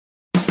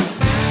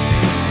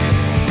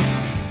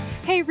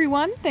Hey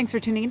everyone, thanks for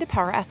tuning in to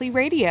Power Athlete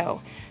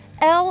Radio.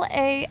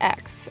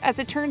 LAX. As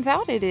it turns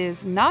out, it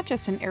is not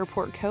just an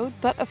airport code,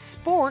 but a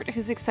sport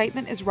whose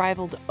excitement is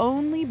rivaled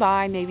only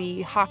by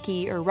maybe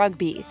hockey or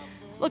rugby.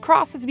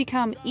 Lacrosse has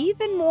become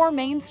even more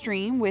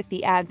mainstream with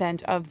the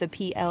advent of the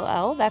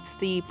PLL, that's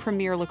the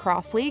Premier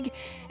Lacrosse League,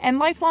 and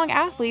lifelong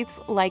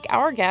athletes like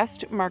our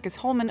guest, Marcus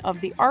Holman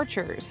of the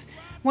Archers.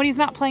 When he's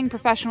not playing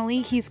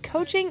professionally, he's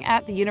coaching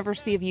at the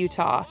University of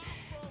Utah.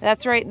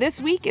 That's right,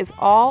 this week is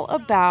all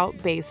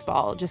about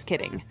baseball. Just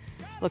kidding.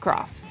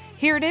 Lacrosse.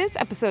 Here it is,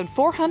 episode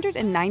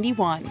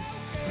 491.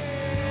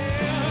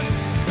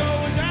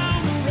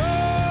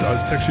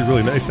 It's actually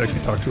really nice to actually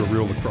talk to a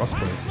real lacrosse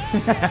player.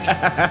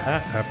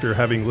 After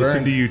having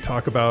listened to you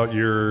talk about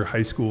your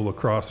high school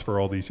lacrosse for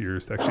all these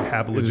years, to actually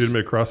have a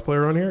legitimate lacrosse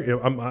player on here,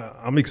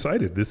 I'm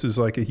excited. This is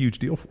like a huge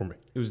deal for me.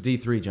 It was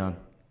D3, John.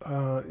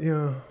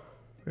 Yeah.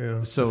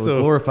 So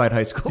glorified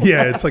high school.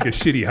 Yeah, it's like a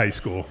shitty high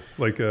school.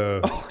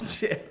 Oh,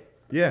 shit.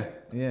 Yeah,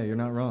 you're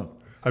not wrong.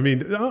 I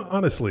mean,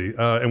 honestly,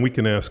 and we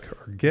can ask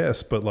our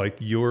guests, but like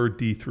your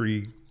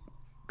D3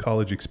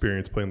 college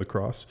experience playing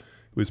lacrosse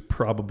was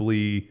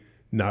probably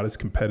not as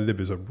competitive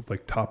as a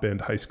like top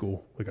end high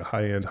school, like a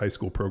high end high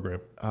school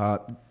program.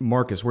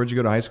 Marcus, where'd you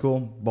go to high school?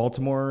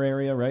 Baltimore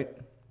area, right?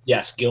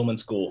 Yes, Gilman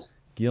School.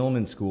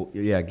 Gilman School.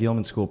 Yeah,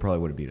 Gilman School probably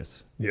would have beat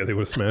us. Yeah, they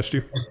would have smashed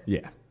you?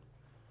 Yeah.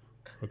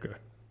 Okay.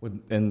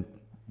 And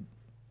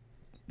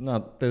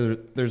not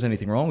there's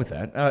anything wrong with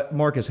that.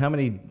 Marcus, how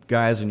many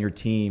guys on your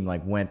team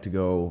like went to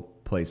go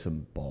play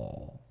some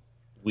ball?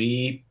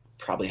 We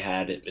probably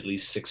had at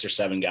least 6 or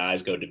 7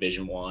 guys go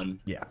Division I.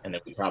 Yeah. And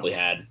then we probably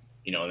had,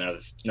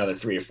 another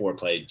 3 or 4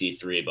 played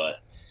D3.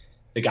 But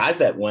the guys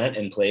that went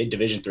and played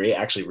Division III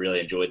actually really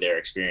enjoyed their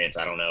experience.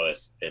 I don't know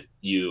if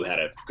you had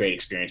a great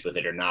experience with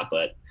it or not,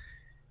 but,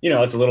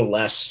 it's a little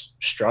less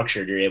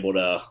structured. You're able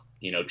to,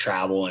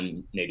 travel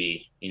and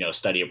maybe,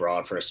 study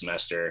abroad for a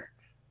semester.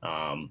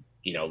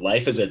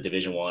 Life as a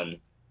Division I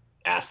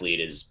athlete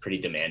is pretty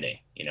demanding.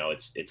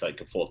 It's like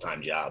a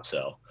full-time job.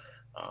 So,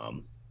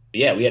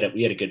 yeah, we had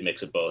a good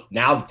mix of both.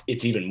 Now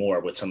it's even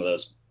more with some of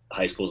those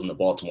high schools in the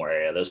Baltimore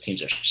area. Those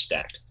teams are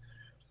stacked.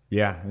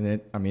 Yeah, and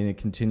it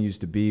continues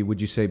to be.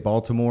 Would you say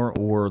Baltimore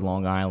or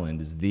Long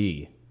Island is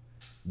the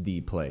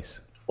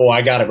place? Oh,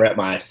 I got to rep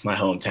my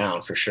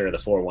hometown for sure. The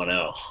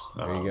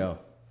 410. There you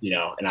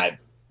go. And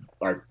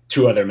our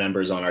 2 other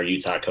members on our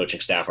Utah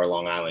coaching staff are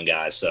Long Island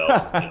guys. So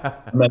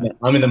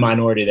I'm in the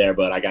minority there,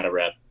 but I got to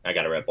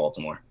rep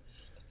Baltimore.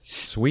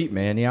 Sweet,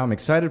 man. Yeah, I'm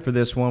excited for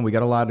this one. We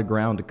got a lot of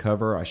ground to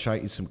cover. I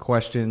shot you some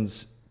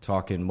questions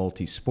talking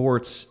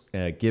multi-sports,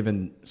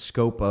 given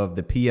scope of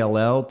the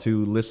PLL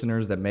to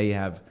listeners that may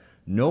have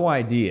no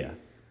idea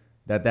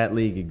that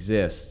league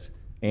exists.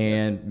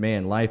 And,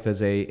 man, life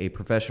as a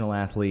professional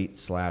athlete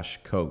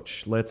 /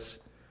 coach. Let's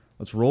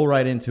roll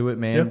right into it,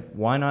 man. Yep.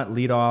 Why not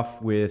lead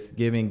off with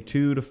giving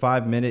 2 to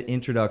 5 minute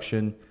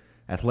introduction,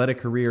 athletic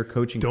career,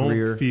 coaching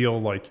career. Don't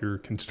feel like you're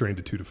constrained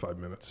to 2 to 5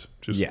 minutes.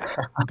 Just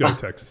go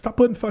Texas. Stop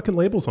putting fucking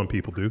labels on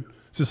people, dude.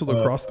 Is this a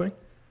lacrosse thing?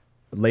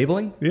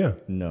 Labeling? Yeah.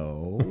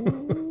 No.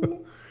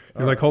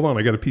 You're like, hold on,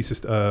 I got a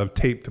piece of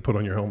tape to put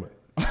on your helmet.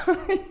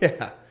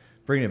 Yeah.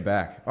 Bring it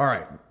back. All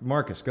right,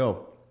 Marcus,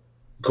 go.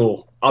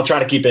 Cool. I'll try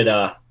to keep it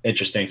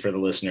interesting for the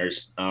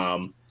listeners.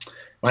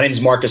 My name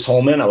is Marcus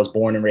Holman. I was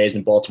born and raised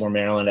in Baltimore,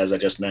 Maryland, as I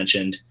just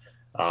mentioned.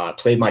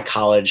 Played my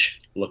college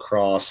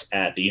lacrosse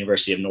at the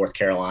University of North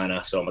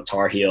Carolina, so I'm a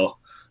Tar Heel.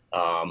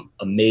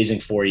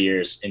 Amazing 4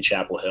 years in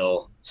Chapel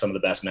Hill. Some of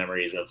the best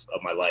memories of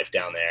my life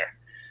down there.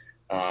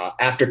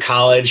 After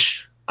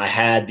college, I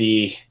had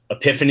the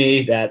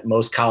epiphany that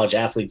most college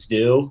athletes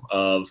do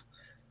of,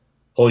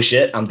 holy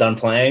shit, I'm done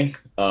playing.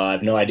 I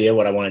have no idea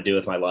what I want to do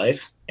with my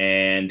life.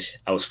 And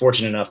I was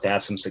fortunate enough to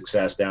have some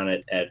success down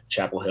at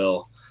Chapel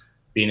Hill,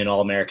 being an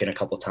All-American a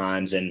couple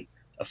times and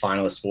a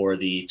finalist for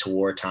the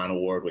Tawar Town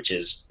Award, which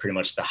is pretty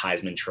much the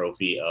Heisman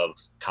Trophy of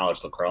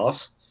college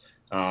lacrosse.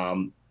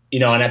 And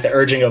at the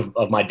urging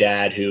of my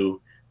dad,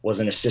 who was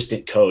an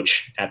assistant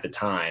coach at the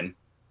time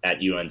at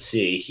UNC,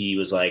 he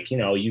was like,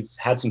 you've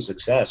had some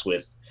success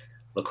with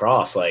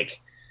lacrosse.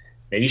 Like,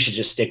 maybe you should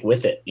just stick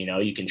with it.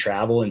 You can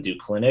travel and do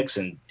clinics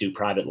and do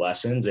private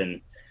lessons. And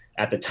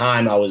at the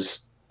time,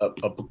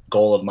 a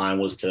goal of mine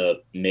was to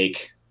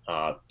make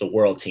the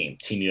world team,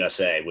 Team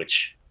USA,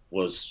 which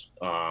was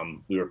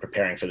we were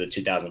preparing for the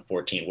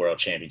 2014 World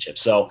Championship.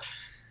 So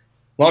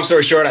long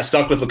story short, I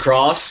stuck with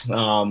lacrosse.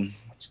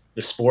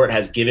 The sport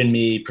has given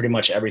me pretty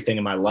much everything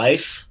in my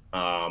life.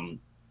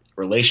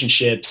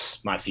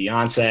 Relationships, my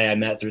fiance I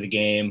met through the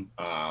game.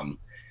 And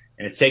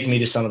it's taken me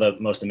to some of the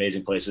most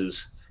amazing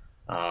places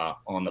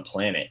on the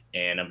planet.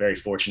 And I'm very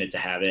fortunate to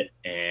have it.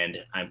 And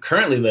I'm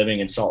currently living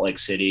in Salt Lake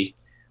City.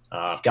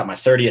 I've got my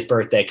 30th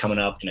birthday coming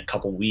up in a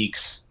couple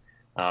weeks.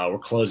 We're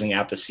closing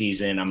out the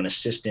season. I'm an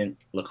assistant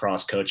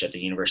lacrosse coach at the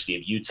University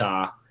of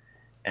Utah.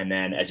 And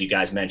then, as you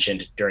guys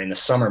mentioned, during the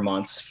summer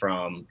months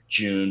from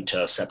June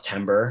to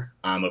September,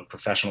 I'm a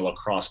professional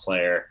lacrosse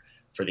player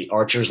for the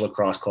Archers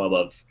Lacrosse Club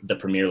of the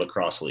Premier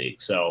Lacrosse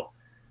League. So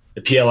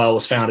The PLL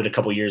was founded a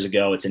couple years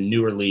ago. It's a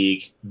newer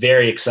league,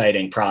 very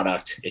exciting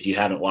product. If you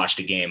haven't watched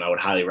a game, I would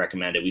highly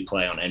recommend it. We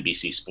play on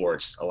NBC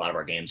Sports. A lot of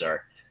our games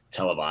are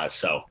televised.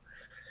 So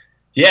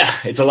yeah,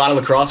 it's a lot of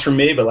lacrosse for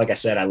me, but like I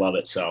said, I love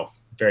it. So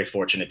very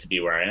fortunate to be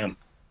where I am.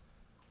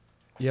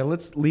 Yeah,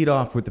 let's lead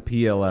off with the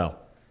PLL.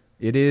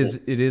 It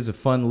is a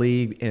fun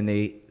league, and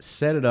they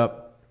set it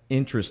up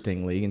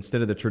interestingly.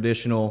 Instead of the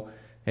traditional,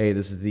 hey,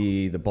 this is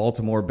the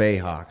Baltimore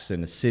Bayhawks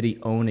and a city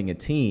owning a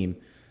team,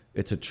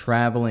 it's a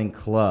traveling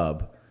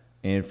club.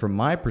 And from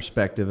my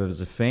perspective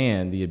as a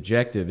fan, the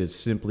objective is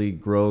simply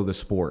grow the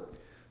sport.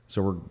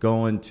 So we're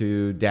going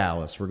to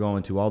Dallas. We're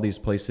going to all these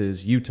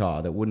places,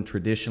 Utah, that wouldn't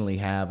traditionally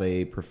have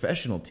a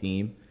professional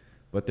team,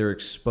 but they're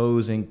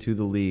exposing to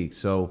the league.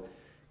 So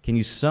can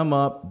you sum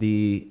up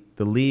the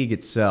league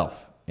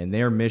itself and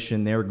their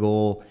mission, their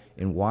goal,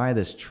 and why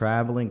this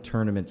traveling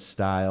tournament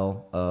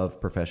style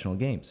of professional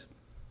games?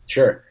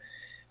 Sure.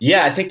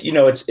 Yeah, I think,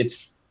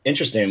 it's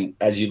interesting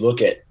as you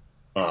look at,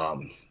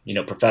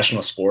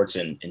 professional sports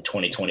in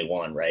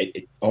 2021, right?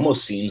 It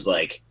almost seems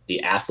like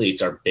the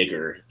athletes are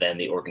bigger than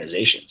the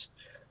organizations.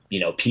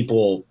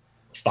 People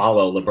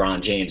follow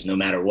LeBron James no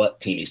matter what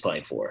team he's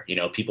playing for.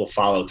 People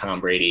follow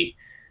Tom Brady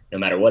no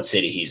matter what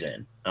city he's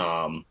in.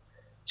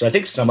 So I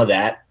think some of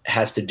that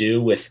has to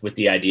do with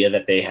the idea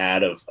that they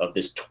had of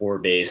this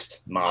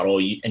tour-based model.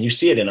 And you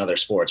see it in other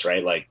sports,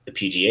 right? Like the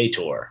PGA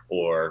Tour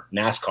or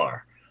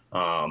NASCAR.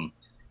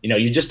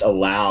 You just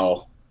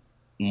allow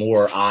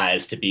more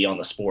eyes to be on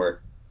the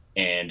sport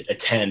and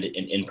attend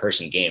an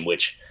in-person game,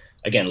 which,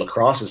 again,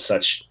 lacrosse is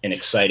such an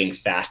exciting,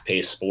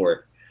 fast-paced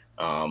sport.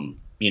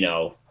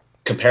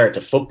 Compare it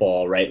to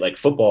football, right? Like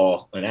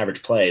football, an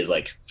average play is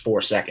like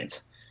 4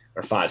 seconds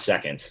or 5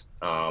 seconds.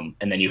 And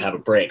then you have a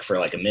break for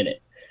like a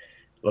minute.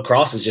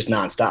 Lacrosse is just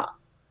nonstop,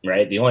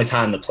 right? The only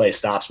time the play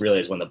stops really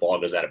is when the ball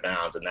goes out of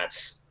bounds, and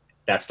that's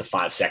the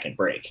 5 second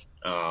break.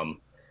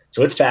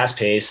 So it's fast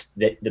paced.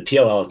 The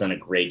PLL has done a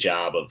great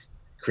job of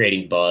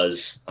creating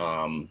buzz.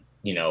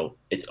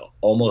 It's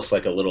almost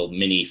like a little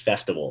mini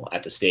festival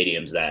at the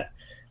stadiums that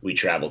we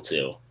travel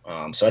to.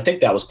 So I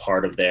think that was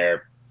part of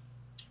their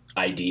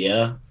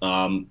idea.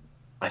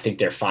 I think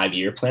their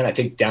 5-year plan, I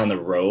think down the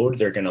road,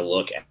 they're going to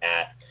look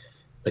at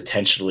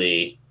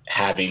potentially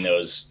having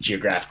those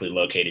geographically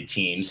located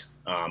teams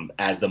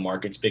as the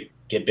markets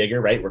get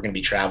bigger, right? We're going to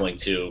be traveling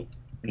to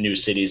new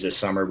cities this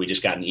summer. We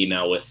just got an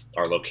email with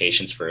our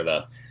locations for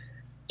the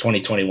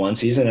 2021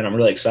 season, and I'm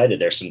really excited.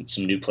 There's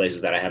some new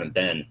places that I haven't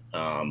been.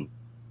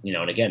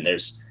 And again,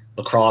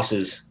 lacrosse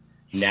is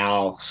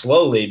now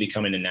slowly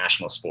becoming a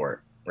national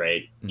sport,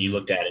 right? Mm-hmm. You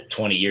looked at it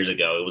 20 years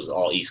ago, it was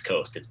all East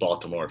Coast. It's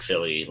Baltimore,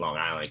 Philly, Long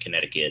Island,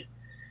 Connecticut.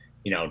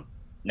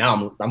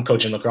 Now I'm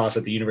coaching lacrosse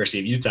at the University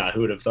of Utah.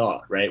 Who would have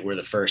thought, right? We're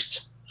the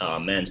first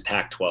men's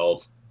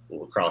Pac-12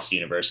 lacrosse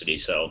university.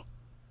 So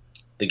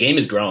the game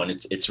is growing.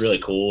 It's really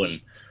cool. And,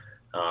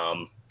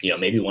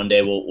 maybe one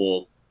day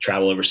we'll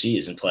travel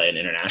overseas and play an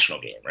international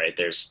game, right?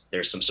 There's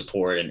some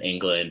support in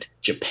England.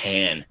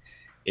 Japan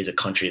is a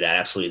country that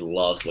absolutely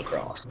loves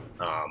lacrosse.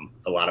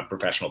 A lot of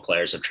professional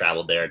players have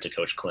traveled there to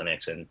coach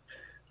clinics and,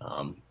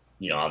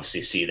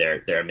 obviously see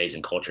their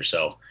amazing culture.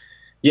 So,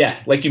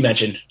 yeah, like you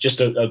mentioned, just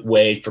a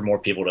way for more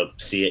people to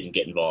see it and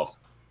get involved.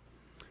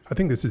 I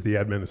think this is the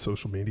advent of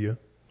social media.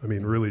 I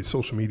mean, really,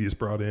 social media is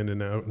brought in,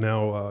 and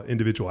now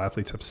individual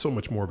athletes have so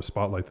much more of a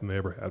spotlight than they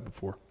ever had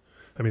before.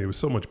 I mean, it was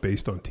so much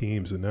based on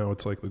teams, and now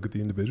it's like, look at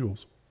the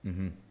individuals.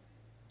 Mm-hmm.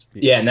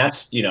 Yeah, and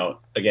that's,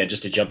 again,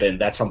 just to jump in,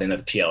 that's something that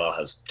the PLL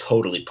has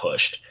totally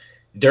pushed.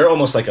 They're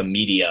almost like a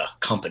media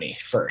company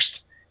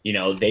first.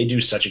 They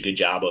do such a good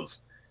job of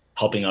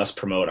helping us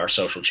promote our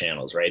social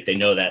channels, right? They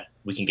know that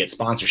we can get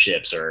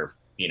sponsorships or,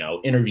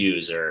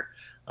 interviews or,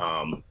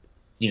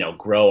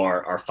 grow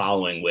our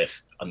following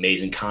with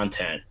amazing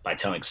content by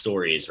telling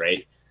stories,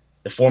 right?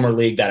 The former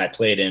league that I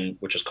played in,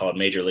 which was called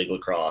Major League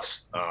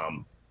Lacrosse,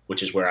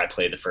 which is where I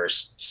played the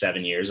first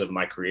 7 years of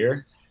my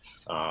career.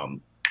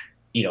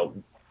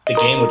 The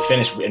game would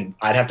finish and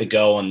I'd have to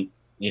go on,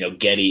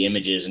 Getty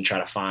Images and try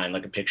to find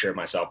like a picture of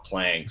myself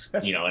playing,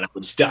 and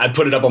I'd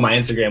put it up on my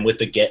Instagram with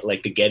the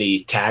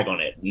Getty tag on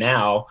it.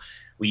 Now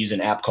we use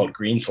an app called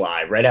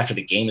Greenfly. Right after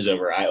the game is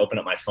over, I open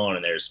up my phone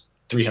and there's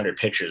 300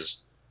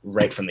 pictures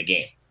right from the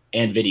game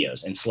and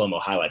videos and slow-mo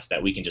highlights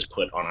that we can just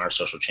put on our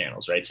social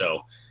channels, right?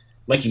 So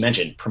like you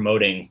mentioned,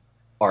 promoting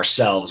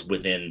ourselves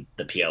within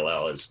the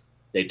PLL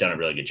they've done a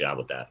really good job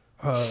with that.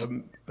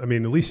 At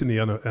least in the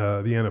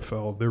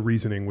NFL, their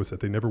reasoning was that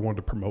they never wanted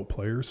to promote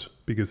players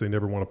because they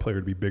never want a player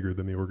to be bigger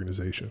than the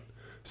organization.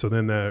 So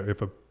then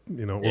if a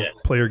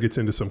player gets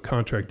into some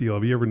contract deal,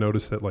 have you ever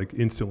noticed that like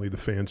instantly the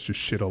fans just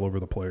shit all over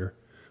the player?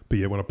 But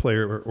yet when a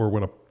player or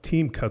when a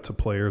team cuts a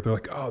player, they're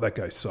like, oh, that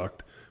guy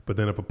sucked. But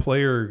then if a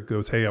player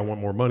goes, hey, I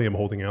want more money, I'm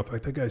holding out, they're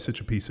like, that guy's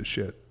such a piece of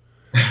shit.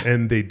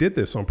 And they did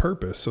this on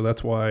purpose. So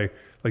that's why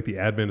like the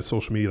advent of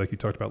social media, like you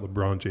talked about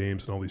LeBron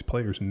James and all these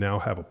players now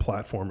have a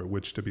platform at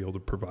which to be able to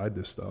provide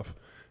this stuff.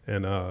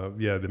 And the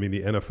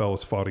NFL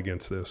has fought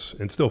against this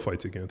and still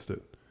fights against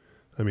it.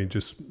 I mean,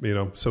 just,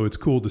 so it's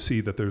cool to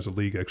see that there's a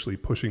league actually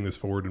pushing this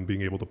forward and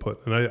being able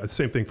to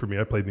same thing for me.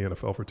 I played in the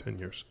NFL for 10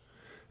 years.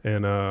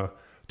 And,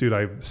 dude,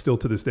 I still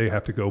to this day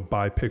have to go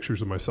buy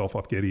pictures of myself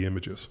off Getty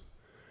Images.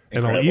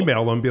 And I'll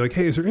email them and be like,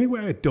 hey, is there any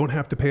way I don't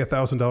have to pay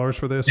 $1,000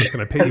 for this? Or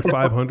can I pay you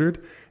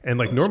 $500? And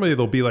like, normally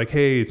they'll be like,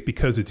 hey, it's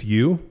because it's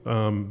you.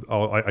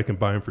 I can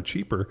buy them for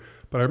cheaper.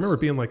 But I remember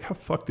being like, how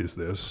fucked is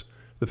this?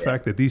 The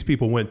fact that these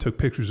people went and took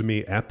pictures of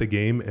me at the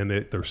game and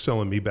they're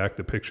selling me back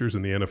the pictures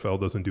and the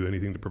NFL doesn't do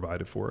anything to provide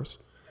it for us.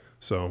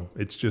 So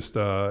it's just,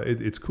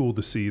 it's cool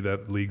to see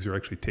that leagues are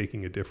actually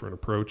taking a different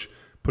approach,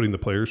 putting the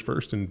players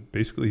first and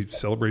basically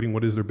celebrating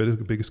what is their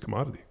biggest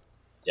commodity.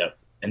 Yep.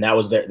 And that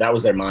was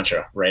their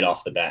mantra right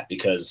off the bat,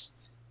 because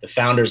the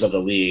founders of the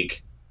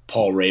league,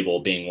 Paul Rabel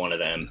being one of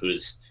them,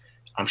 who's,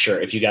 I'm sure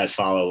if you guys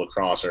follow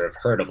lacrosse or have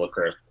heard of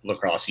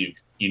lacrosse,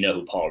 you know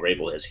who Paul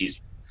Rabel is.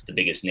 He's the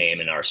biggest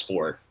name in our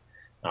sport.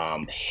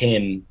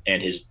 Him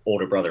and his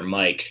older brother,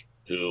 Mike,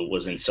 who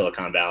was in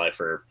Silicon Valley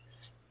for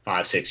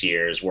 5-6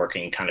 years,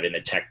 working kind of in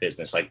the tech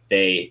business. Like,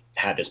 they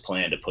had this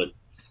plan to put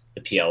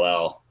the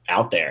PLL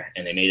out there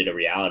and they made it a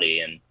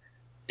reality. And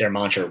their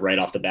mantra right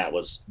off the bat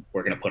was,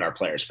 we're going to put our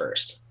players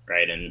first.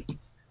 Right. And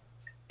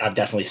I've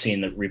definitely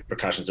seen the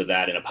repercussions of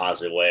that in a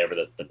positive way over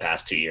the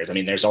past 2 years. I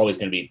mean, there's always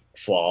going to be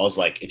flaws.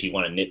 Like, if you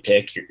want to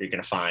nitpick, you're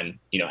going to find,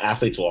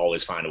 athletes will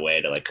always find a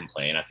way to like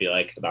complain, I feel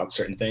like, about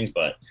certain things,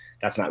 but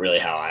that's not really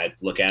how I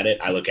look at it.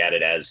 I look at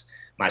it as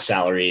my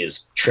salary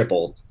is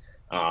tripled.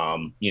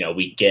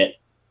 We get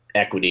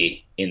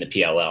equity in the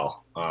PLL.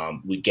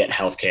 We get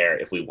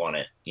healthcare if we want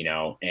it,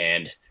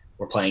 and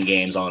we're playing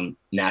games on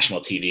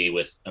national TV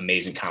with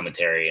amazing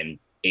commentary and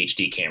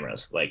HD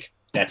cameras. Like,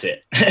 that's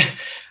it.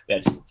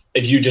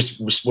 If you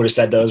just would have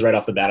said those right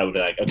off the bat, I would be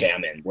like, okay,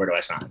 I'm in. Where do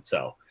I sign?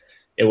 So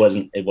it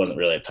wasn't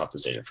really a tough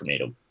decision for me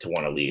to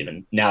want to leave.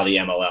 And now the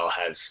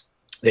MLL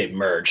they've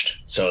merged.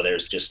 So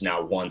there's just now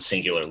one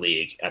singular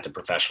league at the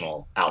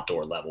professional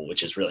outdoor level,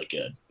 which is really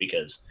good,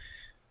 because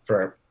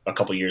for a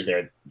couple of years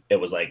there, it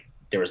was like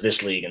there was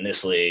this league and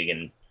this league,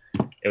 and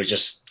it was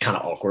just kind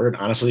of awkward,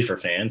 honestly, for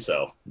fans.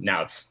 So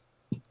now it's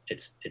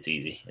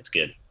easy. It's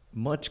good.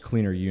 Much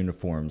cleaner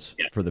uniforms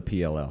for the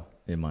PLL,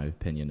 in my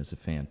opinion, as a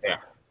fan. Yeah.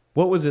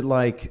 What was it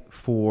like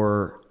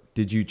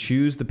did you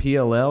choose the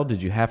PLL?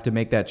 Did you have to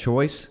make that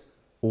choice?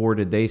 Or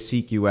did they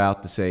seek you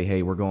out to say,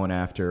 hey, we're going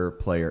after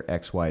player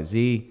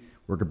XYZ,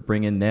 we're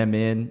bringing them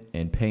in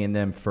and paying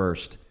them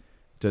first?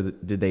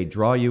 Did they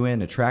draw you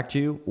in, attract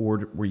you,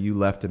 or were you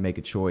left to make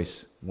a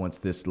choice once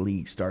this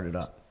league started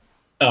up?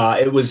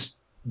 It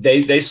was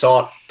they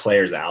sought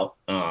players out,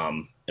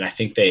 and I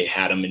think they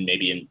had them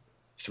in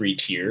 3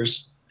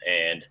 tiers.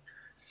 And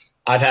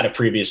I've had a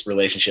previous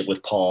relationship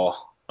with Paul.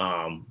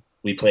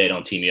 We played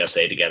on Team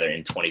USA together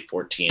in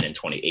 2014 and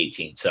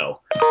 2018.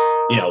 So,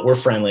 we're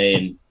friendly.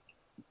 And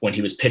when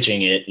he was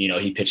pitching it,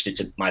 he pitched it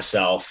to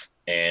myself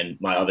and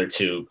my other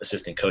 2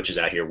 assistant coaches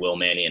out here, Will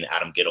Manny and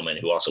Adam Gittleman,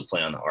 who also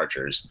play on the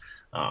Archers,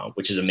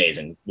 which is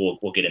amazing.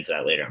 We'll get into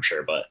that later, I'm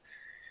sure. But,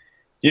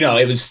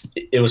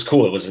 it was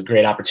cool. It was a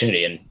great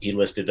opportunity. And he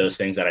listed those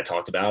things that I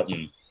talked about.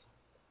 And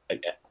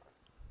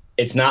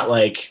it's not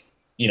like,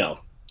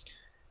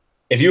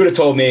 if you would have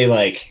told me,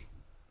 like,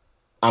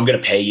 I'm going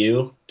to pay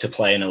you to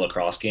play in a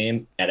lacrosse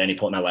game at any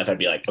point in my life, I'd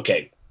be like,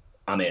 okay,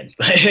 I'm in.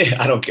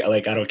 I don't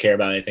care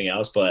about anything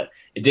else. But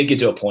it did get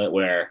to a point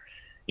where,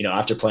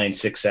 after playing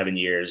 6-7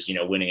 years,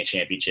 winning a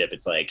championship,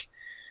 it's like,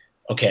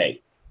 okay,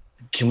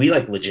 can we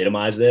like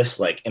legitimize this?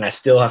 Like, and I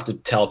still have to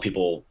tell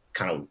people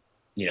kind of,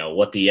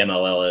 what the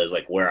MLL is,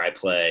 like where I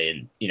play.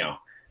 And,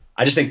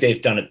 I just think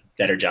they've done a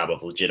better job of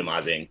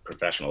legitimizing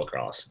professional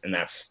lacrosse. And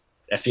that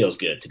feels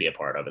good to be a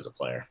part of as a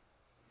player.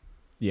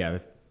 Yeah.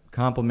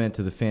 Compliment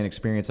to the fan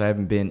experience. I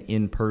haven't been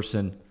in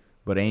person,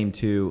 but aim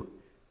to.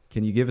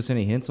 Can you give us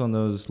any hints on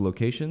those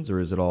locations, or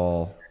is it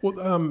all?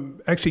 Well,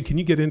 actually, can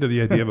you get into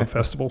the idea of a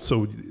festival?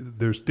 So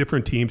there's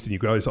different teams, and you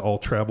guys all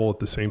travel at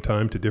the same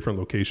time to different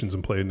locations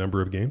and play a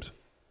number of games?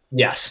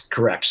 Yes,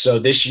 correct. So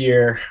this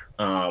year,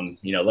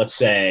 let's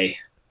say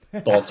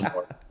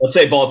Baltimore. Let's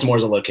say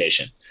Baltimore's a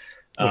location.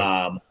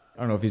 I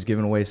don't know if he's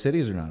giving away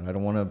cities or not. I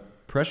don't want to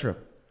pressure him.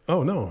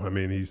 Oh, no. I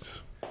mean,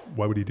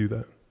 why would he do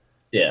that?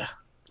 Yeah.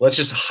 Let's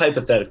just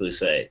hypothetically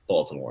say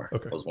Baltimore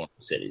was one of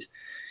the cities.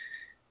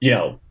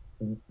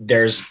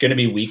 There's going to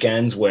be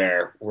weekends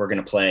where we're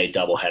going to play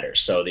double headers.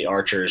 So the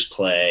Archers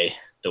play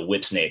the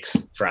Whipsnakes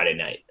Friday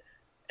night,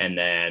 and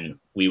then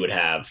we would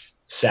have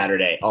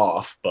Saturday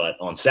off. But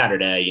on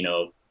Saturday,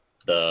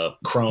 the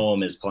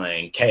Chrome is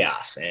playing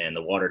Chaos and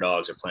the Water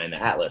Dogs are playing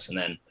the Atlas. And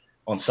then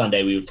on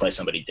Sunday, we would play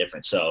somebody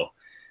different. So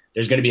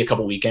there's going to be a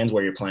couple weekends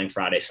where you're playing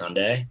Friday,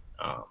 Sunday,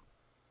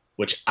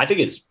 which I think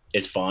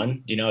is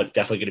fun. It's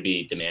definitely going to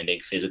be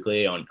demanding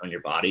physically on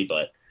your body,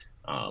 but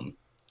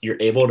you're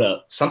able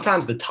to –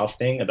 sometimes the tough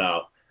thing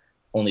about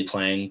only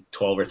playing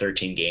 12 or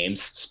 13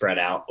 games spread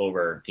out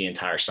over the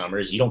entire summer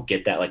is you don't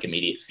get that like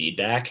immediate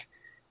feedback.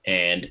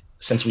 And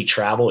since we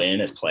travel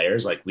in as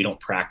players, like we don't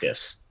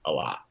practice a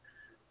lot.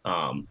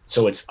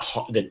 So it's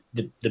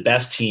the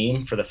best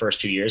team for the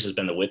first 2 years has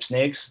been the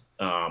Whipsnakes.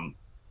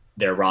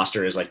 their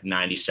roster is like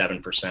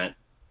 97%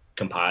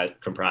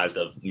 comprised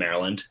of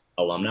Maryland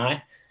alumni.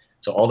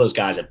 So all those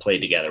guys have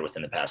played together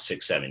within the past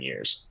 6-7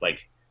 years. Like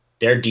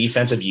their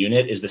defensive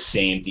unit is the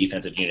same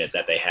defensive unit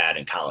that they had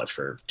in college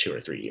for 2 or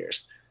 3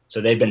 years. So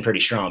they've been pretty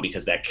strong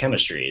because that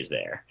chemistry is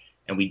there.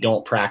 And we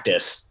don't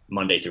practice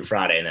Monday through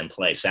Friday and then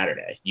play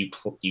Saturday. You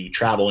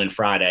travel in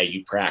Friday,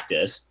 you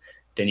practice,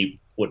 then you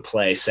would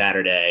play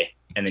Saturday,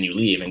 and then you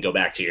leave and go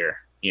back to your,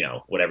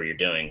 whatever you're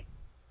doing.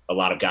 A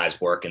lot of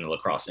guys work in the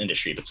lacrosse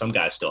industry, but some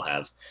guys still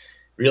have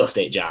real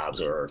estate jobs,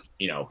 or,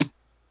 a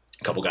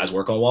couple guys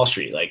work on Wall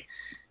Street. Like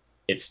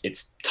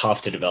it's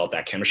tough to develop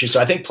that chemistry.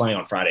 So I think playing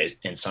on Friday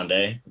and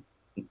Sunday,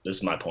 this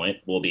is my point,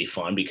 will be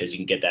fun because you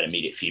can get that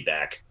immediate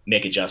feedback,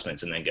 make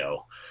adjustments, and then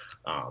go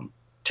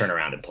turn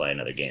around and play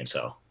another game.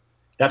 So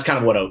that's kind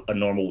of what a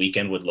normal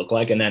weekend would look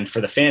like. And then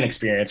for the fan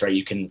experience, right,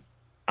 you can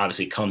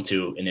obviously come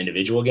to an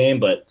individual game,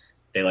 but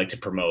they like to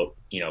promote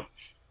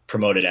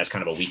it as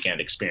kind of a weekend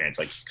experience.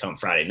 Like you come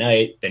Friday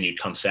night, then you'd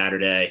come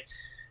Saturday,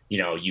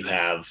 you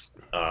have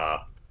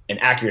an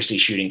accuracy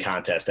shooting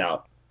contest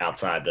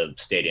outside the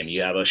stadium.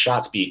 You have a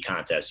shot speed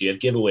contest. You have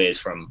giveaways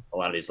from a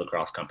lot of these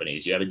lacrosse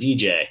companies. You have a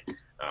DJ.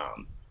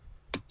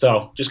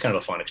 So just kind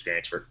of a fun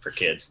experience for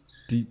kids.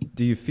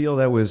 Do you feel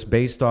that was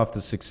based off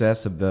the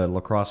success of the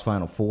lacrosse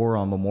Final Four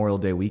on Memorial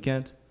Day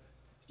weekend?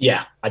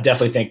 Yeah, I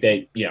definitely think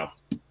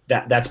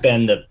that's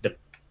been the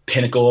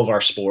pinnacle of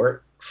our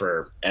sport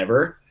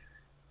forever.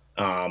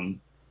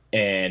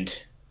 And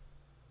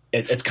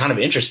it's kind of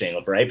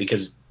interesting, right?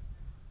 Because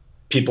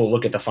people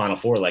look at the Final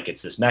Four like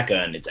it's this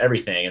mecca and it's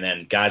everything. And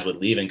then guys would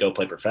leave and go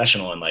play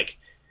professional, and like,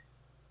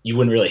 you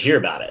wouldn't really hear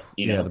about it.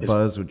 The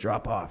buzz would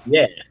drop off.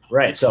 Yeah,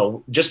 right.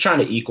 So just trying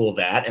to equal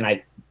that. And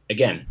I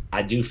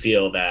do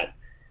feel that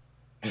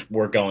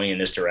we're going in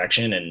this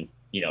direction, and,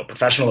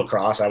 professional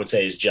lacrosse, I would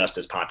say, is just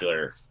as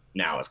popular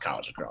now as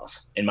college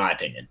lacrosse, in my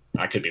opinion.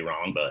 I could be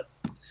wrong, but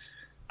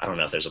I don't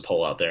know if there's a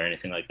poll out there or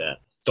anything like that.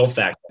 Don't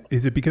fact.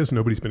 Is it because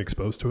nobody's been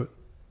exposed to it?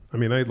 I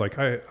mean,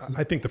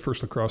 I think the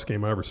first lacrosse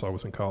game I ever saw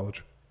was in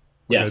college.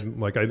 Yeah.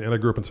 I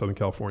grew up in Southern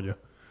California,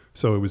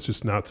 so it was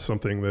just not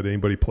something that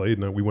anybody played.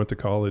 And we went to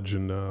college,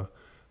 and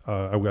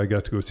I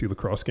got to go see a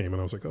lacrosse game, and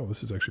I was like, oh,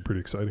 this is actually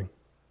pretty exciting.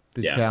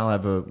 Did Cal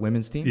have a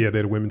women's team? Yeah, they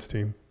had a women's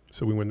team.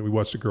 So we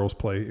watched the girls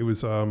play. It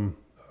was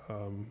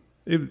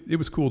it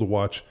was cool to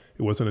watch.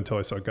 It wasn't until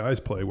I saw guys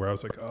play where I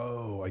was like,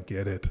 oh, I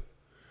get it.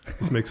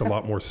 This makes a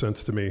lot more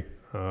sense to me,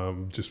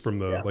 just from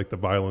the the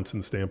violence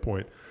and the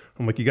standpoint.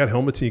 I'm like, you got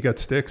helmets and you got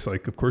sticks.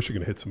 Like, of course you're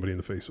going to hit somebody in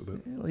the face with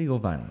it. Illegal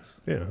violence.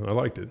 Yeah, I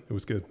liked it. It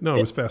was good. No, it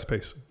was fast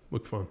paced.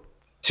 Looked fun.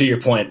 To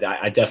your point,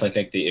 I definitely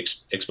think the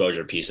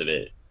exposure piece of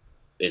it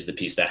is the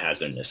piece that has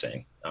been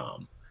missing.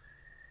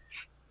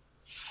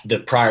 The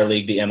prior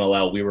league, the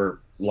MLL, we were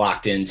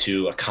locked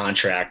into a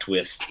contract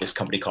with this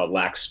company called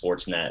Lax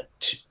Sportsnet,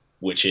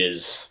 which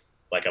is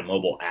like a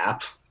mobile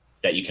app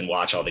that you can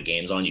watch all the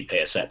games on. You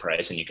pay a set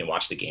price and you can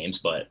watch the games.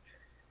 But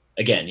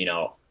again,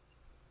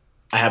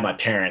 I had my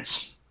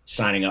parents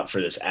signing up for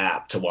this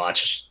app to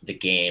watch the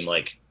game,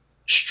 like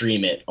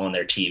stream it on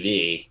their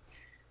TV,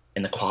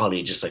 and the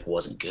quality just like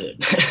wasn't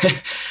good.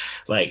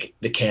 Like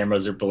the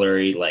cameras are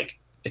blurry, like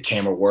the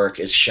camera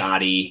work is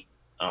shoddy.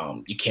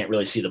 You can't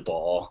really see the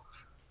ball.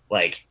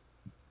 Like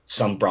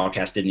some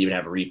broadcasts didn't even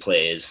have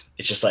replays.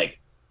 It's just like,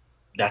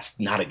 that's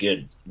not a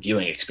good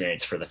viewing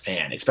experience for the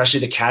fan,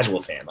 especially the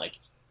casual fan. Like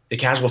the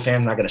casual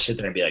fan's not going to sit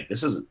there and be like,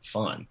 this isn't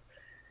fun.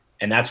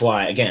 And that's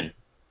why, again,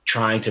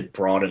 trying to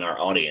broaden our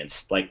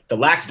audience, like the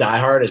Lax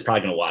diehard is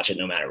probably going to watch it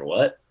no matter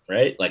what,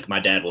 right? Like my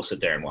dad will sit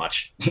there and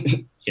watch,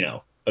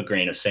 a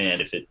grain of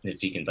sand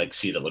if you can like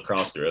see the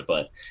lacrosse through it.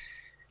 But,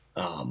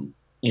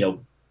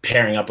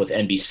 pairing up with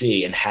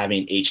NBC and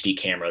having HD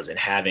cameras and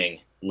having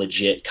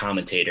legit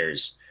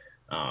commentators,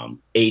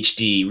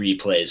 HD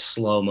replays,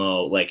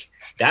 slow-mo, like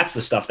that's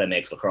the stuff that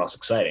makes lacrosse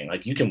exciting.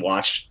 Like you can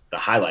watch the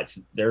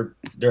highlights. They're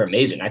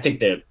amazing. I think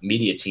the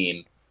media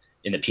team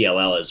in the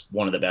PLL is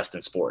one of the best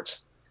in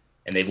sports,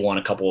 and they've won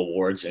a couple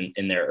awards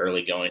in their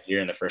early going here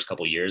in the first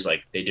couple of years.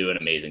 Like they do an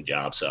amazing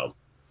job. So,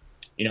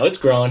 it's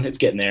growing, it's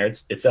getting there.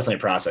 It's definitely a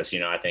process.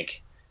 I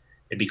think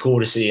it'd be cool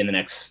to see in the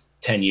next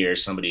 10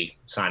 years, somebody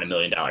sign $1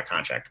 million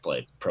contract to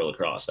play pro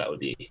lacrosse. That would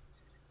be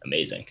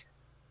amazing.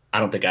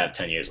 I don't think I have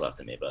 10 years left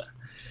in me, but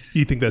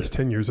you think that's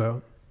 10 years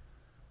out?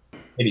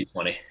 Maybe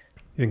 20. You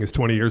think it's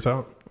 20 years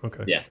out?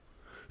 Okay. Yeah.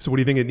 So what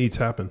do you think it needs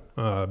to happen?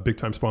 Big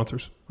time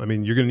sponsors. I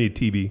mean, you're going to need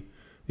TV.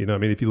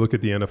 If you look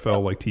at the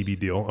NFL like TV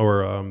deal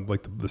or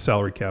like the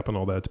salary cap and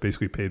all that, it's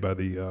basically paid by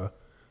the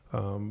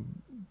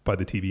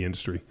TV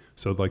industry.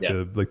 So like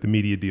the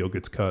media deal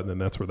gets cut, and then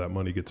that's where that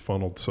money gets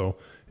funneled. So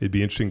it'd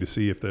be interesting to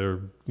see if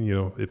they're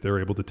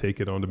able to take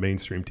it onto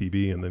mainstream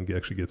TV and then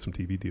actually get some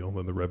TV deal,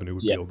 and the revenue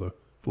would be able to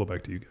flow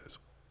back to you guys.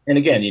 And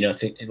again,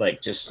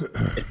 it's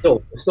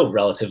still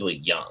relatively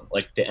young.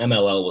 Like the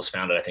MLL was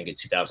founded, I think, in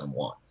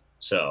 2001.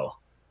 So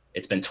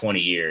it's been 20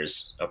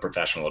 years of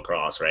professional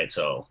lacrosse, right?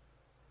 So,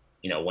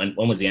 when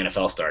was the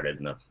NFL started?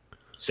 In the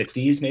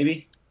 60s,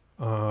 maybe?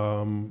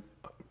 The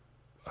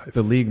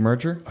league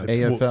merger,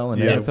 AFL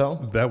and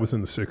AFL? That was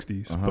in the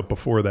 60s. But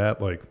before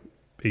that, like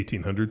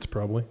 1800s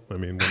probably. I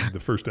mean, when the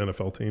first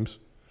NFL teams.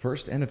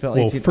 First NFL,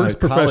 well, first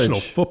professional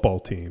college, football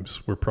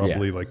teams were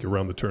probably like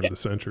around the turn of the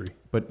century.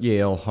 But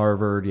Yale,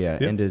 Harvard,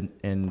 ended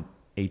in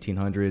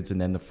 1800s, and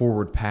then the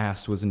forward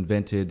pass was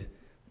invented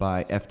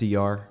by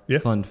FDR. Yeah.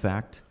 Fun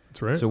fact.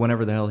 That's right. So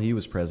whenever the hell he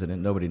was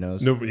president, nobody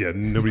knows.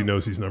 Nobody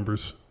knows these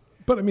numbers.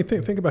 But I mean,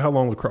 think about how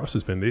long lacrosse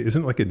has been.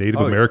 Isn't it like a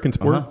Native American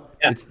sport? Uh-huh.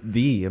 Yeah. It's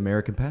the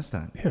American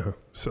pastime. Yeah.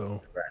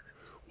 So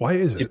why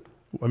is it?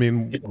 I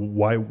mean,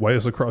 why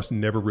has lacrosse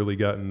never really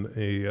gotten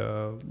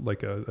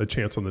a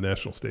chance on the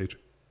national stage?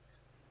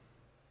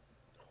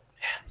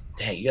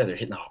 Dang, you guys are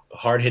hitting the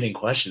hard-hitting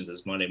questions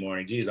this Monday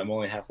morning. Geez, I'm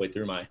only halfway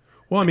through my.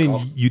 Well, I mean,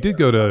 you did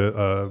go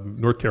to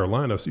North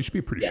Carolina, so you should be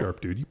a pretty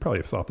sharp dude. You probably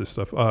have thought this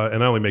stuff.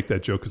 And I only make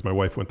that joke because my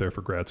wife went there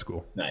for grad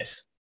school.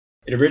 Nice.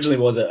 It originally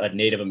was a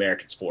Native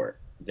American sport.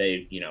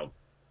 They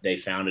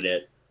founded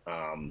it.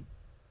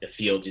 The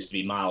fields used to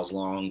be miles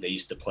long. They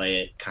used to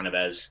play it kind of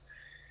as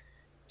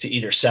to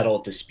either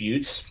settle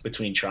disputes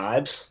between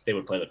tribes. They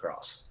would play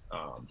lacrosse.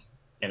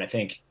 And I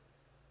think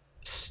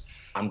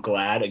I'm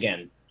glad,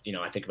 again,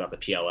 I think about the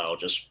PLL,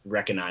 just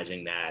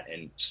recognizing that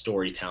and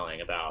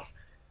storytelling about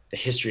the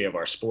history of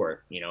our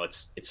sport.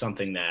 It's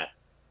something that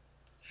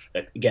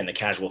again, the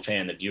casual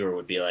fan, the viewer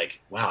would be like,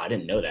 wow, I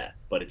didn't know that.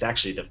 But it's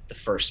actually the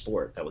first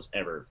sport that was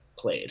ever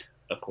played,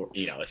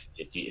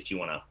 if you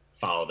want to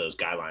follow those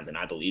guidelines. And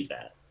I believe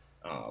that.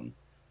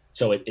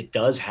 So it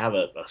does have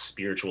a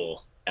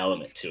spiritual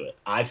element to it.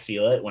 I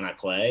feel it when I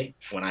play,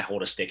 when I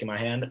hold a stick in my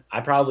hand.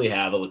 I probably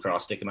have a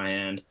lacrosse stick in my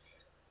hand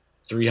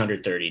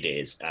 330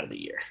 days out of the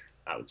year,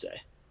 I would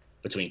say,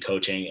 between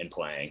coaching and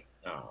playing.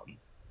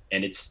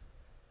 And it's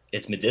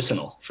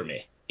medicinal for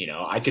me.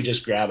 I could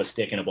just grab a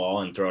stick and a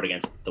ball and throw it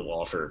against the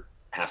wall for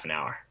half an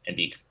hour and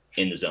be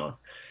in the zone.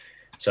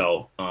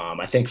 So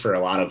I think for a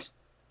lot of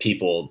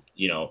people,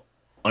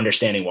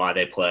 understanding why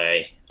they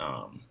play,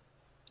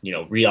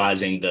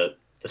 realizing the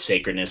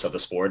sacredness of the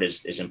sport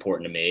is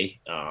important to me.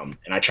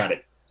 And I try to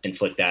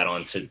inflict that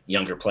onto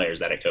younger players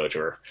that I coach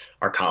or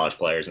our college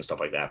players and stuff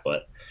like that.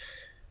 But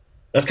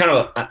that's kind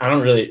of, I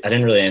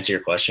didn't really answer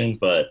your question,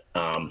 but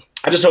I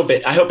hope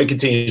it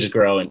continues to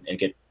grow and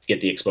get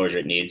the exposure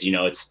it needs.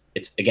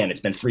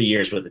 It's been 3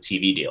 years with the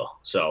TV deal.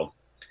 So,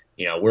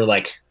 we're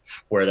like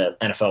where the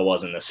NFL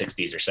was in the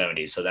 60s or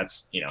 70s. So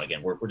that's,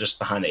 again, we're just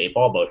behind the 8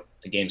 ball, but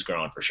the game's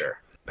growing for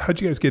sure.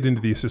 How'd you guys get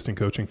into the assistant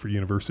coaching for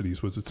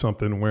universities? Was it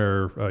something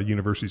where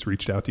universities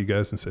reached out to you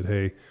guys and said,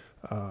 hey,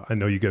 I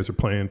know you guys are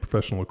playing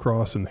professional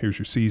lacrosse and here's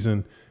your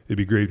season. It'd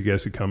be great if you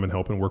guys could come and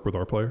help and work with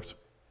our players.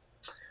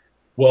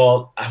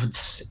 Well,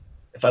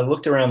 if I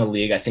looked around the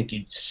league, I think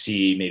you'd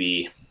see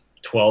maybe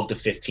 12 to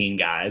 15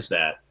 guys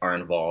that are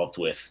involved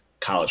with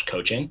college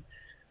coaching.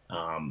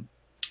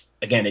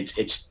 Again,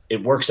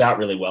 it works out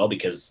really well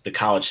because the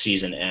college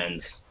season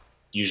ends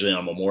usually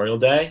on Memorial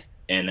Day,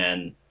 and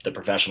then the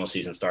professional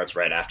season starts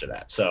right after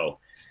that. So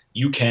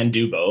you can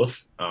do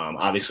both.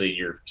 Obviously,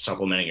 you're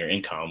supplementing your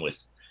income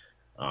with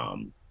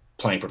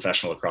playing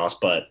professional lacrosse,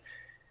 but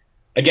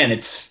again,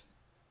 it's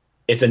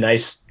a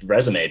nice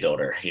resume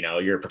builder.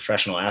 You're a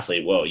professional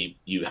athlete. Well,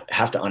 you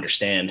have to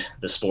understand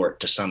the sport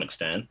to some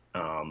extent.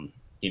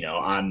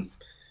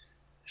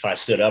 If I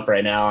stood up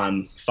right now,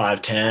 I'm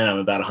 5'10", I'm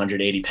about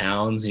 180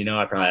 pounds.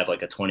 I probably have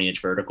like a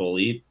 20-inch vertical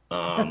leap.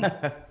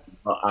 I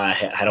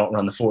don't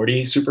run the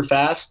 40 super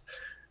fast,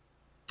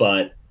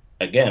 but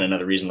again,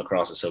 another reason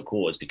lacrosse is so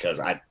cool is because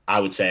I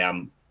would say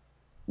I'm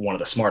one of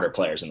the smarter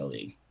players in the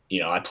league.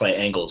 I play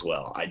angles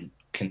well. I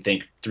can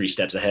think 3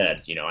 steps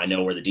ahead. I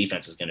know where the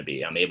defense is going to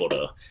be. I'm able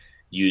to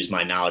use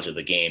my knowledge of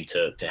the game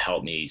to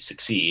help me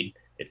succeed.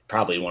 It's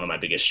probably one of my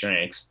biggest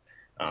strengths.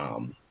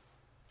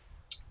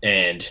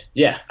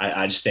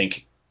 I just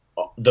think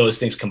those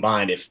things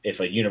combined, if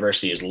a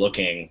university is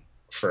looking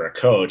for a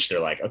coach, they're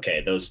like,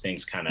 okay, those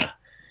things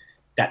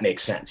that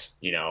makes sense.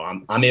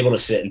 I'm able to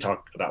sit and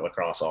talk about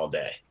lacrosse all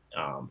day.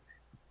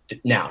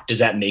 Now, does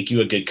that make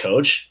you a good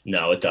coach?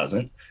 No, it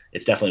doesn't.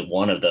 It's definitely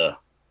one of the,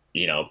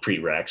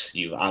 prereqs.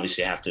 You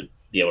obviously have to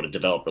be able to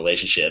develop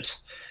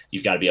relationships.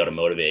 You've got to be able to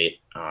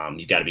motivate.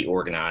 You've got to be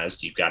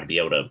organized. You've got to be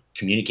able to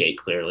communicate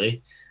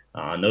clearly.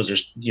 And those are,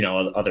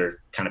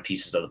 other kind of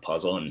pieces of the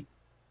puzzle and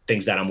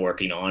things that I'm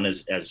working on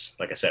as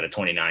like I said, a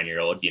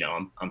 29-year-old,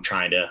 I'm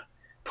trying to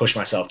push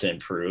myself to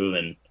improve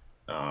and,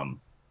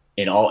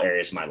 in all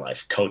areas of my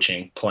life,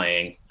 coaching,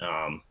 playing,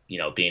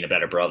 being a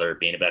better brother,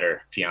 being a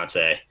better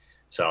fiance.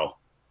 So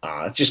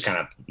it's just kind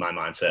of my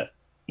mindset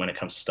when it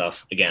comes to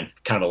stuff. Again,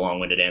 kind of a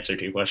long-winded answer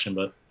to your question,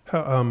 but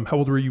how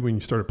old were you when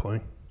you started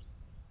playing?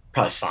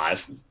 Probably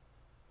 5.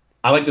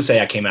 I like to say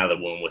I came out of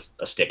the womb with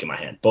a stick in my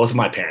hand. Both of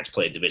my parents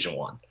played Division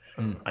I.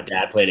 My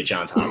dad played at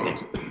Johns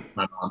Hopkins.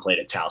 My mom played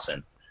at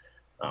Towson.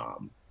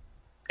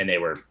 And they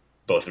were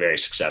both very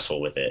successful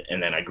with it.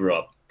 And then I grew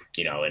up,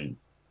 in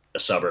a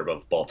suburb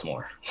of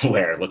Baltimore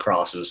where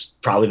lacrosse is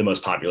probably the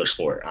most popular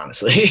sport,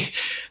 honestly.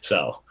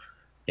 So,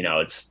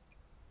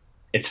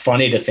 it's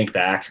funny to think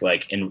back,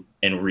 like, and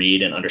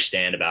read and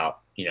understand about,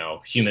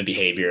 human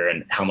behavior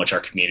and how much our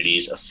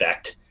communities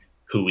affect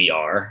who we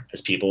are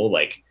as people.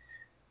 Like,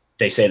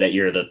 they say that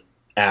you're the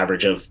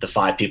average of the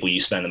 5 people you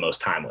spend the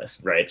most time with,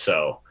 right?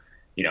 So,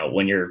 you know,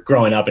 when you're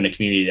growing up in a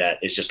community that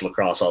is just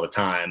lacrosse all the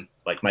time,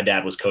 like my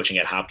dad was coaching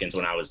at Hopkins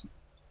when I was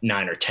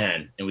 9 or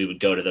 10, and we would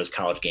go to those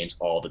college games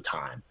all the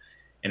time.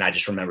 And I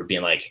just remember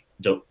being like,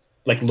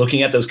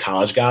 looking at those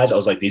college guys, I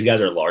was like, these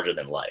guys are larger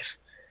than life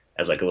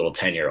as like a little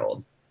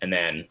 10-year-old. And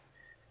then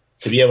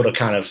to be able to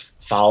kind of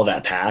follow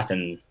that path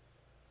and,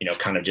 you know,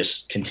 kind of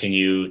just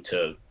continue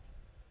to,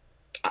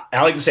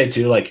 I like to say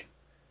too, like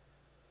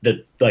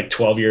the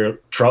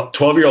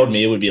 12-year-old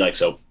me would be like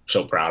so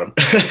proud of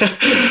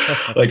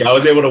like I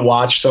was able to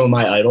watch some of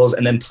my idols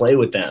and then play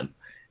with them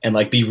and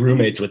like be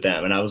roommates with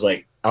them. And I was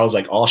like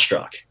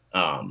awestruck.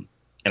 And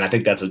I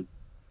think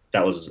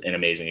that was an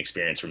amazing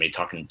experience for me,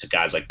 talking to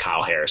guys like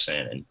Kyle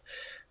Harrison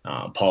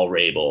and Paul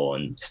Rabel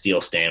and Steele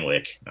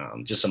Stanwyck,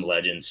 just some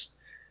legends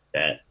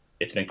that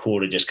it's been cool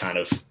to just kind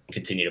of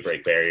continue to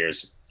break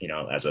barriers, you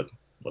know, as a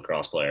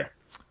lacrosse player.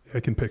 I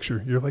can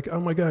picture. You're like,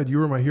 oh my God, you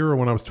were my hero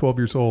when I was 12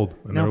 years old.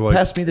 And now they're like,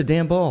 pass me the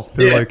damn ball.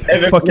 They're like,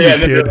 fuck you,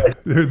 kid.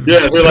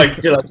 They're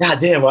like, God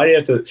damn, why do you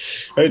have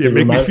to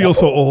make me feel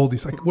so old?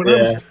 He's like,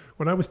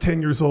 when I was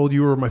 10 years old,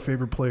 you were my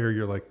favorite player.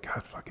 You're like,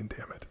 God fucking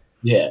damn it.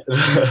 Yeah.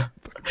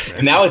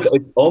 And now it's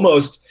like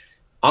almost,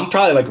 I'm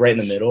probably like right in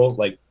the middle,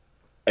 like,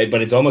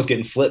 but it's almost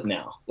getting flipped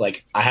now.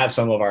 Like I have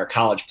some of our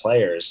college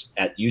players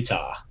at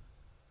Utah.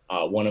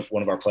 One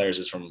of our players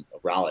is from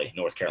Raleigh,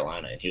 North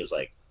Carolina. And he was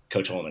like,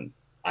 Coach Holman,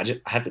 I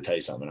have to tell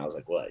you something. I was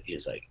like, what? He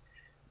was like,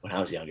 when I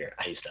was younger,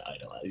 I used to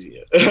idolize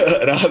you.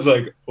 And I was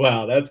like,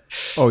 wow, that's.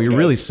 Oh, you're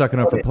really sucking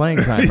up for playing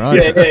time,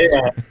 right?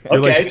 Yeah. Okay.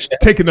 Like,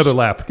 take another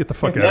lap. Get the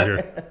fuck out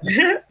of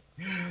here.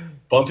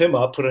 Bump him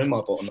up, put him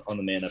up on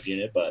the man up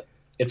unit. But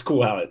it's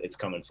cool how it's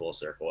coming full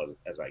circle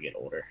as I get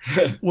older.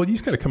 Well, you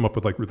just got to come up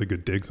with like really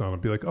good digs on him.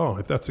 Be like, oh,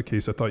 if that's the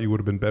case, I thought you would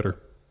have been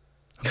better.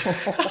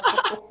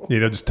 You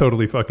know, just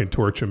totally fucking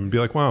torch him and be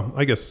like, wow,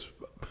 I guess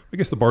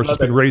the bar's just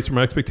been raised from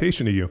my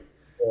expectation of you.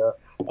 Yeah,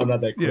 I'm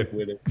not that quick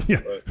with it.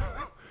 Yeah.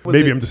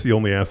 Maybe I'm just the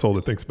only asshole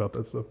that thinks about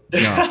that stuff.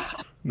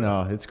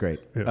 No, it's great.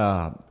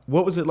 Yeah.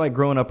 What was it like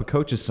growing up a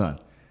coach's son?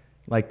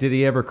 Like, did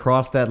he ever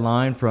cross that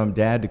line from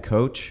dad to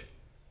coach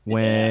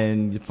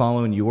when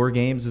following your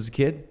games as a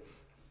kid?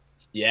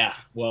 Yeah.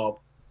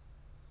 Well,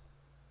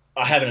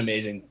 I have an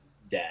amazing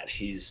dad.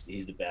 He's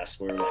the best.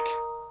 We're like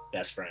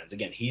best friends.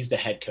 Again, he's the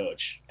head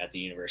coach at the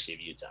University of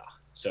Utah.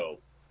 So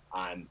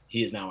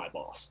he is now my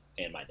boss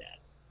and my dad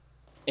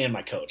and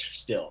my coach,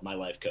 still my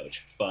life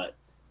coach. But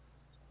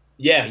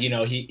yeah, you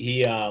know,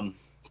 he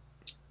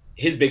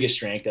his biggest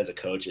strength as a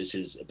coach is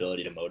his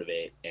ability to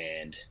motivate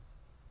and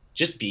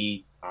just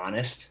be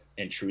honest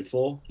and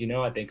truthful. You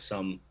know, I think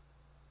some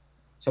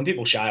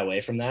people shy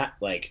away from that.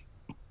 Like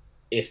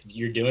if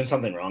you're doing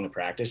something wrong in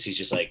practice, he's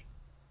just like,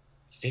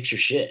 fix your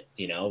shit,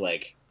 you know,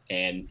 like,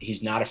 and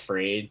he's not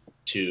afraid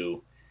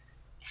to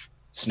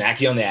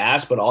smack you on the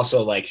ass, but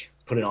also like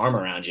put an arm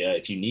around you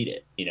if you need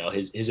it. You know,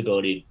 his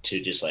ability to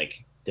just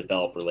like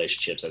develop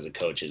relationships as a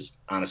coach is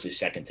honestly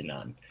second to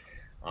none.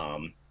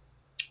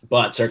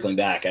 But circling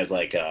back as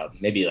like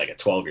maybe like a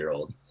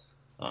 12-year-old,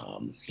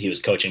 he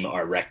was coaching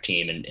our rec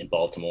team in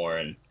Baltimore,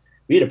 and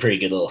we had a pretty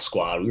good little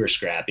squad. We were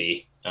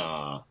scrappy.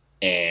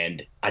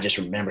 And I just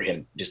remember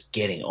him just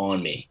getting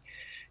on me,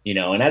 you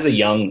know, and as a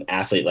young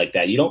athlete like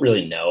that, you don't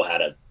really know how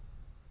to,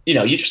 you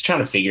know, you're just trying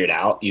to figure it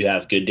out. You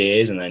have good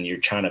days, and then you're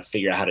trying to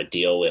figure out how to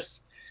deal with,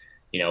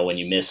 you know, when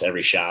you miss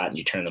every shot and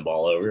you turn the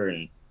ball over.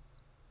 And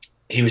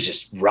he was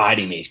just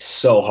riding me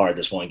so hard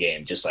this one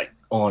game, just like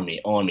on me.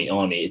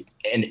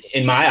 And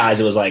in my eyes,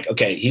 it was like,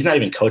 okay, he's not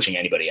even coaching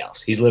anybody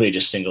else. He's literally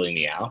just singling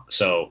me out.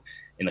 So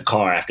in the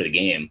car after the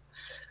game,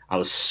 I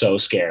was so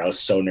scared. I was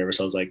so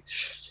nervous. I was like,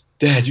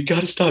 Dad, you got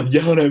to stop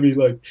yelling at me.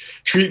 Like,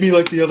 treat me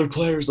like the other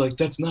players. Like,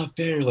 that's not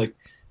fair. Like,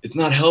 it's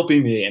not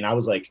helping me. And I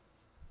was like,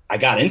 I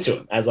got into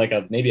him as like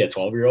maybe a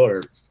 12-year-old,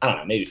 or I don't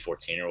know, maybe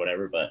 14 or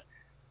whatever.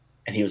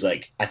 And he was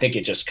like, I think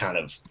it just kind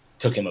of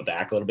took him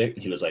aback a little bit.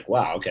 And he was like,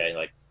 wow, okay.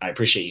 Like, I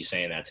appreciate you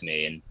saying that to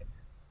me. And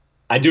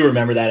I do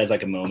remember that as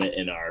like a moment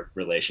in our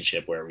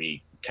relationship where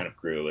we kind of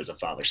grew as a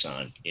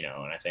father-son, you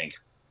know. And I think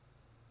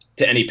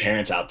to any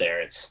parents out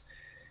there,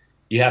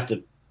 you have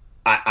to,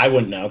 I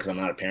wouldn't know because I'm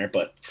not a parent,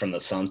 but from the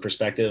son's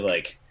perspective,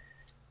 like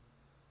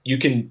you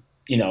can,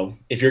 you know,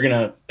 if you're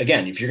going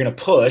to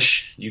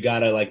push, you got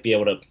to like be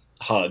able to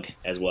hug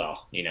as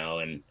well, you know,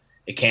 and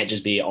it can't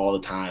just be all the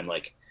time,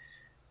 like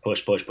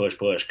push,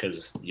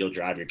 because you'll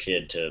drive your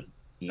kid to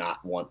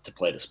not want to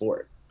play the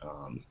sport.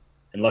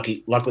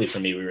 And luckily for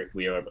me,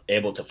 we were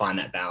able to find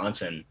that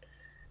balance, and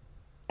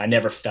I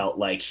never felt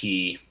like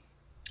he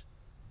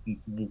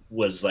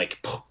was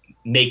like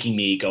making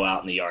me go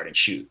out in the yard and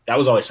shoot. That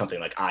was always something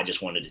like I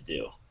just wanted to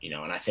do, you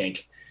know. And I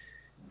think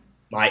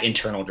my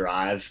internal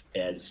drive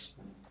has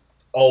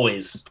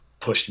always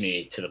pushed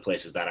me to the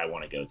places that I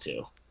want to go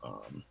to.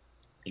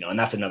 You know, and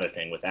that's another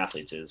thing with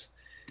athletes is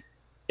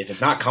if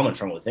it's not coming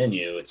from within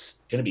you,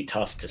 it's going to be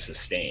tough to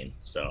sustain.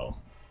 So,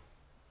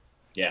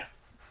 yeah.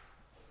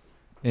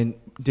 And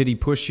did he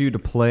push you to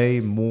play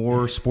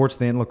more sports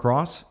than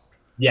lacrosse?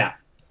 Yeah.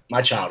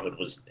 My childhood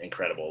was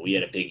incredible. We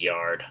had a big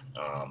yard.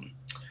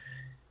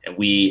 and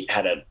we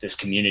had this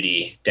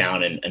community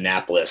down in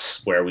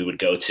Annapolis where we would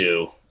go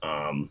to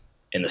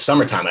in the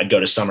summertime. I'd go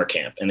to summer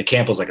camp, and the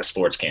camp was like a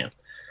sports camp.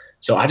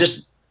 So I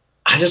just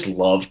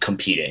love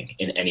competing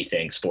in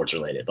anything sports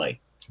related, like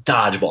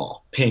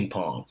dodgeball, ping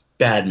pong,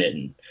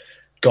 badminton,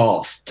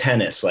 golf,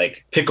 tennis,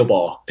 like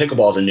pickleball.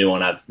 Pickleball is a new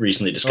one I've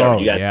recently discovered.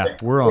 You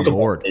guys, we're on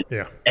board.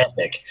 Yeah,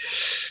 epic,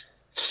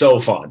 so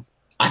fun.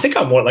 I think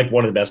I'm one of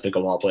the best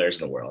pickleball players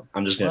in the world.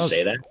 I'm just gonna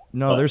say that.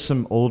 No, there's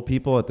some old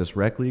people at this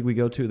rec league we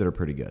go to that are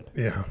pretty good.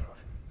 Yeah.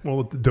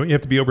 Well, don't you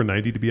have to be over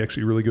 90 to be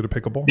actually really good at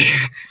pickleball?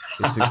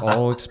 It's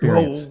all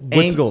experience.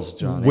 Angles,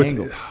 John.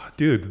 Angles.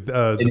 Dude,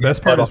 the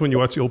best part is when you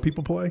watch the old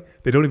people play,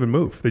 they don't even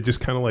move. They just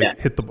kind of like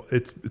hit the –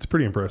 it's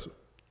pretty impressive.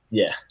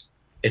 Yeah.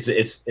 It's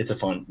a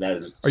fun – that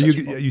is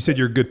you said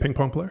you're a good ping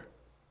pong player?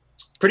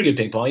 Pretty good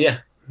ping pong, yeah.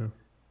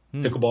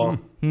 Pickleball.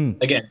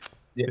 Again.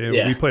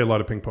 Yeah, we play a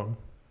lot of ping pong.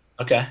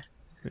 Okay.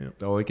 Yeah.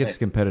 Oh, it gets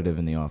competitive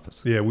in the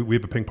office. Yeah, we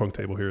have a ping pong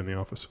table here in the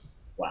office.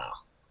 Wow.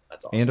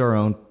 That's awesome. And our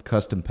own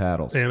custom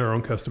paddles.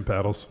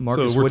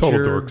 Marcus, so we're total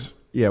dorks.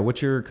 Yeah, what's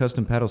your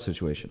custom paddle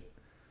situation?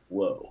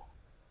 Whoa.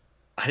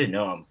 I didn't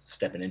know I'm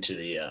stepping into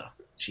the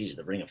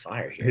ring of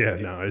fire here.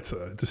 Yeah, no, it's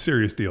a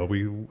serious deal.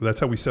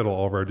 That's how we settle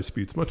all of our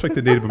disputes, much like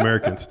the Native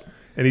Americans.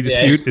 Any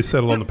dispute is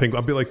settled on the ping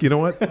pong. I'll be like, you know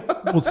what?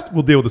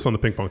 We'll deal with this on the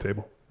ping pong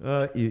table.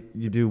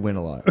 You do win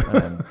a lot.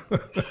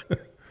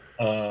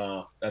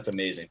 That's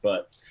amazing.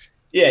 But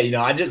yeah,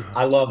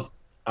 I love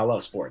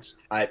sports.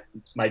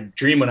 My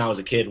dream when I was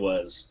a kid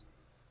was,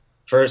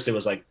 first it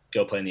was like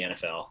go play in the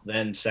NFL.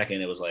 Then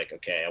second it was like,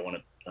 okay, I want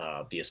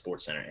to be a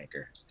Sports Center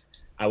anchor.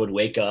 I would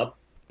wake up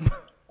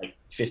like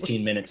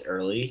 15 minutes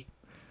early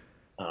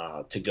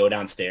to go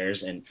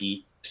downstairs and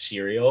eat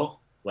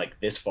cereal like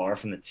this far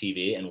from the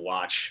TV and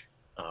watch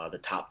the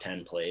top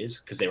 10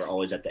 plays because they were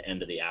always at the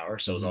end of the hour.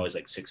 So it was always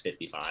like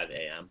 6:55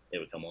 a.m. they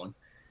would come on.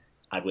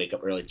 I'd wake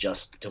up early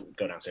just to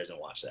go downstairs and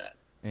watch that.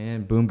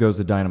 And boom goes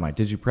the dynamite.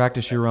 Did you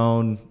practice your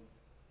own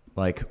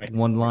like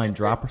one-line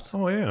droppers?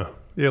 Oh, yeah.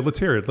 Yeah, let's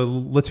hear it.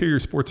 Let's hear your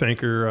sports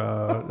anchor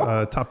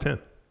top 10.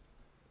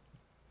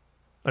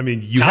 I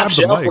mean, you top have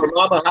the shelf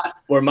mic.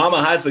 Where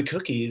Mama hides the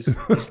cookies.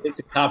 You stick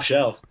to top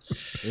shelf.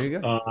 There you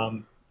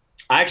go.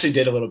 I actually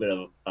did a little bit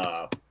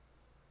of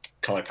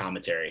color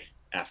commentary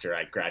after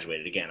I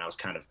graduated. Again, I was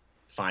kind of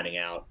finding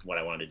out what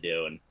I wanted to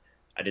do, and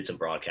I did some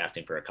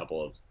broadcasting for a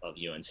couple of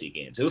UNC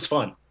games. It was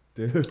fun.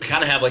 Dude. I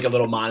kind of have like a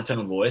little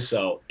monotone voice,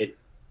 so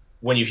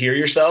when you hear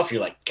yourself,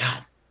 you're like,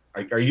 God,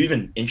 are you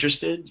even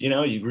interested?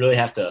 You really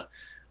have to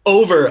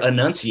over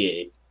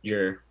enunciate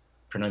your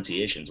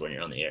pronunciations when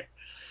you're on the air.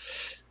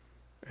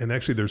 And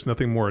actually, there's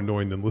nothing more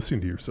annoying than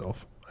listening to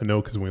yourself. I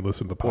know because when we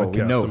listen to the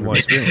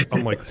podcast,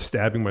 I'm like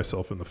stabbing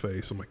myself in the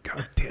face. I'm like,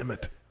 God damn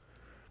it!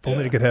 If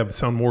only I could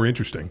sound more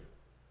interesting.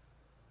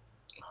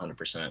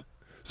 100%.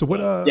 So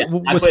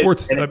what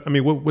sports? I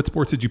mean, what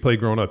sports did you play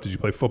growing up? Did you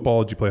play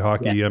football? Did you play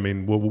hockey? Yeah. I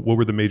mean, what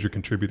were the major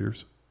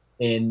contributors?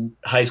 In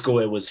high school,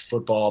 it was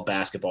football,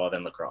 basketball,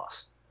 then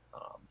lacrosse.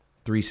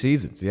 3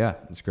 seasons, yeah,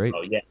 that's great.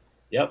 Oh yeah,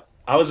 yep.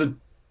 I was I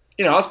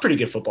was a pretty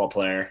good football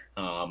player.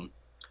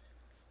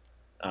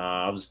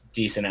 I was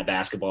decent at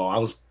basketball. I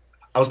was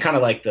kind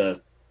of like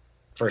the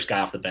first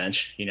guy off the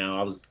bench.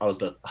 I was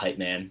the hype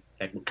man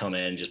that would come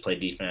in and just play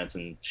defense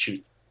and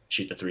shoot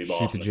the 3 ball.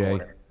 Shoot the J.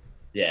 Corner.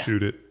 Yeah.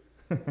 Shoot it.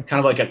 Kind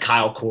of like a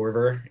Kyle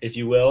Korver, if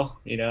you will.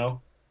 You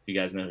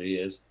guys know who he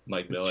is,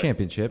 Mike Miller.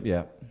 Championship,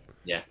 yeah.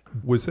 Yeah.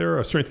 Was there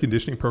a strength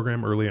conditioning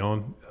program early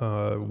on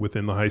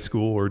within the high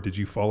school, or did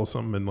you follow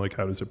something, and like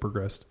how does it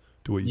progress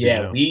to what you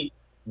do now?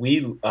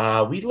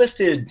 We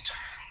lifted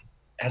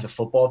as a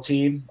football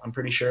team, I'm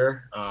pretty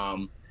sure.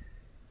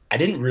 I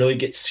didn't really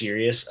get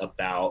serious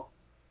about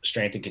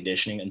strength and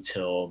conditioning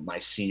until my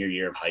senior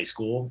year of high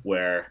school,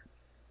 where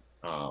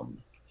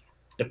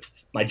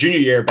my junior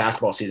year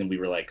basketball season, we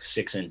were like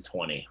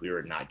 6-20. We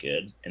were not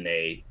good, and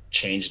they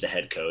changed the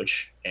head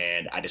coach,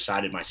 and I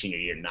decided my senior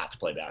year not to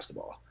play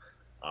basketball.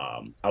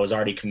 I was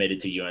already committed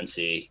to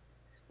UNC.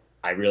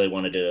 I really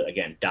wanted to,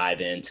 again,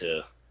 dive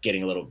into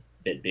getting a little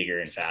bit bigger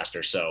and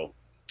faster. So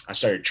I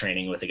started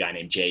training with a guy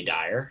named Jay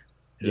Dyer,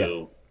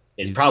 who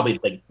is probably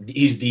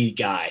he's the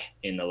guy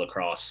in the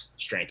lacrosse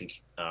strength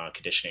and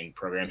conditioning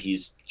program.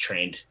 He's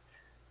trained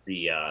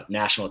the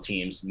national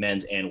teams,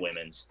 men's and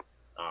women's.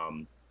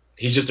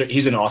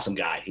 He's an awesome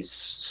guy.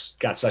 He's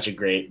got such a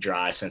great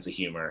dry sense of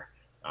humor.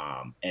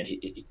 And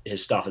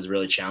his stuff is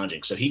really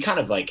challenging. So he kind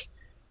of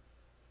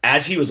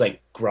as he was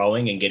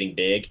growing and getting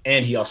big,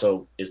 and he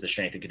also is the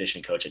strength and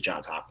conditioning coach at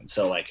Johns Hopkins.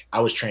 So I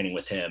was training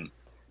with him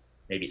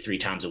maybe 3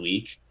 times a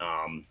week.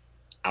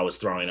 I was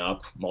throwing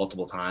up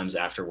multiple times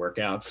after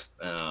workouts.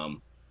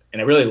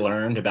 And I really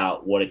learned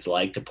about what it's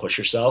like to push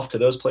yourself to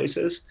those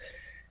places.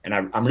 And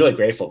I'm really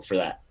grateful for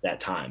that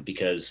time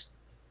because,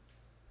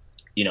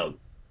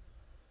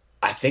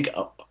 I think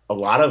a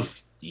lot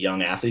of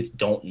young athletes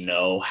don't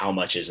know how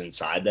much is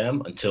inside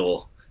them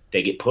until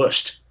they get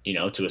pushed,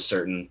 to a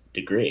certain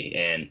degree.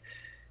 And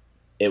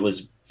it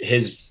was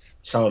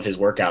some of his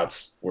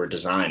workouts were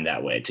designed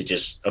that way to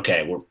just,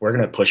 okay, we're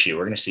going to push you.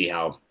 We're going to see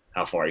how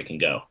far you can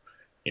go.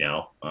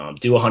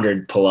 Do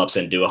 100 pull-ups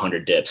and do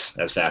 100 dips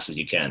as fast as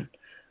you can.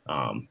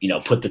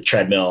 Put the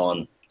treadmill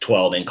on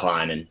 12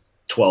 incline and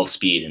 12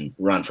 speed and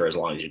run for as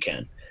long as you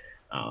can.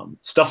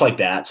 Stuff like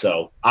that.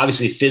 So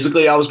obviously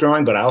physically I was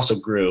growing, but I also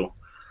grew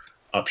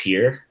up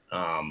here.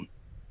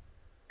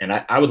 And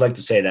I would like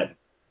to say that,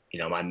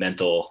 my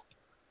mental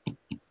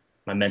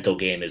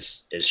game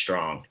is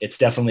strong. It's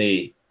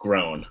definitely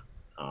grown.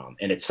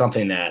 And it's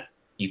something that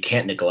you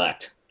can't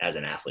neglect as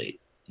an athlete.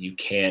 You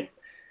can't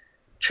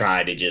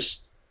try to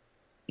just,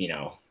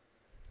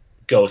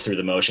 go through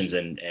the motions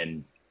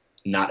and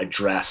not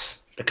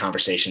address the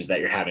conversations that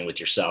you're having with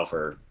yourself,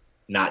 or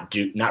not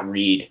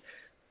read.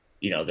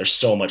 There's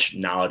so much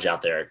knowledge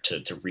out there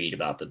to read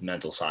about the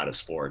mental side of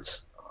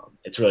sports.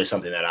 It's really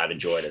something that I've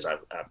enjoyed as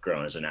I've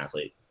grown as an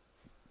athlete.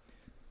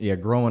 Yeah,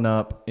 growing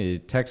up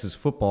in Texas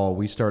football,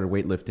 we started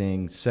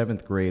weightlifting.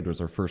 7th grade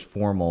was our first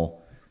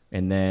formal.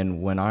 And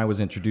then when I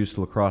was introduced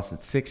to lacrosse at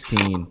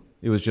 16,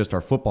 it was just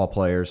our football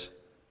players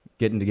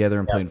getting together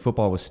and playing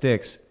football with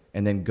sticks,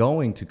 and then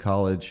going to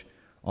college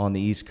on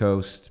the East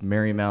Coast,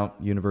 Marymount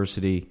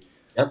University,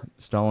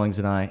 Stallings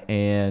and I,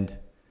 and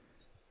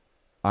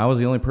I was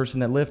the only person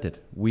that lifted.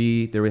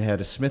 We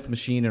had a Smith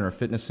machine in our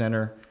fitness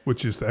center.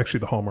 Which is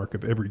actually the hallmark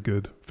of every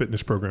good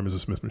fitness program, is a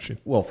Smith machine.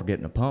 Well, for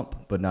getting a pump,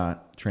 but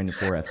not training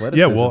for athleticism.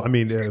 Yeah, well, I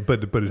mean,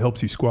 but it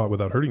helps you squat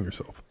without hurting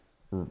yourself.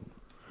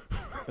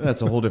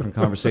 That's a whole different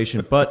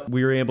conversation. But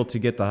we were able to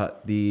get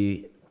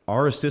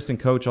our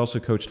assistant coach also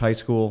coached high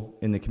school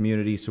in the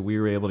community, so we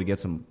were able to get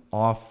some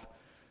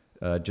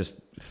just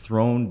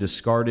thrown,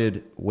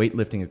 discarded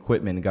weightlifting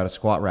equipment and got a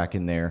squat rack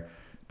in there.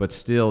 But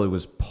still, it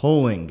was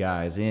pulling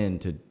guys in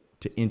to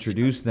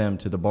introduce them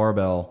to the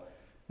barbell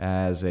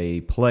as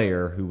a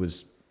player who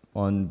was,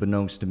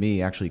 unbeknownst to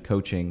me, actually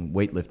coaching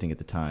weightlifting at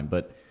the time.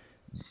 But,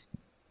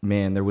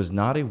 man, there was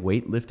not a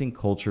weightlifting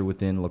culture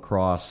within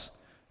lacrosse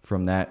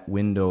from that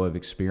window of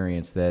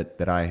experience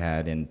that I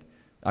had. And,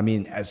 I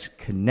mean, as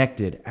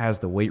connected as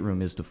the weight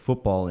room is to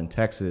football in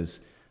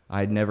Texas,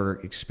 I'd never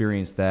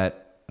experienced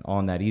that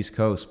on that East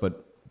Coast.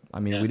 But, I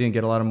mean, we didn't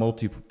get a lot of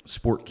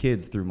multi-sport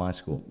kids through my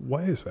school.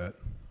 Why is that?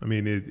 I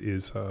mean, it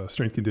is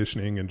strength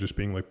conditioning and just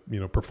being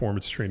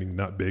performance training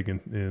not big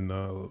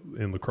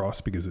in lacrosse,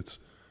 because it's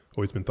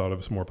always been thought of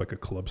as more of like a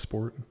club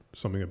sport,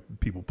 something that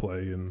people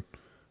play in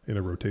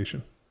a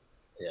rotation.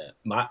 Yeah,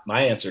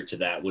 my answer to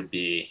that would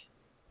be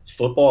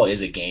football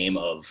is a game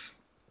of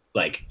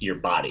like your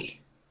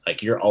body.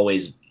 Like you're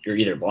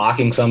either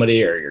blocking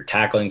somebody or you're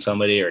tackling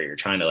somebody or you're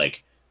trying to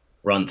like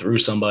run through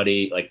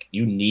somebody. Like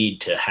you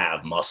need to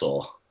have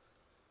muscle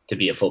to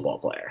be a football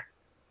player.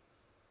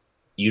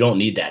 You don't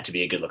need that to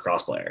be a good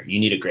lacrosse player. You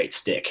need a great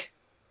stick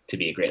to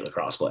be a great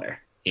lacrosse player.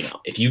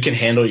 If you can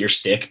handle your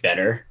stick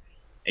better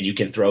and you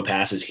can throw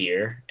passes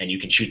here and you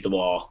can shoot the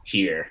ball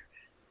here,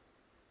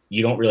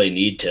 you don't really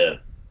need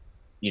to,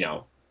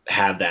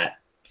 have that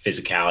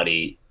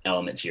physicality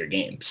element to your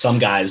game. Some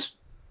guys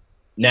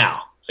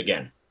now,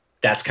 again,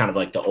 that's kind of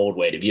like the old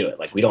way to view it.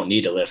 Like we don't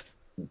need to lift.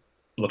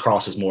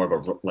 Lacrosse is more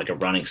of a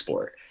running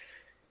sport,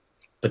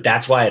 but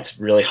that's why it's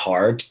really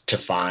hard to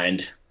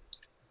find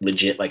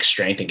legit like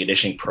strength and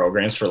conditioning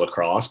programs for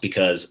lacrosse,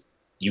 because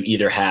you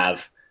either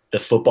have the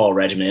football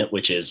regiment,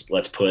 which is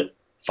let's put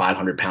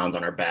 500 pounds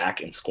on our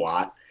back and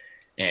squat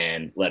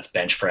and let's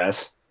bench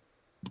press,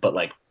 but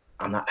like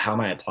how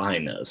am I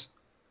applying those?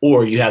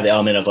 Or you have the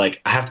element of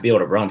like I have to be able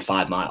to run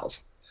 5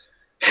 miles.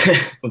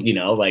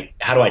 Like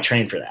how do I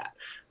train for that?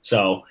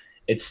 So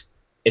it's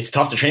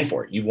tough to train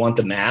for it. You want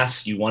the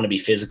mass, you want to be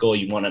physical,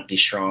 you want to be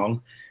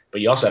strong, but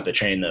you also have to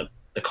train the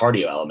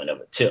cardio element of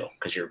it too,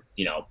 because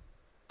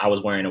I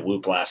was wearing a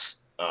Whoop last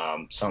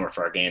summer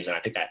for our games, and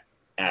I think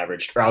I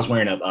was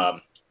wearing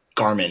a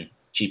Garmin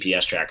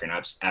GPS tracker, and I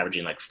was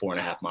averaging like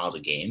 4.5 miles a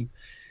game.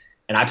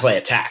 And I play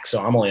attack,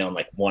 so I'm only on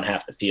like one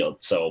half the field.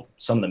 So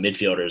some of the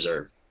midfielders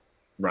are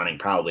running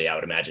probably, I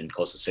would imagine,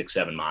 close to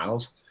 6-7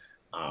 miles.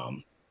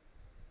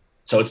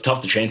 So it's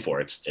tough to train for.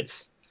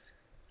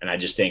 And I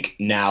just think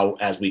now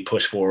as we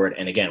push forward,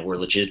 and again, we're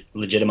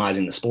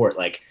legitimizing the sport,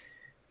 like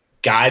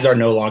guys are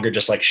no longer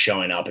just like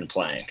showing up and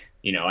playing.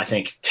 I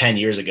think 10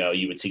 years ago,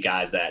 you would see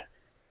guys that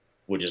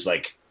would just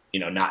like,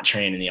 not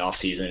train in the off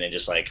season and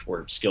just like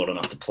were skilled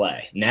enough to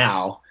play.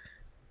 Now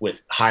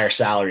with higher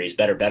salaries,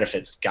 better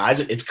benefits, guys,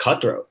 it's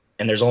cutthroat,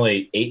 and there's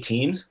only 8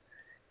 teams.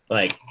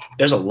 Like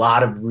there's a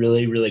lot of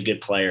really, really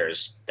good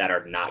players that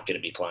are not going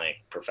to be playing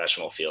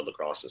professional field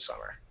lacrosse this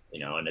summer,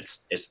 and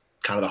it's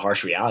kind of the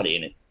harsh reality.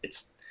 And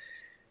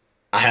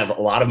I have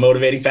a lot of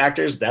motivating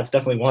factors. That's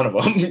definitely one of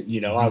them.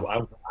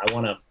 I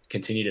want to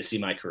continue to see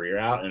my career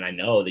out, and I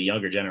know the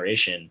younger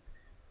generation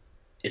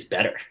is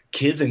better.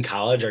 Kids in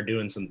college are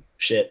doing some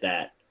shit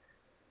that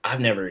I've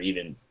never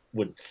even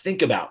would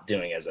think about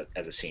doing as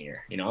a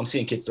senior. I'm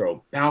seeing kids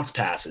throw bounce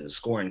passes,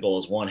 scoring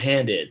goals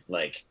one-handed.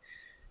 Like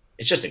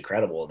it's just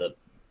incredible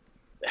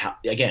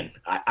again,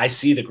 I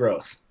see the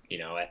growth,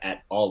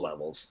 at all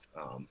levels.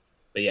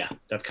 But yeah,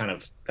 that's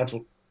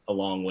a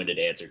long-winded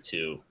answer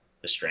to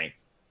the strength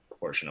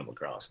portion of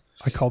lacrosse.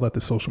 I call that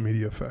the social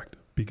media effect.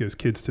 because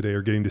kids today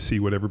are getting to see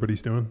what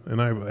everybody's doing.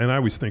 And I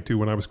always think too,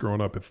 when I was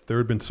growing up, if there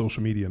had been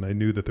social media and I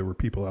knew that there were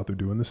people out there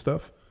doing this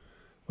stuff,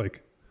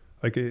 like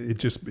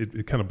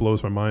it kind of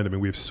blows my mind. I mean,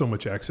 we have so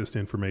much access to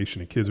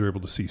information, and kids are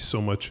able to see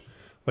so much.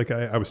 Like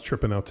I was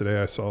tripping out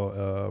today. I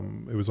saw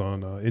it was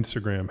on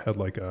Instagram, had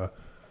like a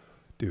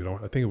dude.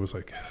 I think it was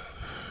like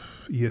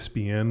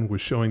ESPN was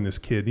showing this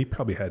kid. He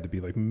probably had to be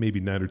like maybe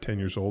 9 or 10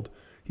 years old.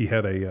 He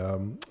had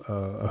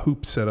a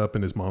hoop set up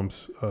in his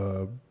mom's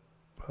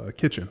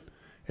kitchen.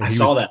 And I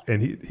saw that.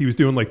 And he was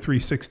doing like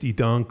 360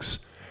 dunks.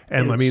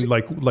 And I mean,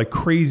 like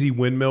crazy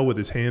windmill with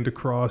his hand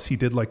across. He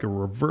did like a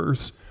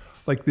reverse.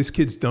 Like this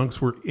kid's dunks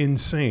were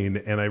insane.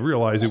 And I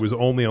realized it was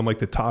only on like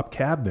the top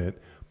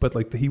cabinet, but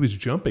like he was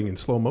jumping in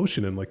slow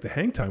motion and like the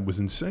hang time was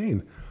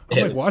insane.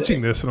 I'm like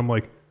watching this and I'm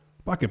like,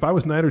 fuck, if I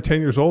was 9 or 10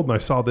 years old and I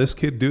saw this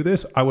kid do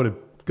this, I would have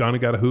gone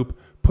and got a hoop,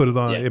 put it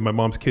on in my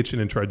mom's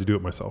kitchen and tried to do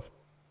it myself.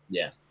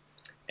 Yeah.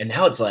 And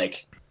now it's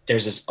like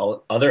there's this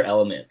other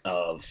element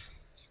of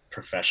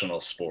professional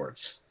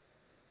sports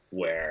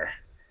where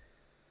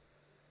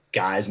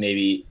guys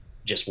maybe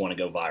just want to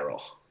go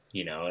viral,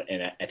 you know?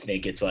 And I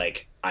think it's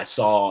like I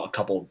saw a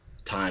couple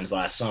times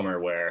last summer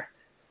where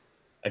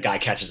a guy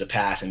catches a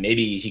pass and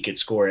maybe he could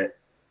score it,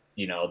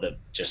 you know, the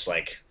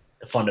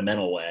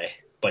fundamental way,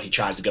 but he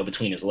tries to go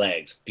between his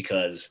legs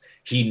because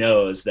he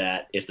knows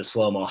that if the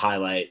slow-mo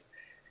highlight,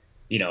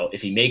 you know,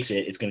 if he makes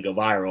it, it's going to go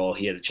viral.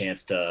 He has a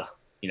chance to,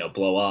 you know,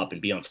 blow up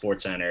and be on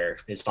SportsCenter.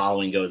 His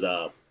following goes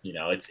up. You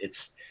know,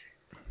 it's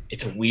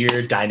a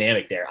weird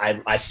dynamic there.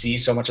 I see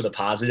so much of the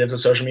positives of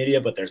social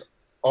media, but there's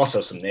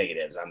also some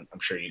negatives. I'm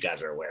sure you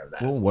guys are aware of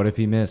that. Well, what if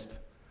he missed?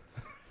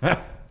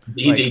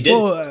 He did.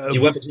 He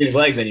went between his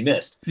legs and he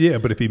missed. Yeah,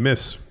 but if he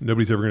missed,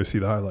 nobody's ever going to see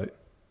the highlight.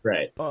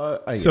 Right.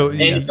 So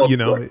you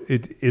know,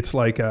 it's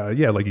like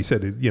like you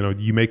said, you know,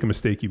 you make a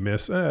mistake, you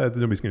miss.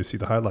 Nobody's going to see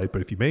the highlight,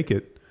 but if you make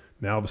it,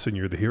 now all of a sudden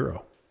you're the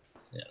hero.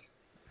 Yeah.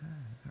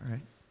 All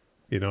right.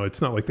 You know,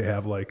 it's not like they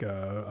have like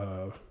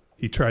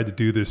he tried to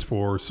do this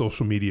for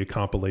social media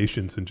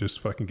compilations and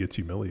just fucking gets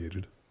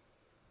humiliated.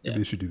 Maybe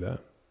they should do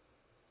that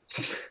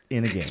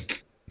in a game.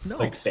 No,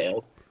 like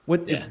failed.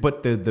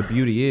 But the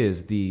beauty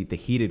is the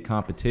heated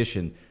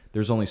competition.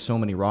 There's only so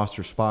many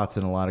roster spots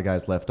and a lot of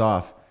guys left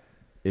off.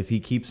 If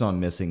he keeps on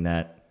missing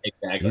that,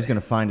 he's going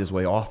to find his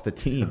way off the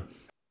team.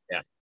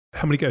 Yeah.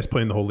 How many guys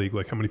play in the whole league?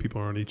 Like how many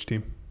people are on each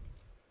team?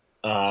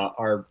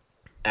 Our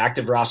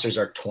active rosters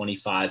are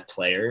 25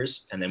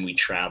 players, and then we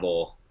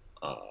travel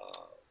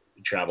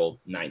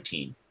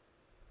 19.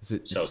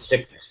 So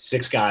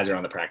six guys are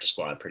on the practice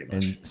squad pretty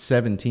much. And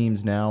 7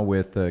 teams now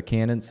with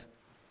Cannons?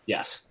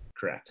 Yes,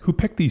 correct. Who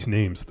picked these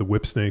names? The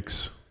Whip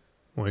Snakes?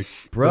 Like,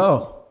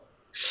 bro.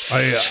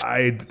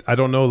 I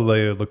don't know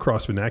the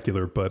lacrosse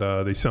vernacular,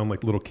 but they sound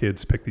like little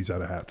kids pick these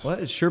out of hats. Well,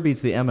 it sure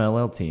beats the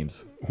MLL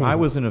teams. I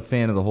wasn't a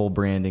fan of the whole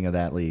branding of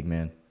that league,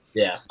 man.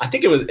 Yeah, I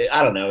think it was.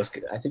 I don't know.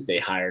 I think they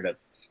hired a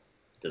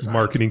designer.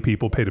 Marketing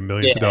people paid them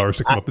millions of dollars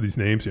to come up with these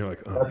names. You're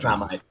like, oh, that's not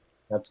my.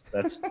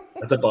 That's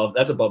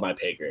above my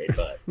pay grade.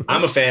 But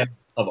I'm a fan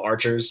of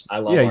archers. I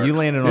love. Yeah, you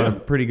landed on a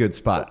pretty good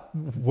spot.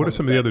 What are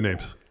some of the other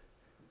names?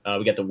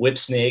 We got the Whip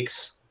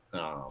Snakes.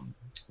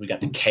 We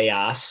got the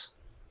Chaos.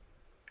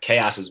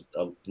 Chaos's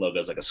logo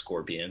is like a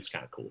scorpion. It's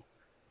kind of cool,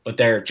 but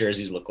their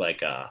jerseys look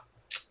like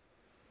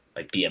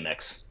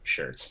BMX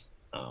shirts.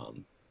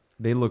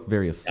 They look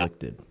very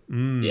afflicted.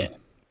 Yeah,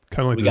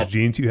 kind of like those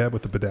jeans you have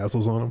with the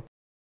bedazzles on them.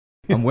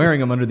 I'm wearing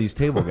them under these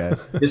table,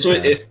 guys.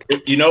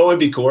 You know what would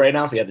be cool right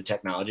now if we had the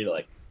technology to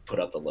like put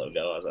up the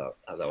logo as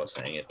I was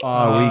saying it. We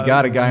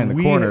got a guy in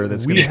the corner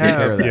that's going to take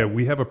care of that. Yeah,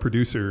 we have a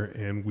producer,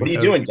 and what are you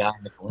doing, guy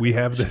in the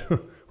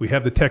corner? We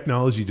have the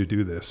technology to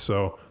do this.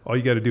 So all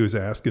you got to do is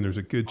ask, and there's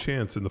a good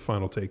chance in the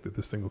final take that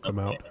this thing will come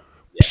out.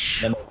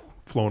 Yeah.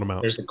 Flowing them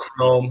out. There's the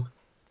Chrome.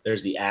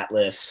 There's the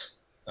Atlas.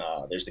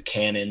 There's the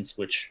Cannons,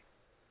 which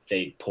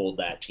they pulled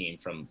that team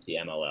from the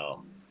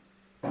MLL.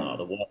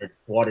 The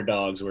Water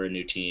Dogs were a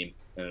new team,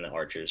 and then the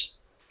Archers.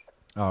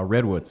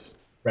 Redwoods.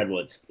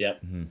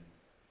 Yep.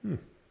 Mm-hmm.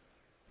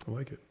 I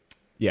like it.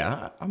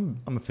 Yeah, I'm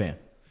a fan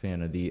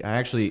of the. I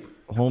actually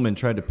Holman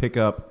tried to pick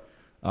up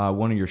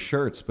one of your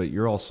shirts, but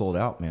you're all sold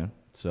out, man.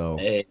 So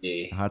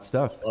hot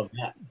stuff. Love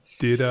that.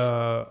 Did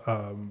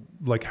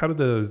how did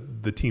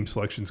the team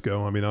selections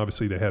go? I mean,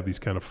 obviously they have these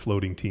kind of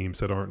floating teams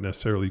that aren't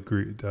necessarily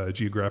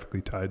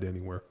geographically tied to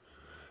anywhere.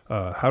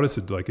 How does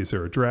it is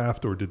there a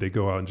draft, or did they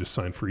go out and just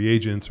sign free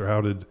agents, or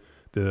how did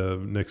the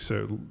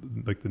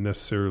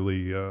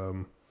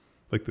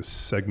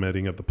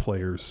segmenting of the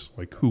players,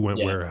 like who went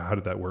where, how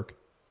did that work?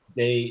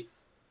 I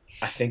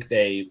think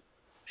they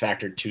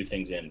factored 2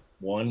 things in.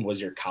 One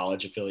was your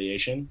college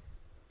affiliation,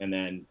 and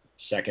then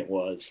second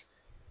was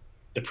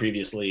the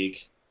previous league,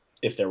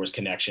 if there was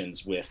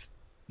connections with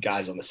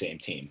guys on the same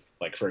team.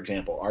 Like, for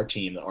example, our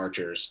team, the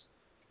Archers,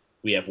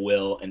 we have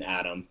Will and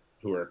Adam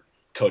who are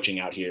coaching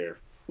out here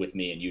with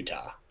me in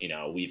Utah. You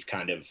know, we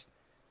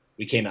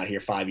came out here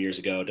 5 years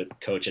ago to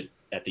coach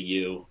at the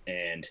U,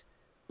 and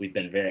we've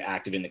been very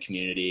active in the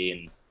community,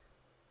 and,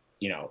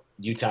 you know,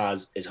 Utah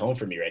is home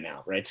for me right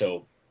now. Right.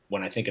 So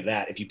when I think of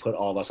that, if you put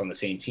all of us on the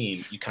same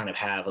team, you kind of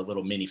have a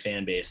little mini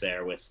fan base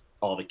there with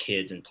all the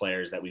kids and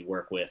players that we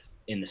work with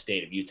in the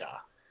state of Utah.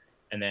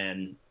 And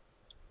then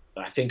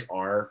I think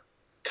our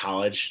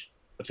college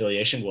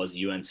affiliation was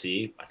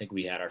UNC. I think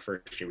we had our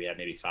first year, we had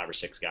maybe 5 or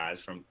 6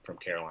 guys from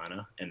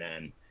Carolina. And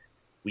then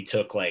we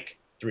took like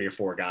 3 or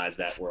 4 guys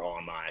that were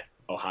on my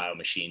Ohio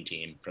Machine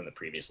team from the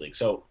previous league.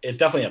 So it's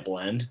definitely a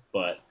blend,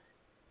 but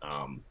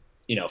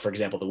you know, for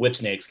example, the Whip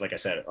Snakes, like I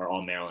said, are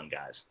all Maryland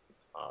guys.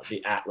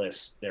 The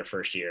Atlas, their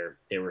first year,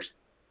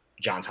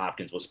 Johns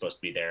Hopkins was supposed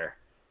to be their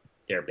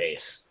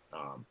base.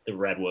 The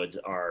Redwoods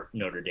are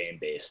Notre Dame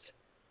based.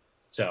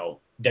 So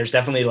there's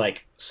definitely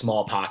like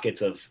small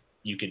pockets of,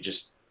 you could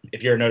just,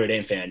 if you're a Notre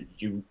Dame fan,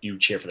 you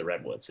cheer for the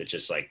Redwoods. It's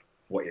just like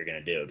what you're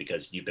going to do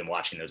because you've been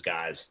watching those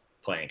guys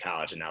play in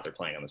college and now they're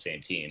playing on the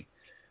same team.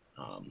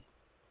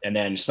 And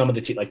then some of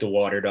the like the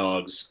Water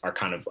Dogs are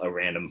kind of a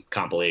random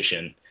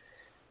compilation.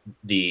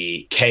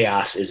 The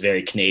Chaos is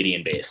very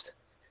Canadian based.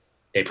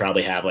 They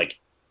probably have like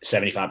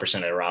 75%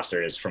 of their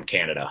roster is from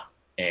Canada.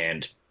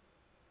 And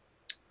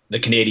the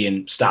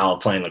Canadian style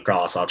of playing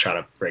lacrosse, I'll try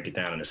to break it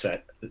down in a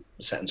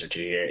sentence or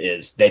two here,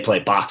 is they play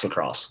box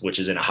lacrosse, which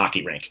is in a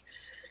hockey rink.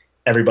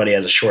 Everybody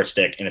has a short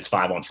stick and it's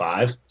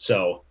 5-on-5.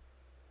 So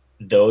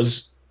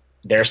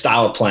their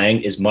style of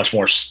playing is much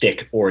more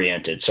stick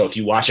oriented. So if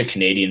you watch a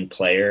Canadian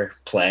player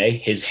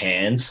play, his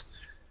hands,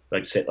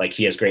 like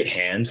he has great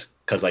hands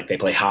because like they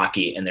play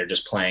hockey and they're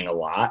just playing a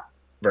lot,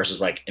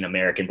 versus like an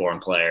American born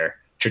player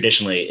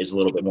traditionally is a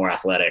little bit more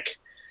athletic,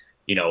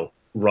 you know,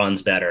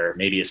 runs better,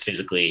 maybe is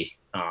physically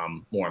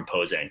more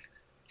imposing.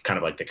 It's kind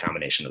of like the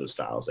combination of the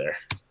styles there.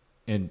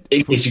 And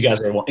in case you guys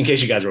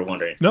were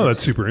wondering. No,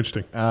 that's super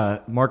interesting.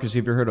 Marcus,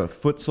 have you ever heard of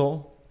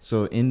futsal?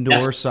 So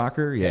indoor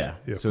soccer, yeah.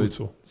 So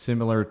futsal. It's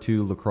similar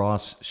to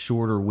lacrosse,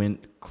 shorter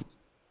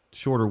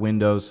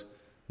windows.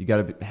 You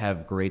got to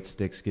have great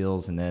stick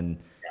skills, and then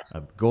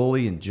a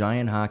goalie and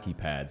giant hockey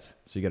pads.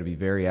 So you got to be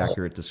very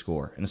accurate to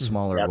score, and a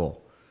smaller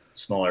goal.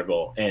 Smaller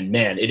goal, and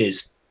man, it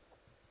is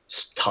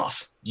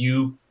tough.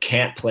 You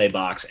can't play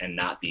box and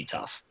not be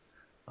tough.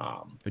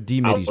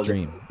 D-Mitty's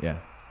dream, yeah.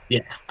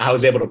 Yeah, I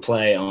was able to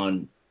play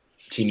on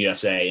Team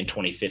USA in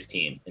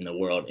 2015 in the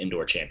World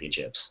Indoor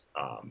Championships.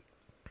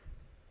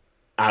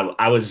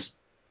 I was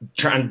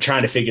trying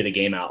to figure the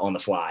game out on the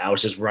fly. I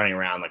was just running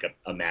around like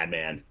a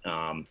madman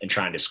and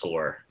trying to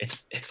score.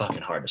 It's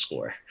fucking hard to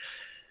score.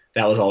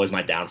 That was always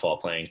my downfall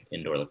playing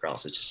indoor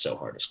lacrosse. It's just so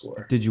hard to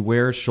score. Did you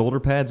wear shoulder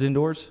pads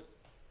indoors?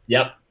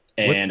 Yep.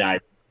 And I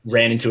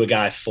ran into a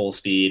guy full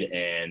speed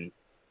and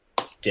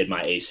did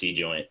my AC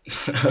joint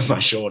of my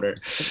shoulder.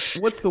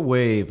 What's the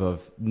wave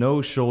of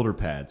no shoulder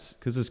pads?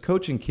 Because as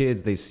coaching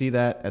kids, they see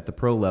that at the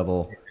pro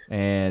level,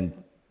 and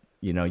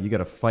you know, you got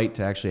to fight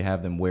to actually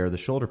have them wear the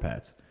shoulder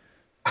pads.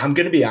 I'm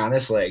going to be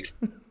honest. Like,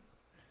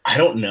 I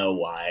don't know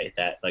why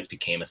that like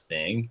became a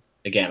thing.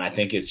 Again, I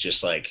think it's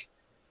just like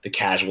the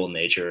casual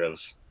nature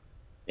of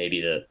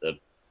maybe the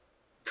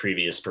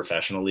previous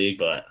professional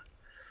league,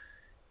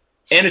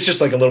 and it's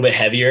just like a little bit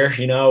heavier,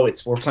 you know,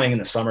 we're playing in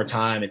the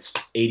summertime. It's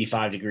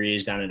 85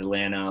 degrees down in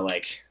Atlanta.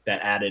 Like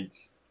that added,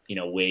 you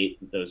know, weight,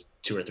 those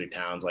 2 or 3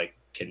 pounds, like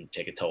can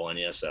take a toll on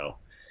you. So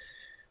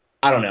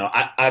I don't know.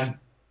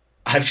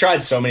 I've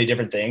tried so many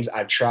different things.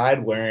 I've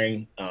tried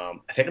wearing, I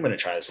think I'm going to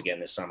try this again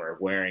this summer,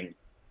 wearing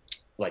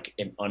like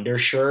an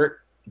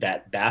undershirt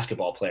that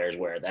basketball players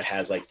wear that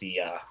has like the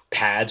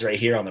pads right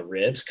here on the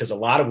ribs. Cause a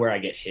lot of where I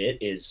get hit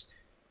is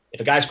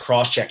if a guy's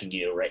cross-checking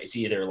you, right, it's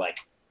either like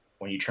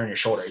when you turn your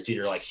shoulder, it's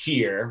either like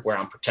here where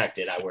I'm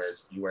protected.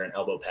 You wear an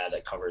elbow pad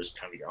that covers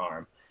kind of your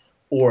arm,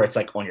 or it's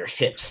like on your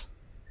hips,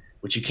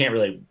 which you can't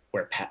really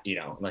wear, you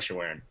know, unless you're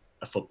wearing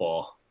a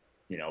football,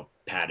 you know,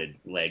 padded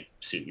leg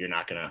suit, you're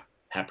not going to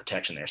have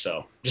protection there.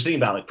 So just thinking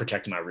about like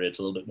protecting my ribs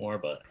a little bit more,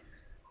 but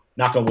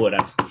knock on wood,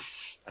 I've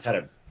had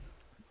a.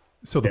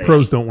 So the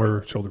pros don't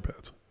wear shoulder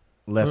pads.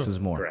 Less is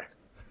more. Correct.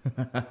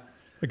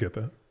 I get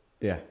that.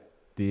 Yeah.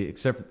 The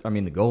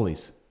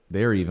goalies,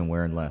 they're even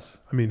wearing less.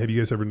 I mean, have you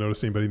guys ever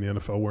noticed anybody in the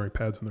NFL wearing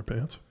pads in their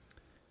pants?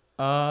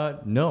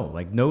 No,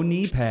 like no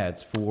knee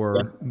pads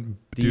for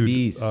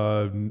DBs.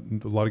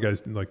 Dude, a lot of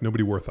guys, like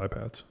nobody wore thigh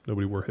pads.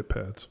 Nobody wore hip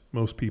pads.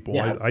 Most people.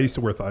 Yeah. I used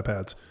to wear thigh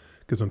pads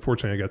because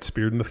unfortunately I got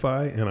speared in the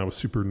thigh and I was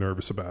super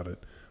nervous about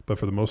it. But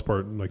for the most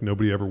part, like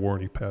nobody ever wore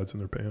any pads in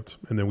their pants.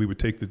 And then we would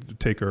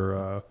take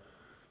our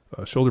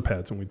shoulder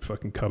pads and we'd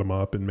fucking cut them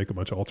up and make a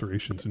bunch of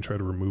alterations and try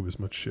to remove as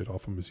much shit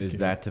off them as you can. Is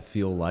that to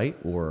feel light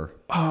or?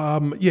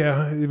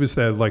 Yeah, it was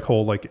that like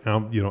whole like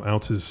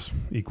ounces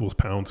equals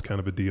pounds kind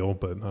of a deal.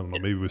 But I don't know,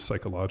 maybe it was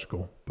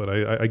psychological. But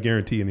I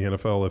guarantee in the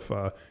NFL,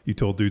 if you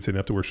told dudes they didn't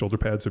have to wear shoulder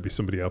pads, there'd be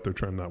somebody out there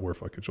trying to not wear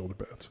fucking shoulder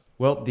pads.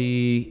 Well,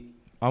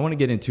 I want to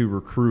get into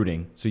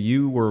recruiting. So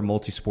you were a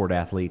multi-sport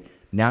athlete.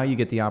 Now you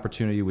get the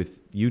opportunity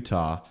with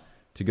Utah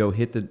to go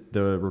hit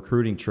the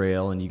recruiting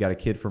trail, and you got a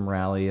kid from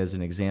Raleigh as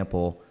an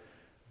example.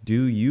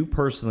 Do you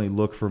personally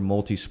look for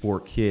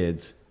multi-sport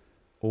kids,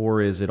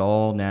 or is it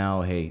all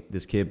now, hey,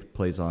 this kid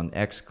plays on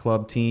X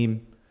club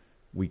team,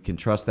 we can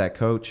trust that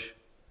coach,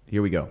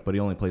 here we go, but he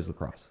only plays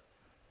lacrosse?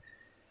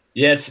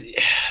 Yeah,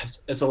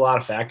 it's a lot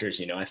of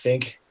factors. I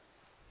think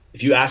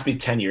if you asked me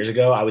 10 years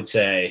ago, I would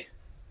say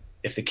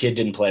if the kid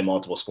didn't play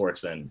multiple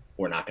sports, then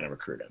we're not going to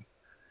recruit him.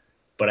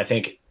 But I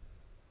think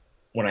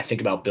when I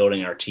think about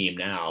building our team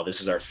now,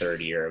 this is our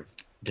third year of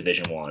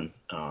Division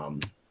I.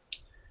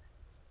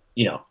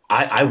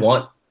 I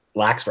want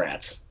lax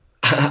rats.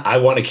 I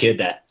want a kid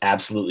that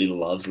absolutely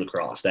loves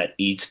lacrosse, that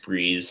eats,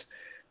 breathes,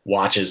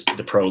 watches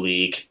the pro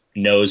league,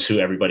 knows who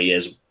everybody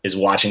is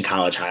watching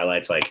college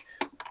highlights. Like,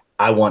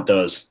 I want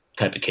those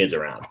type of kids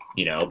around,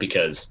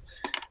 because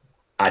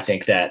I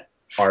think that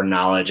our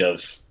knowledge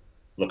of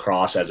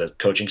lacrosse as a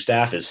coaching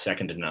staff is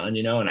second to none,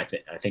 and I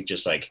think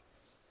just like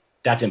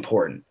that's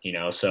important,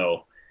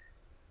 so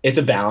it's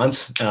a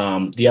balance.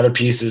 The other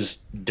piece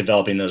is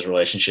developing those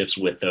relationships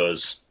with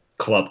those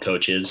club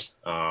coaches.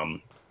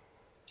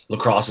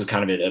 Lacrosse is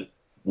kind of at a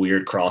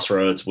weird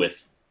crossroads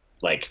with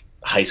like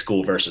high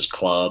school versus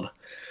club.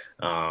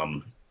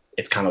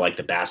 It's kind of like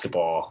the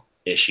basketball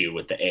issue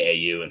with the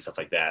AAU and stuff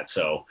like that.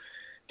 So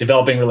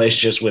developing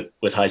relationships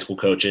with high school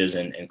coaches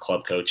and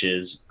club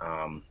coaches,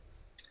 and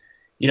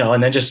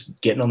then just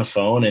getting on the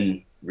phone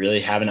and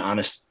really having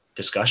honest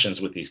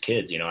discussions with these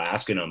kids,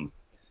 asking them,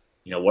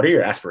 what are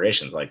your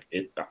aspirations? Like,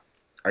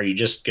 are you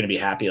just going to be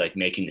happy, like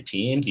making the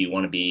team? Do you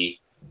want to be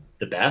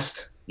the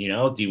best? Do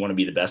you want to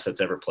be the best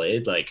that's ever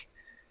played? Like,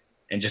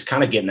 and just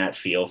kind of getting that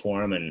feel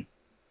for them. And,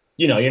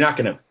 you're not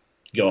going to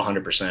go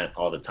 100%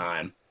 all the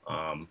time.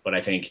 But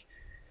I think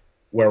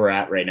where we're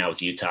at right now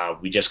with Utah,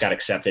 we just got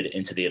accepted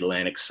into the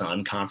Atlantic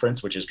Sun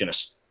Conference, which is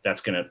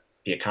that's going to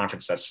be a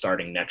conference that's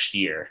starting next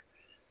year.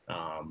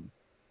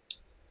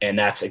 And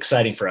that's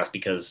exciting for us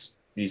because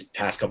these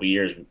past couple of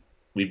years,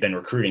 we've been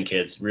recruiting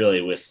kids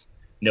really with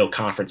no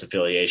conference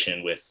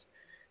affiliation. With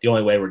the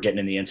only way we're getting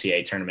in the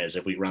NCAA tournament is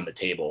if we run the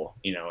table,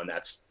 and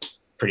that's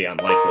pretty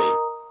unlikely.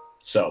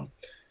 So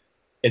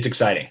it's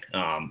exciting.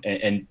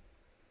 And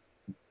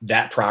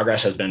that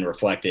progress has been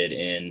reflected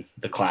in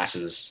the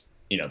classes,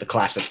 the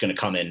class that's going to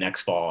come in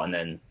next fall. And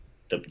then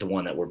the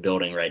one that we're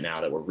building right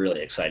now that we're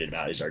really excited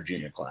about is our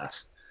junior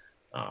class.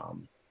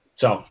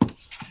 So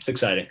it's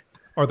exciting.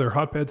 Are there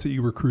hotbeds that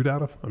you recruit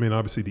out of? I mean,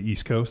 obviously the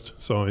East Coast.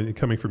 So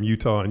coming from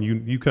Utah, and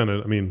you kind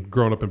of,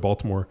 growing up in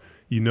Baltimore,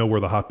 where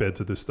the hotbeds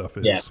of this stuff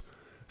is. Yeah.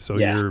 So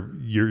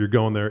you're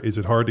going there. Is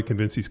it hard to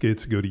convince these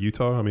kids to go to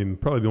Utah?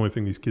 Probably the only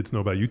thing these kids know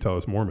about Utah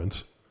is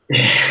Mormons.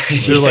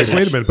 They're like,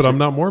 wait a minute, but I'm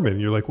not Mormon.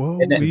 And you're like, well,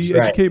 we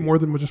educate more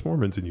than just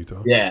Mormons in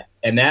Utah. Yeah,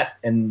 and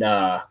that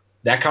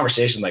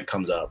conversation like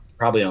comes up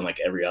probably on like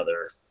every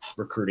other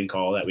recruiting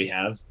call that we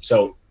have.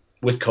 So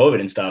with COVID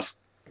and stuff,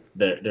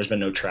 there's been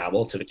no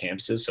travel to the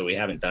campuses, so we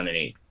haven't done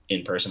any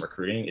in-person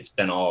recruiting. It's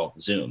been all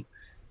Zoom,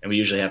 and we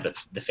usually have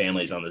the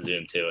families on the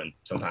Zoom too. And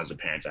sometimes the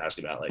parents ask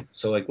about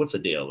what's the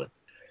deal with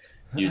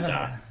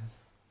Utah?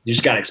 You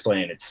just got to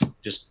explain. It's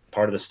just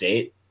part of the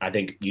state. I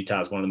think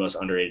Utah is one of the most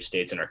underrated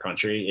states in our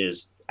country. It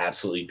is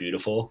absolutely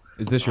beautiful.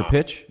 Is this your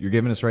pitch you're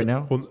giving us right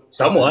now? Well,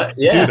 somewhat,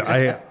 yeah. Dude,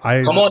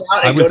 I Come on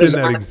out I and was go in to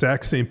that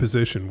exact same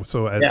position.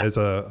 So as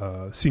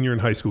a senior in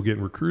high school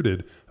getting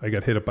recruited, I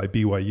got hit up by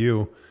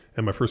BYU.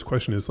 And my first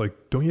question is like,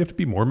 don't you have to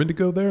be Mormon to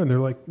go there? And they're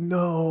like,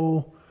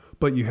 no,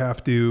 but you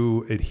have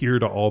to adhere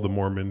to all the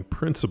Mormon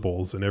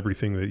principles and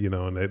everything that,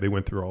 and they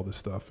went through all this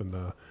stuff. And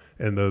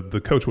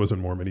the coach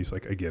wasn't Mormon. He's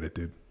like, I get it,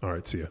 dude. All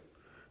right, see ya.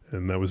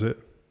 And that was it.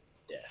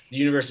 Yeah. The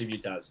University of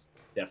Utah is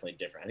definitely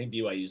different. I think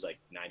BYU is like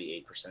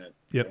 98%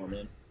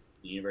 Mormon.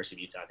 The University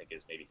of Utah, I think,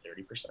 is maybe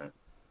 30%.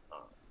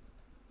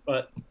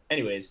 But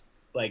anyways,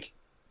 like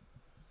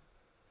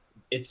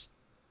this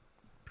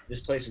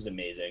place is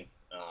amazing.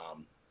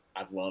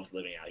 I've loved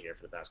living out here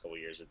for the past couple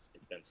of years. It's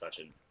been such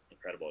an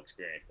incredible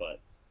experience. But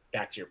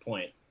back to your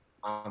point,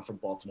 I'm from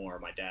Baltimore.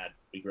 My dad,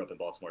 we grew up in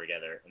Baltimore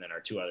together, and then our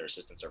two other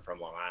assistants are from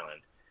Long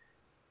Island.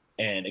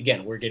 And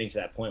again, we're getting to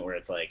that point where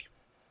it's like,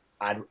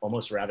 I'd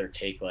almost rather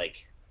take like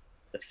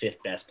the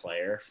fifth best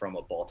player from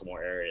a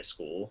Baltimore area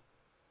school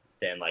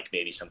than like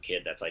maybe some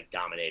kid that's like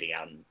dominating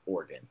out in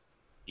Oregon.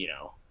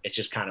 It's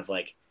just kind of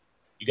like,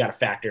 you got to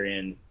factor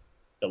in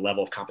the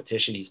level of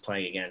competition he's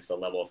playing against, the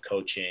level of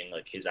coaching,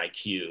 like his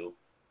IQ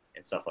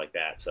and stuff like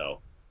that.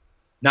 So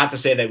not to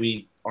say that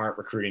we aren't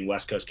recruiting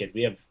West Coast kids.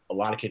 We have a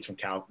lot of kids from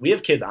we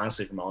have kids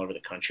honestly from all over the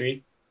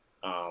country.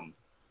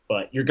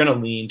 But you're going to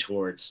lean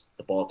towards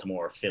the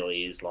Baltimore,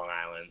 Phillies, Long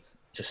Island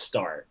to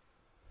start.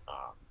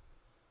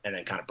 And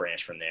then kind of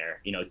branch from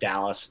there.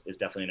 Dallas is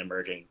definitely an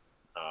emerging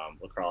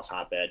lacrosse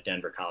hotbed.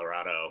 Denver,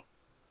 Colorado,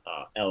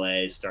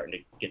 LA is starting to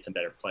get some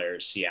better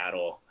players.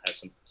 Seattle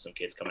has some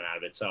kids coming out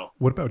of it. So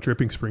what about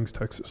Dripping Springs,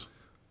 Texas?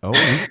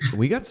 Oh,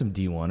 we got some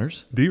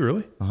D1ers. Do you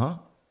really?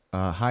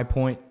 High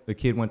Point. The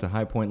kid went to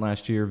High Point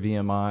last year.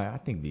 VMI. I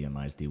think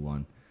VMI is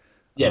D1.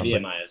 Yeah,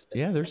 VMI is.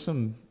 Yeah, there's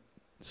some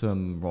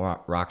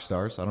rock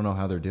stars. I don't know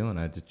how they're doing.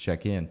 I had to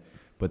check in.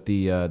 But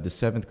the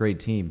seventh grade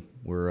team,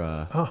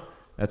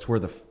 that's where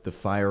the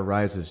fire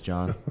rises,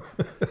 John.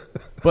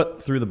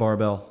 But through the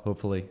barbell,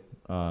 hopefully.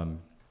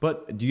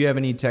 But do you have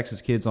any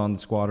Texas kids on the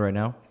squad right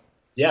now?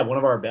 Yeah, one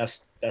of our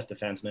best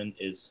defensemen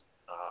is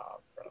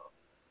from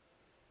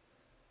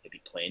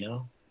maybe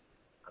Plano.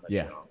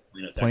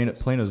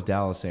 Plano's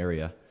Dallas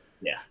area.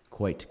 Yeah.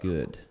 Quite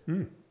good.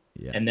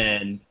 Yeah. And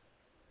then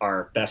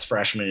our best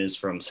freshman is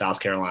from South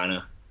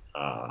Carolina.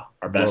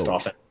 Our best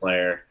offensive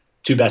player,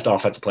 2 best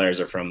offensive players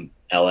are from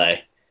LA.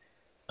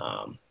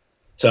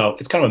 So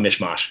it's kind of a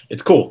mishmash.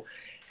 It's cool.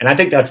 And I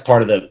think that's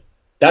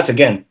that's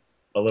again,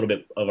 a little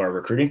bit of our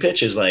recruiting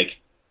pitch is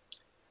like,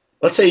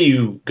 let's say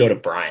you go to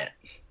Bryant,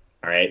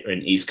 all right, or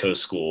an East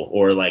Coast school,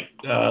 or like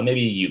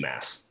maybe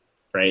UMass,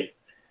 right?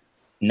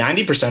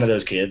 90% of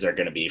those kids are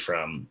going to be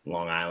from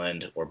Long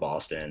Island or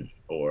Boston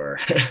or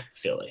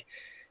Philly.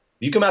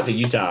 If you come out to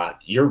Utah,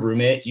 your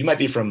roommate, you might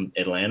be from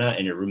Atlanta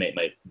and your roommate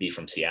might be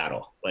from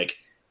Seattle. Like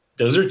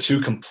those are 2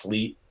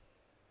 complete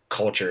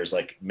cultures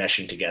like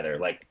meshing together.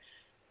 Like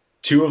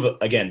 2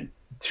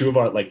 of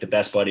our like the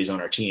best buddies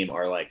on our team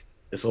are like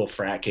this little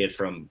frat kid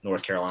from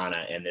North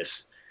Carolina and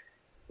this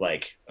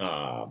like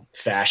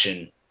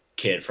fashion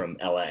kid from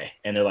LA,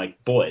 and they're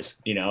like boys,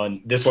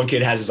 and this one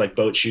kid has his like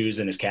boat shoes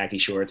and his khaki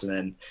shorts, and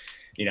then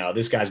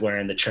this guy's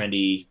wearing the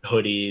trendy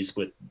hoodies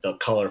with the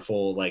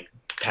colorful like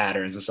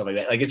patterns and stuff like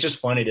that. Like it's just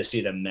funny to see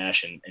them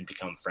mesh and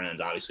become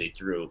friends, obviously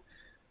through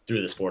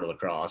the sport of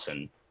lacrosse.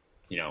 And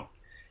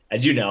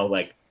as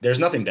like there's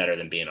nothing better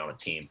than being on a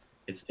team.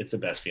 It's the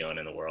best feeling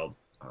in the world.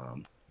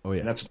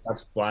 And that's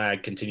why I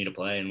continue to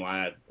play and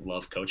why I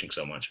love coaching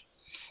so much.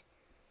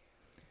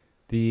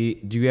 Do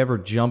you ever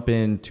jump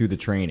into the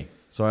training?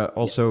 So I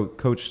also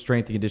coach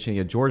strength and conditioning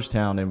at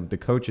Georgetown, and the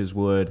coaches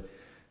would,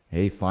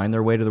 find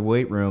their way to the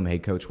weight room. Hey,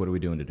 coach, what are we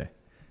doing today?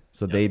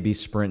 So they'd be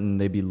sprinting,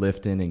 they'd be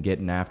lifting and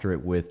getting after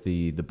it with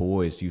the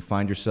boys. Do you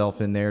find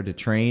yourself in there to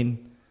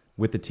train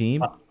with the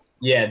team?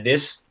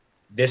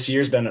 This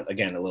year's been,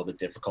 again, a little bit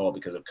difficult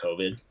because of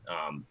COVID.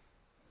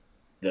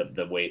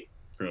 The weight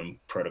room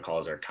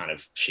protocols are kind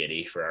of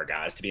shitty for our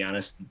guys, to be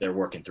honest. They're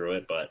working through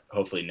it, but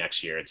hopefully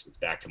next year it's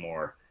back to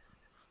more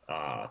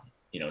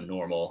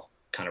normal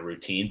kind of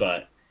routine.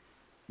 But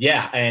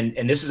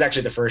and this is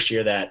actually the first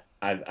year that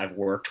I've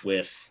worked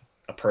with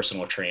a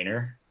personal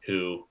trainer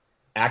who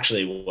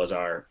actually was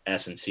our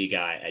S&C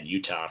guy at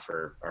Utah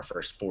for our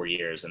first 4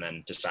 years, and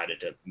then decided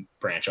to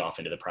branch off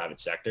into the private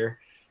sector.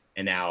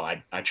 And now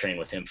I train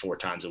with him 4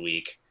 times a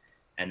week,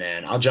 and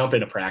then I'll jump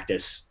into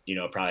practice,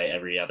 probably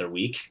every other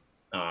week,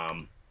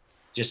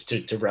 just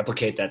to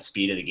replicate that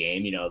speed of the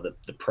game.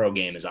 The pro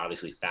game is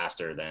obviously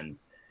faster than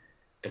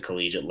the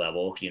collegiate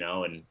level,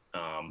 and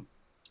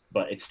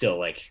but it's still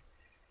like,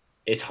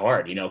 it's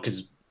hard,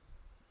 because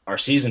our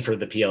season for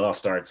the PLL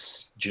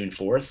starts June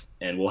 4th,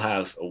 and we'll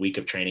have a week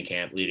of training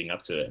camp leading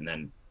up to it, and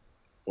then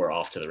we're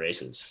off to the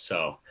races.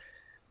 So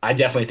I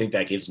definitely think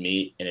that gives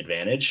me an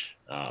advantage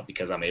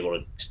because I'm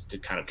able to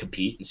kind of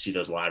compete and see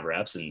those live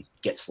reps and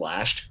get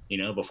slashed,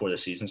 before the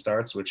season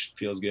starts, which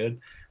feels good.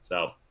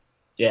 So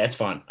yeah, it's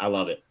fun. I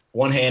love it.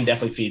 One hand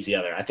definitely feeds the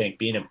other. I think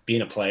being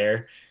a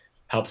player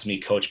helps me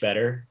coach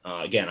better.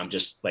 Again, I'm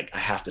just like, I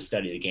have to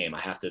study the game.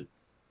 I have to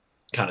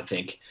kind of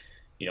think,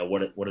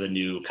 what are the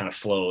new kind of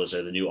flows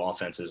or the new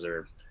offenses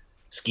or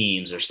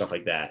schemes or stuff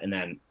like that. And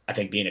then I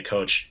think being a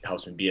coach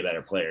helps me be a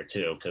better player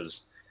too,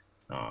 because,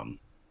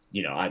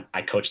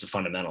 I coach the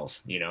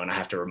fundamentals, and I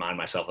have to remind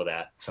myself of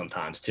that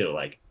sometimes too.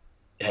 Like,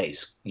 hey,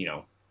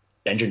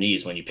 bend your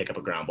knees when you pick up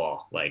a ground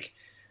ball. Like,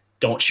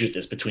 don't shoot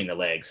this between the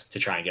legs to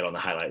try and get on the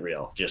highlight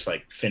reel. Just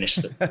like finish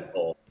the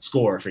goal,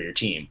 score for your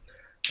team.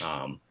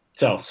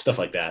 So stuff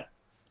like that.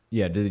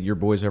 Yeah. Did your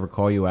boys ever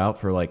call you out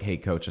for like, hey,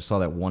 coach, I saw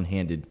that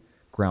one-handed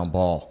ground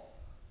ball?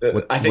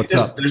 I think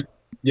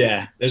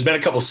there's been a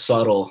couple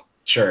subtle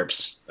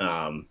chirps,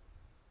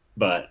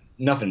 but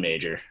nothing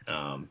major.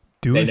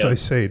 Do as I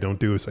say, don't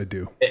do as I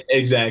do.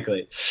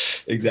 Exactly.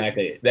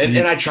 And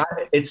I try.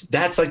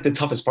 That's like the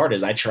toughest part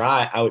is I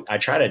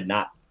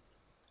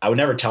would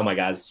never tell my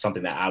guys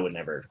something that I would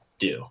never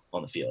do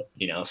on the field.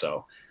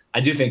 So I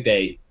do think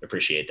they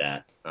appreciate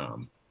that,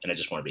 and I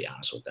just want to be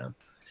honest with them.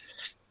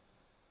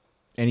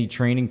 Any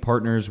training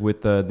partners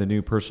with the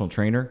new personal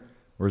trainer,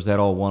 or is that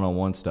all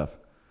one-on-one stuff?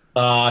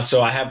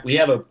 So we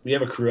have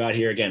a crew out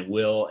here. Again,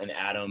 Will and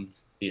Adam,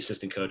 the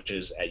assistant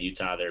coaches at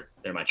Utah.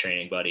 They're my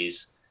training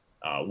buddies.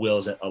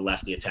 Will's a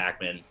lefty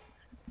attackman.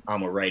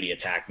 I'm a righty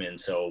attackman,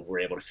 so we're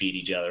able to feed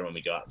each other when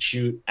we go out and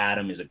shoot.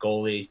 Adam is a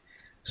goalie,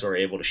 so we're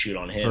able to shoot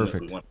on him.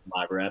 Perfect. If we want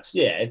live reps.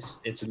 Yeah,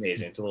 it's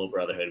amazing. It's a little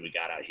brotherhood we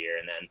got out here.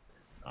 And then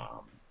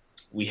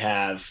we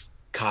have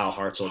Kyle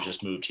Hartzell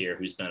just moved here,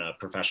 who's been a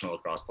professional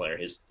lacrosse player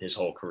his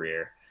whole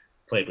career.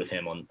 Played with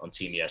him on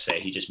Team USA.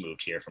 He just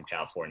moved here from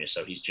California,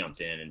 so he's jumped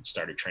in and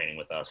started training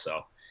with us.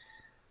 So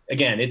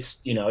again,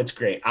 it's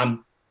great.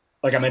 I'm,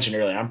 like I mentioned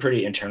earlier, I'm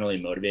pretty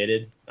internally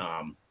motivated.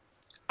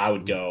 I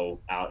would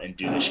go out and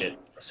do the shit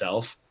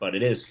myself, but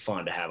it is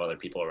fun to have other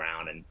people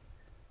around, and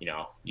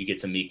you get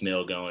some Meek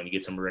Mill going, you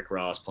get some Rick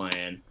Ross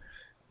playing,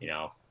 you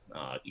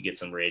get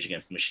some Rage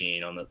Against the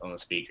Machine on the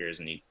speakers,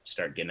 and you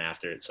start getting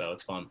after it. So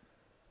it's fun.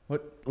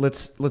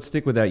 Let's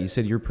stick with that. You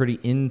said you're pretty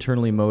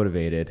internally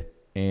motivated.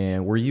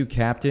 And were you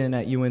captain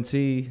at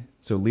UNC,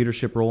 so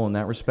leadership role in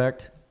that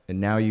respect? And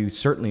now you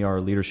certainly are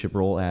a leadership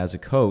role as a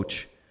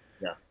coach.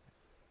 Yeah.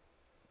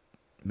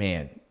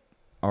 Man,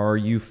 are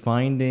you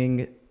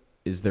finding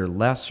is there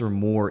less or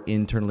more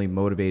internally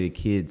motivated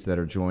kids that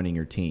are joining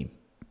your team?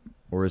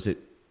 Or is it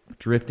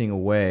drifting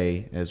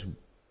away as,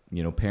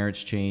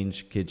 parents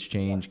change, kids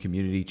change,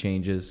 community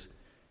changes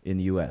in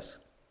the U.S.?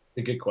 It's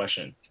a good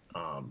question.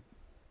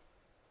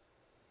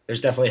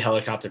 There's definitely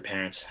helicopter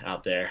parents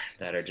out there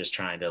that are just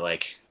trying to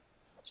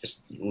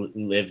just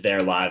live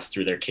their lives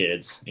through their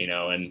kids,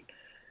 and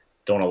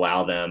don't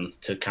allow them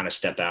to kind of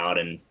step out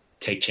and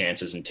take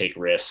chances and take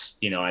risks.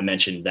 I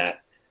mentioned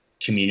that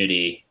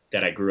community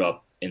that I grew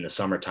up in the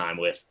summertime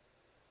with,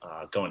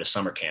 going to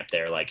summer camp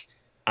there. Like,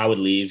 I would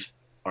leave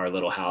our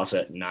little house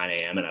at 9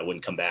 a.m. and I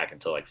wouldn't come back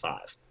until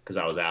 5 because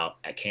I was out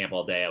at camp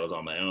all day. I was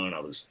on my own. I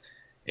was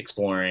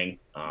exploring.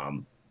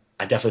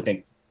 I definitely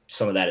think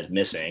some of that is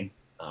missing,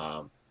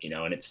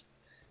 and it's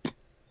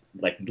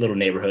like little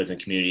neighborhoods and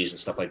communities and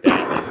stuff like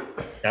that.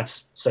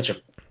 That's such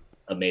an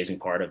amazing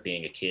part of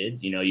being a kid.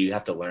 You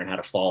have to learn how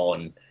to fall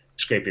and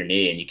scrape your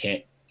knee, and you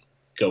can't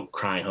go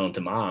crying home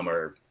to mom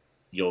or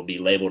you'll be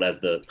labeled as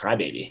the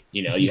crybaby.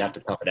 You have to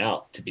tough it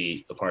out to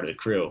be a part of the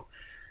crew.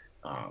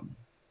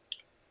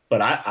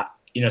 But I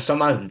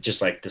something I've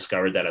just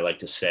discovered that I like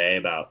to say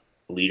about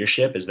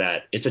leadership is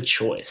that it's a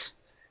choice.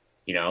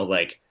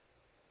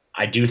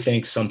 I do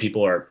think some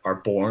people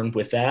are born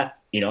with that.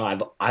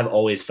 I've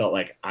always felt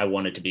like I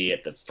wanted to be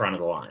at the front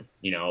of the line.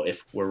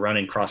 If we're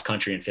running cross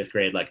country in 5th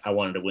grade, I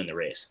wanted to win the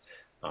race.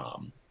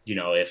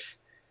 If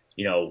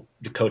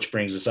the coach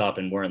brings us up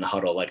and we're in the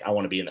huddle, I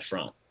want to be in the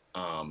front.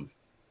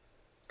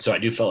 So I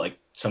do feel like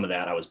some of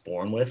that I was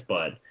born with,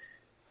 but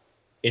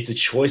it's a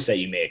choice that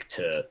you make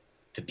to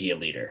be a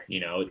leader.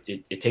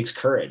 It takes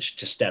courage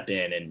to step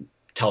in and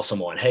tell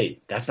someone, hey,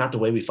 that's not the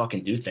way we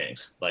fucking do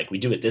things. We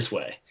do it this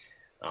way.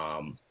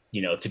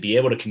 To be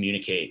able to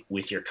communicate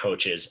with your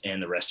coaches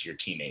and the rest of your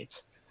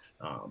teammates,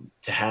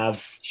 to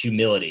have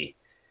humility,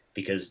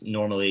 because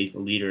normally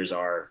leaders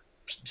are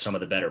some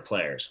of the better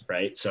players,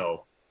 right?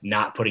 So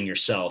not putting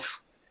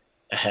yourself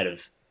ahead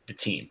of the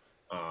team,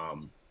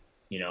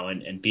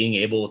 and being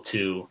able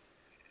to,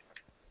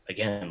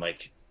 again,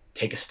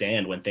 take a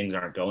stand when things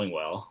aren't going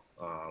well,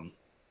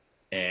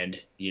 and,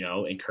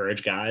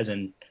 encourage guys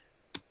and,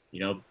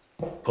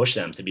 push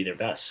them to be their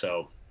best.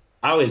 So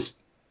I always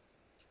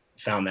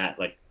found that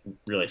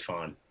really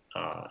fun.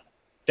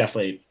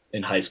 Definitely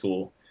in high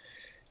school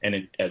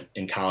and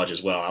in college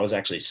as well. I was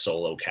actually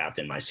solo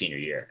captain my senior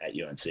year at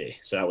UNC.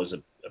 So that was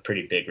a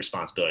pretty big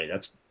responsibility.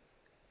 That's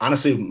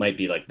honestly might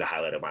be the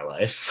highlight of my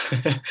life.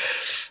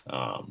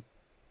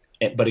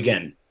 But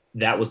again,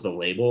 that was the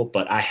label,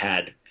 but I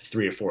had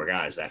 3 or 4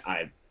 guys that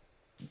I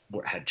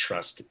had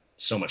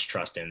so much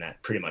trust in that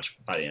pretty much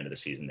by the end of the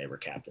season, they were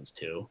captains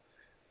too.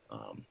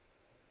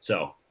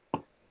 So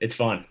it's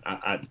fun.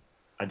 I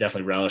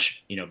definitely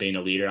relish, being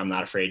a leader. I'm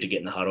not afraid to get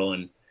in the huddle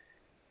and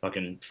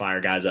fucking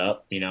fire guys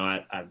up.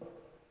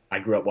 I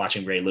grew up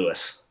watching Ray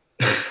Lewis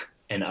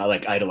and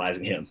I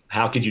idolizing him.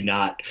 How could you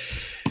not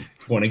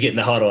want to get in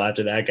the huddle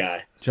after that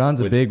guy?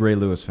 John's a big Ray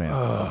Lewis fan.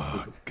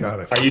 Oh,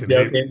 God. Are you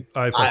joking?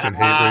 I fucking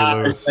hate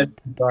Ray Lewis.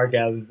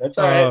 Sarcasm. That's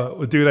all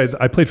right. Dude,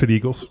 I played for the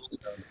Eagles.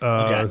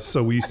 Okay.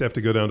 So we used to have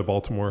to go down to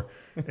Baltimore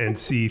and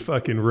see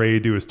fucking Ray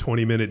do his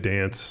 20-minute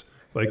dance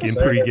in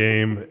sir.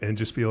 pregame and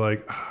just be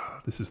like,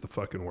 this is the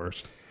fucking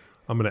worst.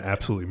 I'm going to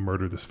absolutely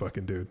murder this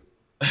fucking dude.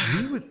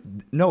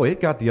 No, it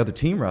got the other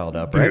team riled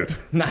up, right?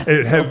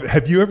 Dude,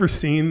 have you ever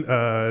seen,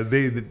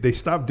 they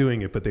stopped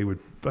doing it, but they would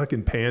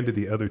fucking pan to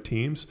the other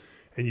teams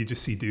and you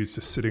just see dudes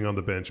just sitting on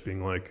the bench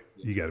being like,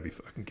 you got to be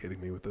fucking kidding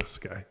me with this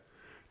guy.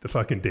 The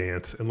fucking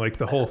dance and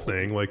the whole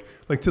thing, like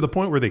to the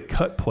point where they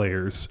cut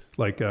players,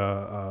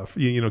 because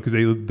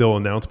they'll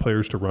announce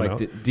players to run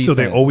out. So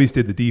they always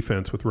did the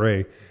defense with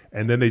Ray,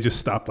 and then they just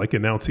stopped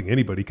announcing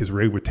anybody because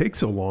Ray would take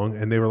so long,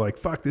 and they were like,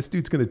 "Fuck, this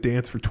dude's gonna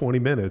dance for 20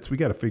 minutes. We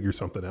got to figure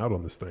something out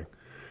on this thing."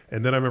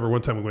 And then I remember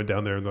one time we went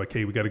down there and they're like,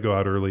 "Hey, we got to go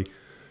out early,"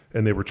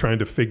 and they were trying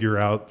to figure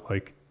out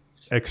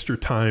extra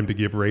time to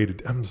give Ray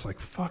to. I'm just like,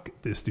 "Fuck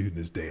this dude and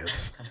his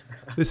dance."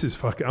 This is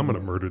fucking. I'm gonna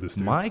murder this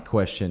dude. My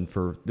question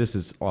this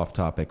is off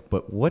topic,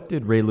 but what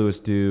did Ray Lewis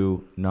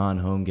do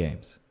non-home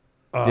games?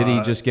 Did he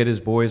just get his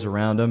boys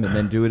around him and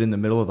then do it in the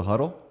middle of the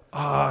huddle?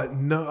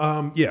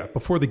 No. Yeah,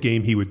 before the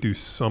game he would do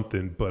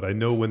something, but I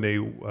know when they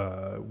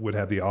would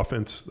have the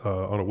offense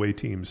on away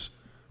teams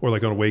or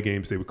on away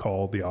games, they would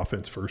call the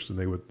offense first and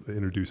they would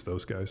introduce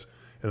those guys.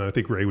 And I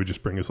think Ray would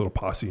just bring his little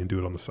posse and do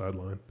it on the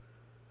sideline.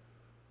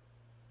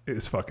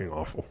 It's fucking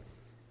awful.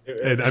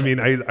 And I mean,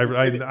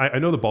 I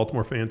know the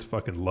Baltimore fans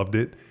fucking loved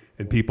it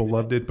and people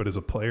loved it, but as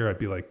a player, I'd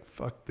be like,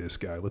 fuck this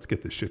guy. Let's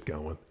get this shit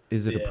going.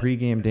 Is it a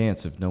pregame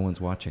dance if no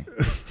one's watching?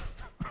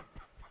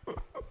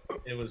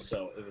 It was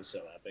so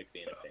epic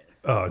being a fan.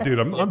 Oh, dude,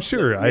 I'm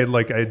sure.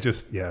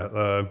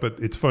 But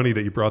it's funny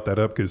that you brought that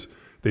up because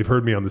they've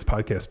heard me on this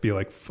podcast be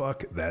like,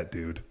 fuck that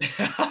dude.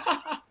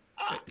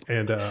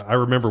 And I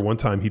remember one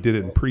time he did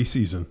it in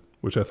preseason,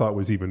 which I thought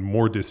was even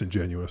more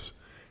disingenuous.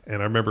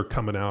 And I remember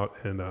coming out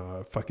and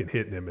fucking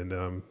hitting him.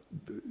 And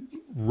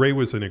Ray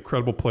was an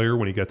incredible player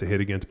when he got to hit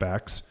against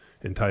backs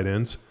and tight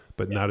ends,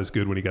 but not as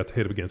good when he got to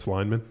hit against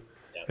linemen.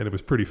 and it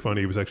was pretty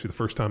funny. It was actually the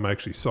first time I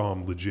actually saw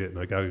him legit, and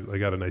I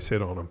got a nice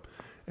hit on him.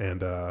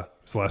 And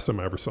it's the last time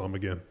I ever saw him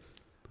again.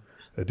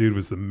 That dude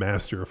was the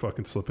master of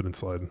fucking slipping and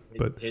sliding.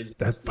 But his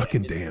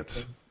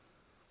dance.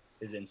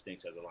 His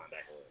instincts as a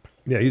linebacker.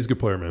 Yeah, he's a good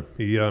player, man.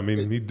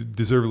 He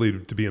deservedly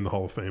to be in the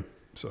Hall of Fame.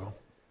 So.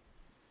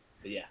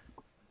 Yeah.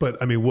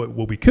 But I mean,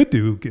 what we could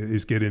do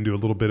is get into a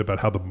little bit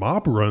about how the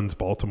mob runs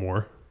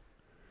Baltimore,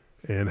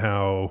 and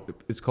how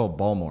it's called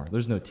Baltimore.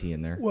 There's no T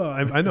in there. Well,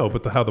 I know,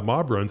 but how the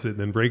mob runs it, and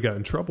then Ray got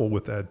in trouble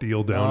with that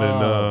deal down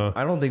in.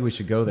 I don't think we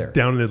should go there.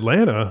 Down in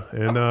Atlanta,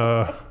 and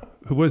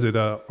who was it?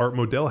 Art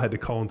Modell had to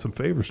call in some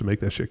favors to make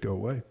that shit go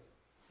away.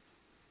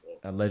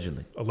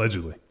 Allegedly.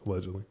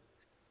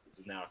 This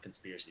is now a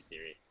conspiracy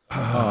theory.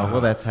 Well,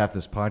 that's half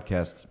this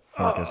podcast,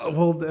 Marcus.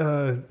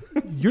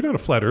 You're not a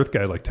flat Earth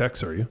guy like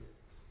Tex, are you?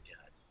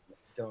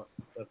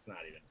 Let's not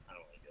even. I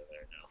don't want to go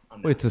there.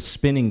 No. Wait, it's a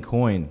spinning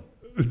coin.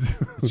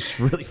 It's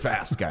really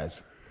fast,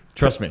 guys.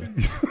 Trust me.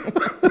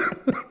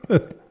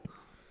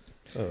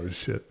 Oh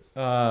shit.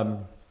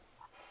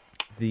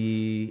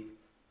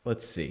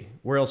 Let's see.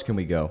 Where else can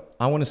we go?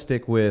 I want to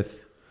stick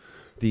with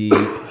the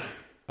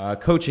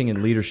coaching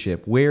and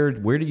leadership. Where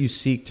do you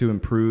seek to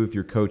improve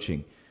your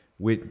coaching?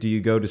 Do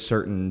you go to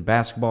certain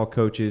basketball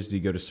coaches? Do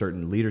you go to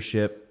certain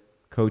leadership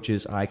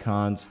coaches,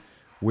 icons?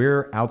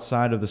 Where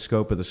outside of the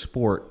scope of the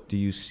sport do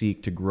you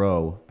seek to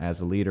grow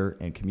as a leader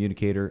and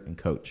communicator and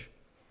coach?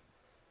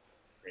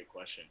 Great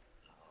question.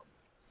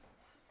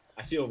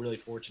 I feel really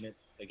fortunate,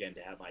 again, to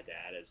have my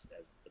dad as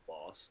the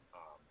boss.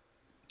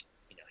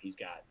 He's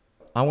got...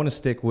 I want to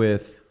stick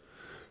with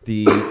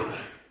the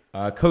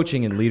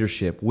coaching and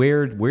leadership.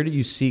 Where do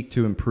you seek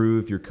to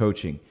improve your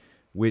coaching?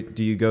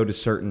 Do you go to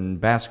certain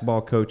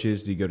basketball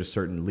coaches? Do you go to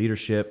certain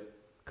leadership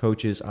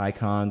coaches,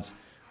 icons?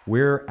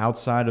 Where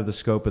outside of the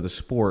scope of the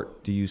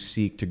sport do you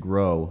seek to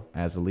grow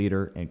as a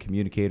leader and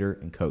communicator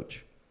and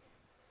coach?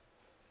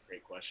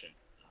 Great question.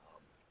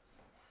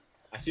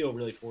 I feel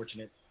really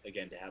fortunate,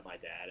 again, to have my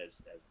dad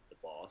as the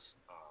boss.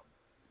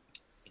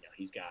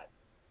 He's got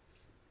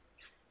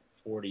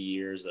 40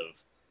 years of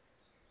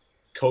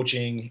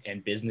coaching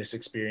and business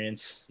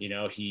experience.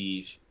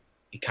 He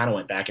kind of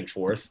went back and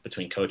forth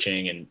between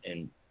coaching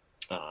and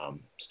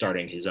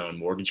starting his own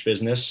mortgage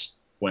business.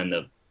 When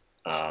the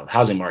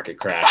housing market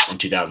crashed in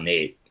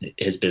 2008,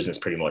 his business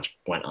pretty much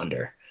went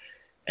under.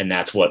 And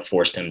that's what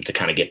forced him to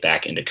kind of get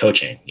back into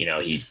coaching.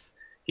 He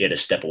had to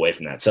step away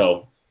from that.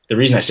 So the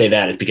reason I say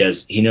that is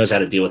because he knows how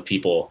to deal with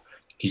people.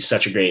 He's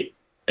such a great,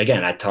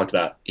 again, I talked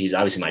about, he's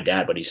obviously my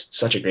dad, but he's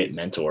such a great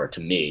mentor to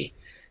me.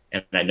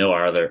 And I know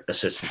our other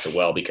assistants as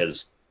well,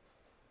 because,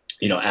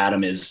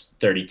 Adam is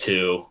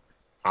 32,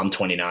 I'm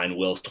 29,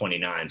 Will's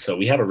 29. So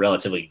we have a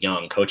relatively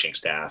young coaching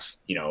staff,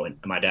 and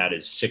my dad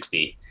is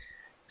 60.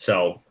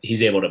 So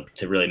he's able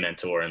to really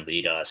mentor and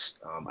lead us.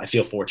 I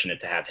feel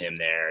fortunate to have him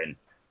there. And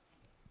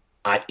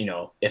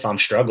if I'm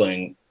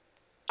struggling,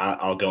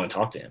 I'll go and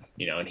talk to him,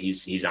 and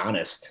he's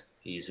honest.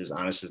 He's as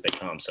honest as they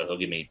come. So he'll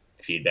give me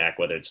feedback,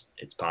 whether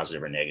it's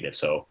positive or negative.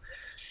 So,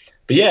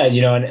 but yeah,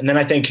 and then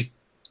I think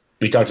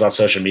we talked about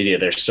social media.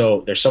 There's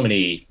so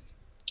many,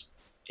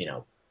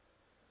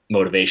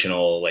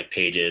 motivational like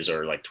pages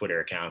or like Twitter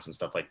accounts and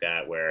stuff like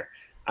that, where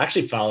I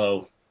actually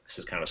follow, this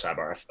is kind of a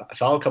sidebar, I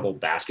follow a couple of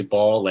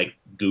basketball like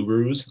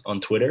gurus on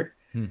Twitter.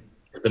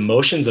 The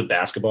motions of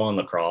basketball and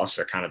lacrosse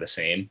are kind of the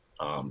same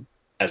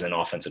as an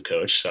offensive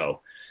coach.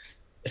 So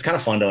it's kind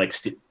of fun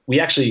to we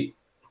actually,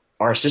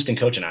 our assistant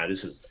coach and I,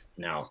 this is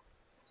now,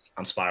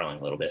 I'm spiraling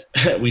a little bit.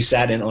 We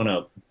sat in on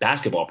a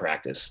basketball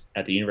practice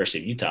at the University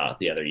of Utah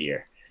the other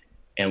year,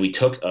 and we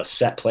took a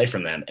set play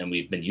from them, and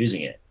we've been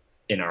using it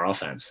in our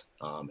offense.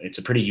 It's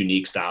a pretty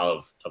unique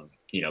style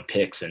of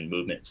picks and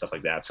movement and stuff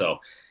like that. So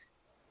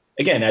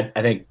again,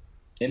 I think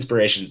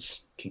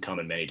inspirations can come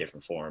in many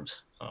different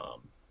forms.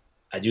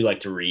 I do like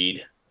to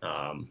read.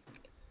 I'm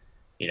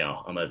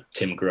a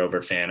Tim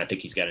Grover fan. I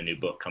think he's got a new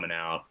book coming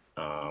out.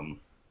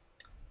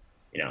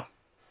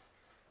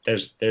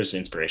 There's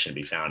inspiration to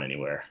be found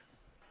anywhere.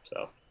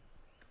 So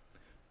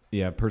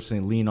yeah, I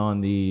personally lean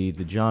on the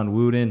John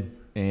Wooden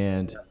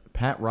and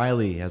Pat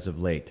Riley as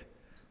of late.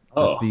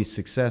 The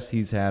success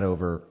he's had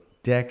over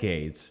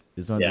decades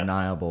is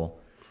undeniable.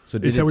 Yeah. So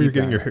is that where you're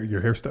getting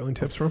your hairstyling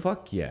tips from?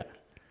 Fuck yeah.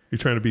 You're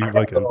trying to be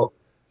like a...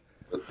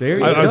 There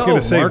you go. I was going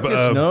to say,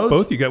 knows.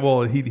 Both you got.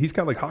 Well, he's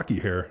got like hockey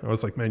hair. I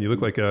was like, man, you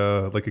look like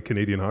a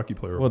Canadian hockey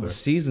player. Well, the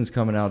season's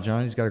coming out,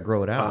 John. He's got to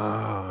grow it out.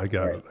 I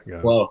got it.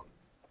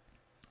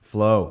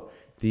 Flow.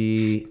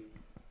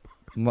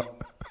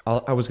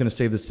 I was going to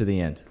save this to the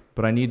end,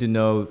 but I need to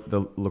know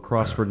the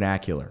lacrosse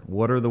vernacular.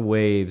 What are the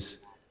waves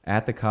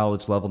at the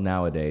college level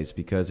nowadays?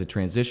 Because it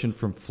transitioned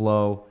from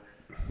flow,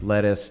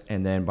 lettuce,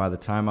 and then by the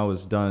time I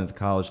was done at the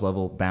college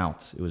level,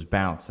 bounce. It was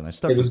bounce, and I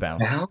stuck with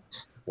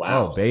bounce.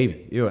 Wow. Oh,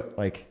 baby.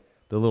 Like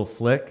the little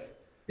flick.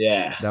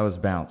 Yeah. That was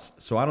bounce.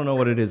 So I don't know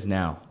what it is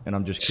now, and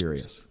I'm just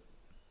curious.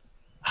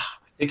 I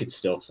think it's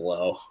still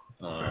flow.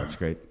 That's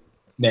great.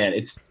 Man,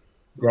 it's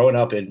growing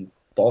up in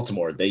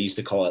Baltimore, they used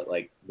to call it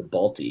like the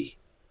Balti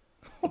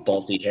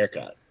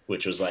haircut,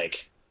 which was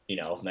like,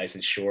 nice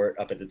and short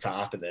up at the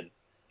top and then,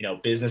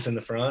 business in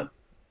the front,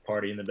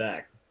 party in the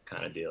back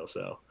kind of deal.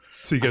 So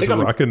you guys are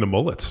rocking the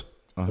mullets.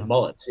 The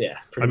mullets, yeah.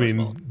 I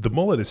mean, the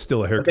mullet is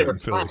still a haircut in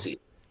Philly. Classy.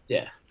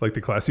 Yeah. Like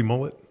the classy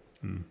mullet?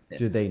 Yeah.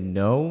 Do they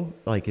know?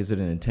 Like, is it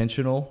an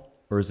intentional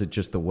or is it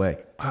just the way?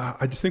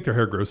 I just think their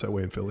hair grows that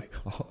way in Philly.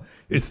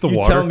 It's the water.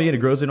 You telling me it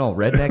grows in all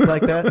redneck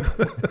like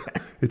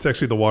that? It's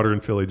actually the water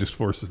in Philly just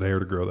forces the hair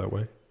to grow that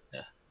way.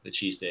 Yeah, the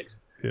cheese sticks.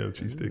 Yeah, the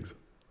cheese sticks.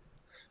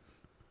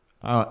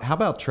 How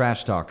about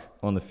trash talk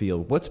on the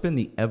field? What's been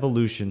the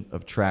evolution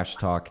of trash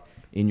talk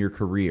in your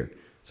career?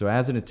 So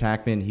as an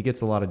attackman, he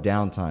gets a lot of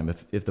downtime.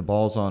 If the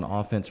ball's on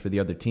offense for the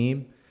other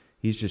team,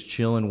 he's just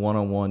chilling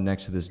one-on-one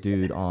next to this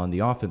dude on the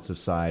offensive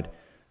side.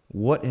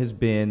 What has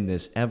been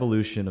this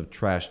evolution of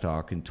trash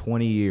talk in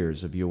 20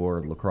 years of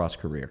your lacrosse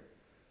career?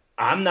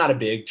 I'm not a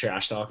big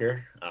trash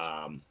talker.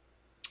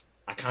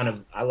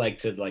 I like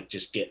to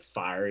just get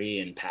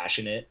fiery and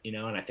passionate,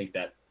 and I think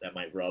that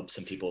might rub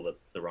some people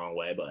the wrong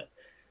way, but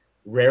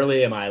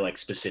rarely am I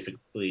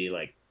specifically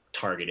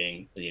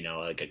targeting,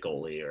 like a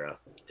goalie or a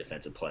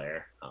defensive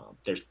player.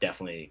 There's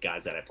definitely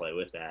guys that I play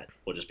with that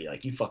will just be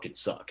like, you fucking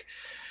suck.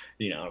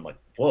 I'm like,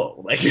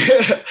 whoa,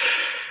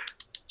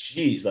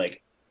 geez,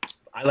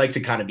 I like to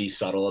kind of be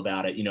subtle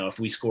about it. If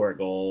we score a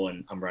goal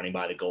and I'm running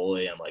by the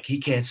goalie, I'm like, he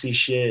can't see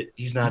shit.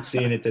 He's not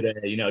seeing it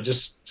today,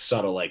 just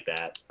subtle like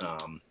that.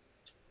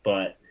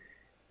 But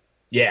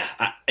yeah,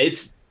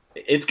 it's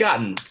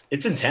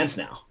intense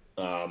now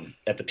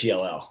at the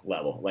PLL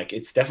level.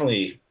 It's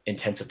definitely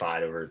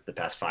intensified over the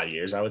past 5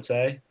 years, I would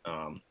say.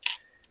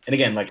 And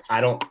again,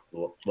 I don't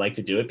like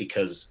to do it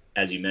because,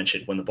 as you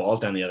mentioned, when the ball's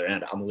down the other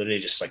end, I'm literally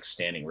just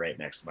standing right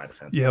next to my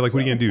defense. Yeah, what are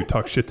you gonna do?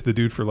 Talk shit to the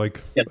dude for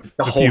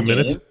a few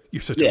minutes?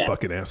 You're such a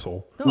fucking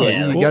asshole. No,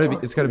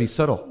 it's gotta be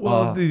subtle.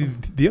 Well,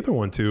 the other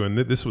one too, and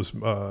this was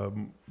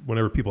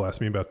whenever people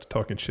ask me about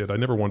talking shit, I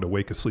never wanted to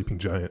wake a sleeping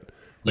giant.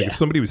 If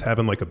somebody was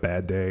having a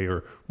bad day,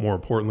 or more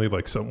importantly,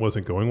 something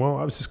wasn't going well,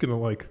 I was just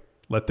gonna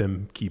let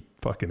them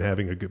keep fucking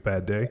having a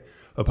bad day,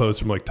 opposed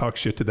from talk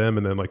shit to them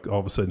and then all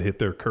of a sudden hit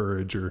their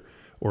courage or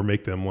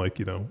make them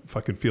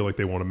fucking feel like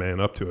they want to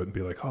man up to it and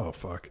be like, oh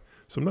fuck.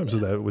 Sometimes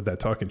with that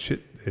talking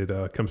shit,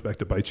 it comes back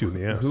to bite you in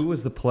the ass. Who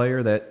was the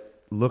player that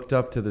looked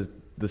up to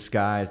the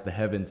skies, the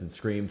heavens, and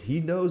screamed, "He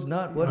knows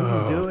not what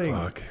he's doing"?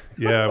 Fuck.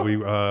 Yeah,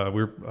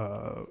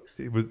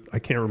 it was. I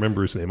can't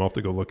remember his name. I'll have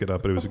to go look it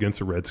up. But it was against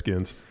the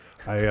Redskins.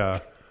 I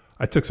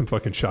took some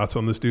fucking shots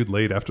on this dude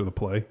late after the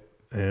play,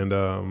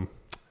 and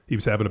he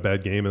was having a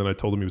bad game, and then I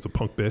told him he was a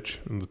punk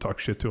bitch and to talk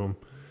shit to him.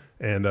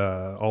 And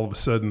all of a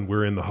sudden,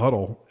 we're in the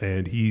huddle,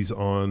 and he's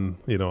on,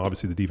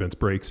 obviously the defense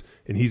breaks,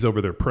 and he's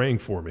over there praying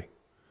for me.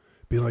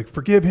 Being like,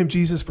 forgive him,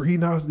 Jesus, for he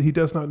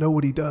does not know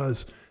what he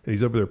does. And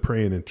he's over there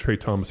praying, and Trey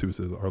Thomas, who was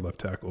our left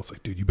tackle, is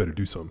like, dude, you better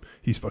do something.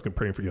 He's fucking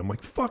praying for you. I'm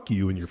like, fuck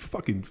you, and you're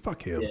fucking,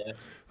 fuck him.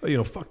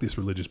 Yeah. Fuck this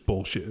religious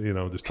bullshit,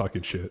 just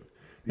talking shit.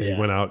 And he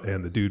went out,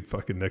 and the dude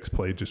fucking next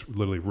play just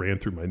literally ran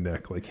through my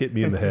neck, hit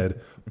me in the head,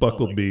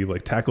 buckled me,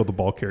 tackled the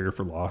ball carrier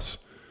for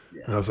loss.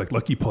 Yeah. And I was like,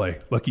 lucky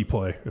play.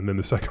 And then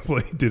the second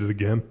play, he did it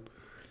again.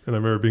 And I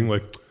remember being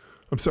like,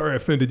 I'm sorry I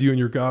offended you and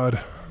your God,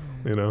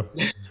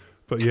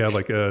 But yeah,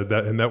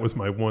 that was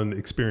my one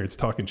experience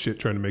talking shit,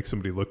 trying to make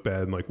somebody look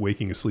bad and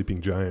waking a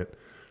sleeping giant.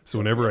 So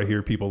whenever I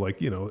hear people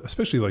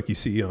especially you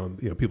see on,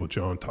 people,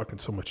 John, talking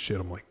so much shit,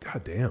 I'm like,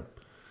 God damn.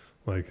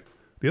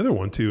 The other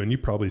one too, and you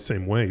probably the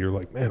same way, you're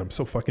like, man, I'm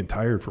so fucking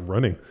tired from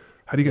running.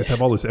 How do you guys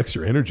have all this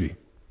extra energy?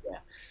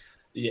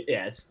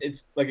 Yeah,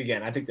 it's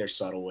again, I think there's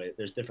subtle ways.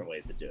 There's different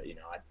ways to do it.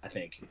 I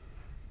think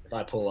if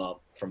I pull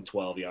up from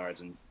 12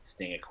 yards and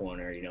sting a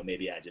corner,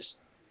 maybe I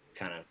just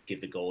kind of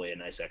give the goalie a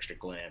nice extra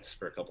glance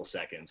for a couple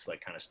seconds,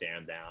 kind of stare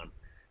him down.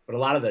 But a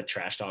lot of the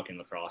trash talk in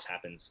lacrosse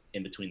happens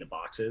in between the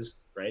boxes,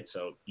 right?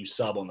 So you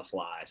sub on the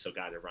fly, so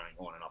guys are running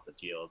on and off the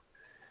field.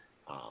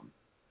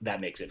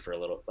 That makes it for a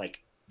little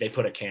they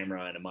put a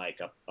camera and a mic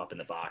up in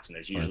the box, and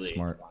there's usually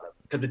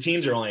because the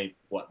teams are only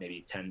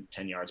maybe 10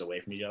 yards away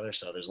from each other,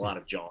 so there's a lot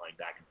of jawing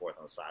back and forth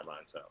on the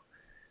sideline. So,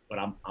 but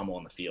I'm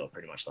on the field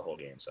pretty much the whole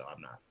game, so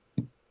I'm not.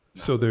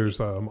 So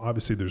there's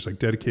obviously there's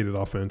dedicated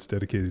offense,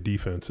 dedicated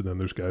defense, and then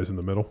there's guys in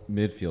the middle.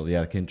 Midfield,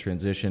 yeah, can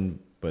transition,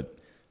 but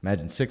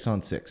imagine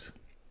 6-on-6.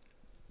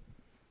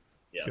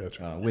 Yeah,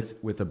 gotcha.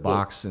 With a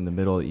box in the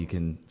middle that you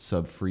can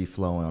sub free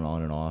flowing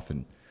on and off,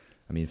 and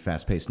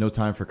fast paced. No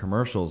time for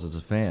commercials as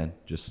a fan.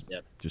 Just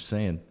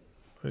saying.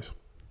 Nice.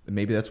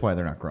 Maybe that's why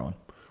they're not growing.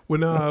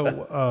 When are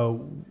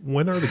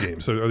the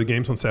games? So are the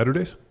games on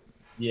Saturdays?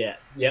 Yeah.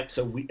 Yep.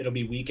 So it'll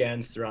be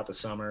weekends throughout the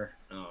summer.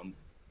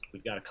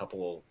 We've got a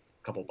couple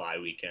bye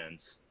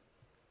weekends.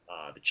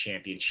 The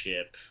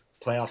championship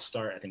playoffs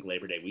start, I think,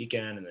 Labor Day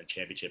weekend, and the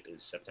championship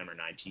is September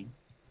 19th.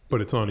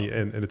 But it's on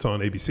and it's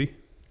on ABC.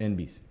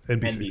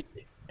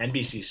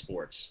 NBC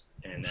Sports,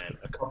 and then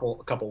a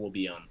couple will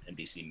be on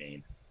NBC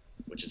Maine,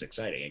 which is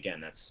exciting.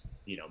 Again, that's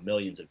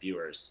millions of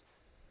viewers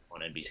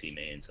on NBC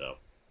Maine. So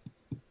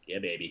yeah,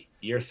 baby,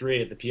 year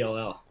 3 at the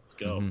PLL. Let's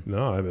go. Mm-hmm.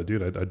 No, I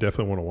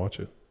definitely want to watch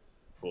it.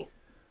 Cool.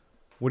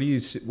 What do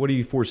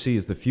you foresee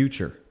as the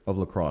future of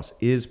lacrosse?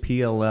 Is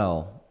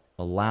PLL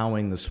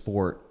allowing the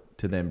sport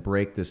to then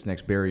break this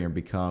next barrier and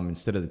become,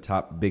 instead of the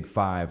top big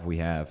 5, we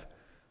have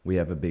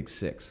a big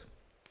 6?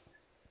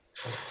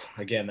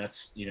 Again,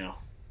 that's,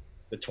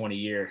 the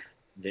 20-year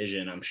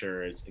vision, I'm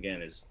sure is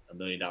 $1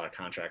 million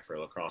contract for a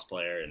lacrosse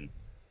player. And,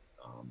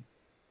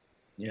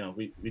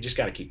 we just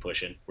got to keep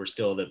pushing. We're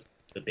still the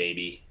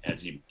baby,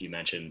 as you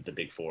mentioned, the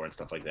Big Four and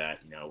stuff like that.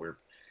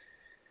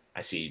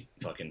 I see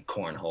fucking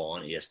cornhole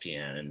on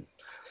ESPN, and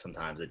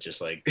sometimes it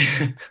just like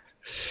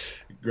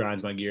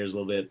grinds my gears a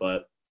little bit,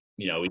 but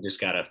we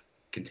just got to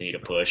continue to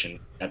push, and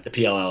the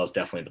PLL is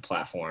definitely the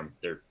platform.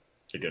 They're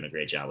doing a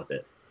great job with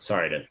it.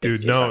 Sorry to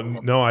dude. I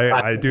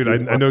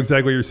know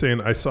exactly what you're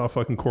saying. I saw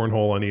fucking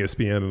cornhole on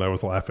ESPN and I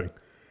was laughing,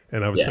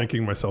 and I was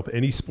thinking to myself,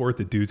 any sport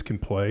that dudes can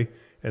play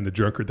and the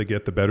drunker they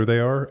get, the better they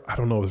are. I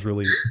don't know is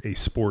really a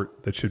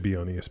sport that should be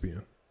on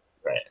ESPN.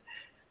 Right.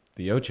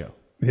 The Ocho.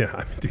 Yeah,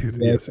 I mean, dude.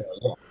 Yes.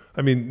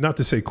 I mean, not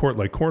to say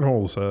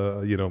cornhole's,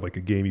 like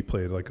a game you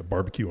play at like a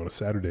barbecue on a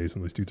Saturdays,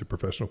 and these dudes are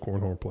professional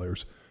cornhole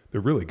players.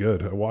 They're really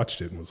good. I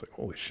watched it and was like,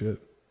 holy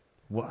shit.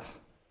 What?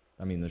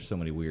 I mean, there's so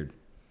many weird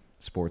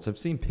sports. I've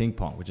seen ping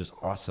pong, which is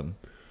awesome.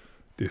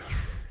 Dude,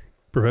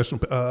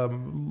 professional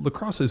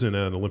lacrosse isn't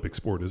an Olympic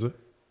sport, is it?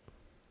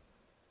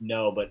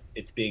 No, but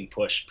it's being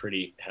pushed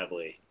pretty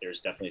heavily. There's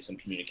definitely some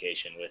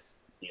communication with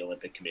the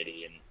Olympic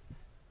Committee and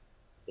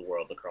the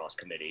World Lacrosse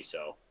Committee.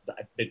 So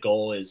the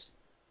goal is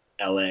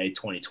LA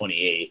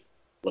 2028.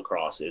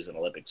 Lacrosse is an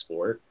Olympic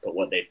sport, but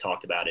what they've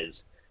talked about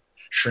is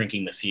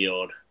shrinking the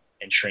field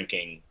and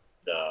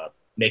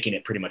making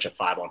it pretty much a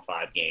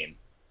 5-on-5 game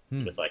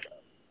with like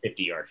a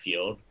 50-yard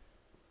field,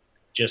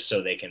 just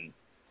so they can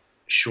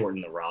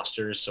shorten the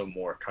rosters so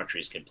more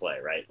countries can play,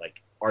 right?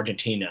 Like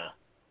Argentina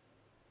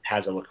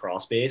has a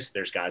lacrosse base.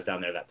 There's guys down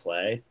there that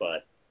play,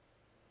 but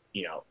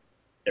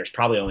there's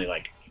probably only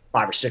like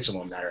 5 or 6 of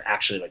them that are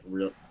actually like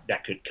real,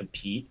 that could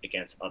compete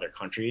against other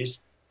countries,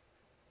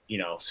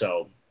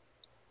 so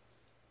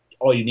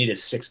all you need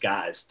is 6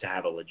 guys to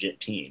have a legit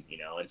team,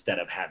 instead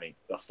of having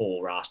a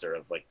full roster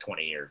of like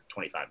 20 or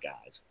 25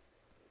 guys.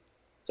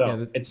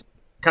 So it's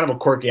kind of a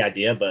quirky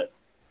idea, but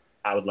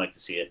I would like to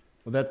see it.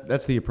 Well,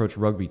 that's the approach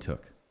rugby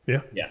took.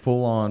 Yeah.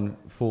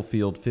 Full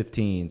field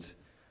 15s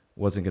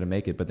wasn't going to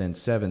make it, but then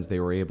 7s, they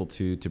were able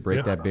to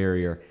break that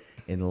barrier.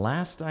 And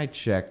last I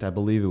checked, I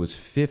believe it was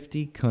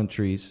 50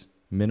 countries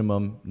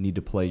minimum need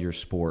to play your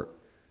sport,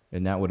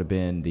 and that would have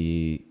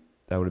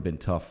been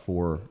tough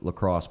for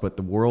lacrosse. But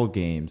the World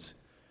Games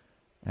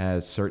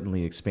has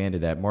certainly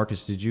expanded that.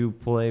 Marcus, did you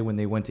play when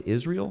they went to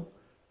Israel?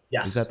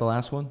 Yes. Is that the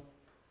last one?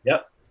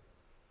 Yep.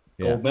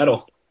 Yeah. Gold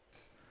medal.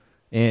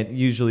 And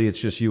usually it's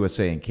just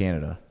USA and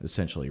Canada,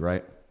 essentially,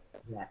 right?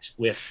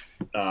 With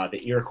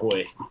the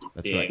Iroquois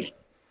being right.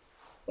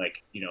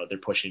 Like, they're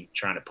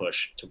trying to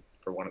push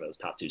for one of those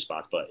top 2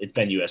 spots, but it's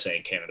been USA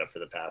and Canada for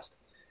the past,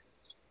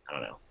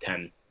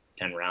 10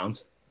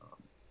 rounds.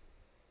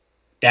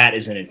 That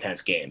is an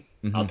intense game.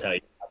 Mm-hmm. I'll tell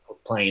you,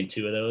 playing in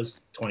 2 of those,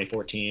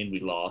 2014, we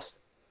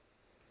lost.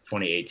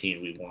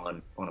 2018, we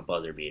won on a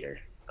buzzer beater.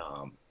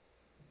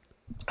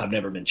 I've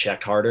never been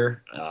checked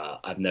harder.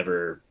 I've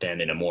never been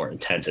in a more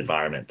intense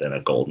environment than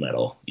a gold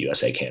medal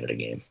USA-Canada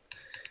game.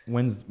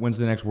 When's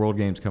the next World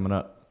Games coming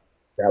up?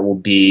 That will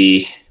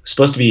be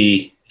supposed to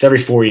be, it's every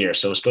 4 years.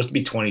 So it's supposed to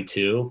be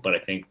 22, but I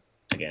think,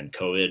 again,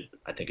 COVID,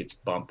 I think it's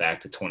bumped back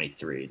to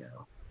 23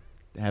 now.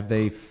 Have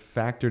they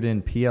factored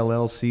in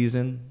PLL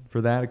season for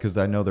that? Because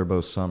I know they're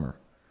both summer.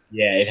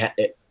 Yeah,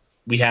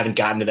 we haven't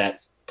gotten to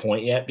that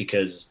point yet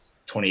because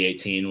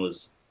 2018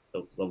 was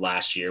the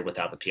last year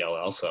without the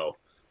PLL. So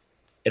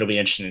it'll be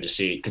interesting to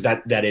see, because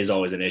that is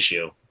always an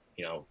issue,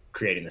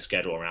 creating the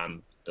schedule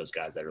around those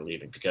guys that are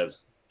leaving,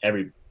 because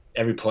every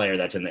player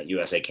that's in that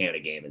USA-Canada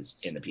game is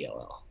in the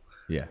PLL.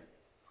 Yeah.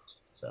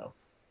 So.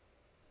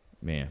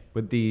 Man,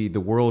 with the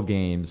World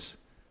Games,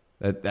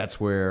 that's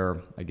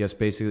where, I guess,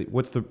 basically,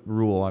 what's the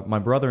rule? My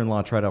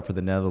brother-in-law tried out for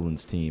the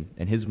Netherlands team,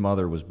 and his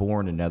mother was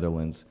born in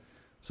Netherlands.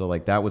 So,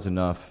 that was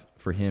enough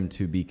for him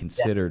to be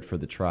considered for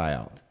the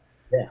tryout.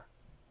 Yeah.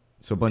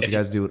 So a bunch of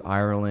guys do it.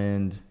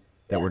 Ireland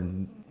that were,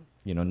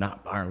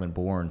 not Ireland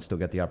born, still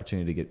got the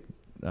opportunity to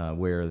get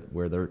wear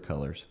their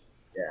colors.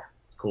 Yeah,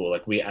 it's cool.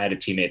 Like I had a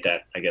teammate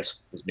that I guess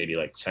was maybe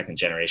like 2nd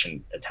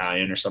generation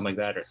Italian or something like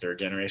that, or 3rd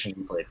generation.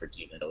 He played for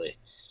Team Italy.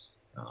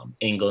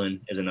 England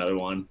is another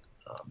one.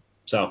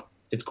 So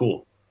it's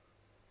cool.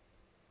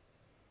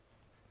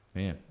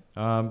 Man.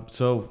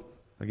 So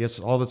I guess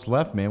all that's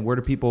left, man. Where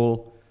do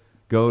people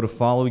go to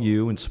follow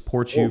you and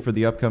support you for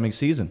the upcoming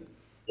season?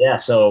 Yeah.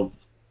 So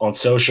on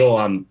social,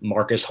 I'm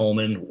Marcus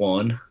Holman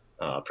 1.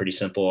 Pretty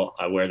simple.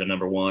 I wear the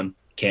number 1.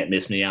 Can't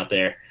miss me out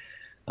there.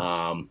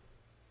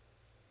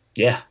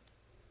 Yeah.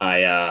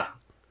 I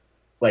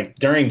like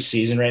during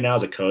season right now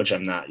as a coach,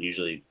 I'm not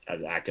usually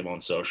as active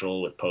on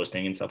social with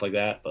posting and stuff like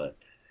that, but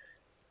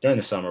during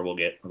the summer we'll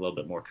get a little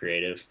bit more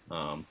creative.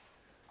 I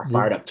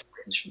fired up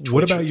Twitch.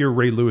 What about your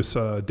Ray Lewis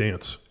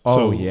dance?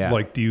 Oh, yeah.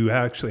 Like, do you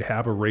actually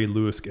have a Ray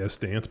Lewis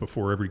guest dance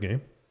before every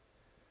game?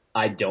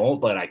 I don't,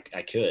 but I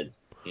could,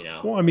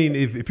 Well, I mean,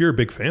 if you're a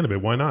big fan of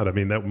it, why not? I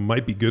mean, that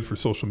might be good for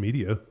social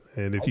media.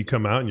 And if you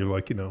come out and you're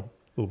like,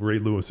 little Ray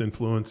Lewis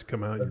influence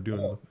come out. You're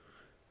doing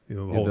the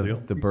whole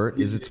deal. The bird,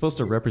 is it supposed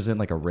to represent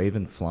like a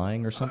raven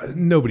flying or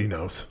something? Nobody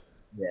knows.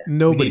 Yeah.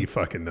 Nobody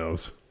fucking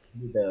knows.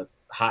 We need the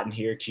Hot in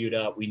Here queued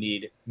up.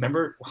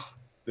 Remember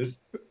this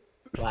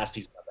last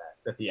piece of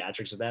that, the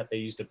theatrics of that, they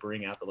used to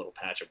bring out the little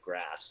patch of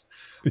grass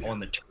on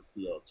the turf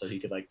field so he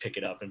could like pick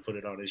it up and put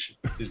it on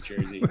his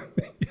jersey.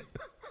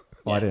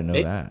 Oh, I didn't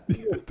know that.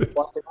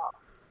 Bust it out.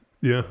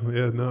 Yeah,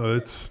 no,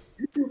 it's.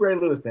 You do Ray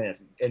Lewis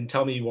dance and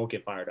tell me you won't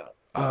get fired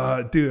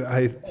up. Dude,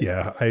 I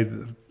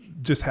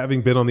just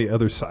having been on the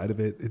other side of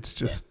it, it's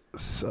just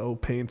so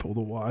painful to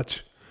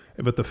watch.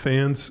 But the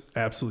fans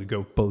absolutely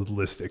go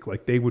ballistic.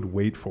 Like they would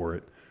wait for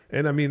it.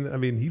 And I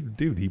mean,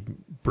 he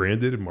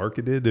branded and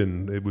marketed,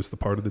 and it was the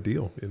part of the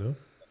deal, you know?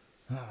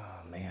 Oh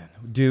man.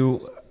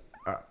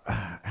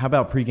 How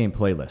about pregame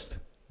playlist?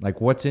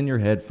 Like what's in your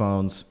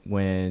headphones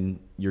when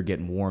you're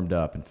getting warmed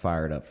up and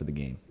fired up for the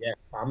game? Yeah,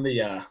 I'm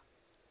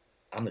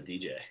the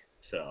DJ,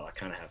 so I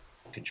kind of have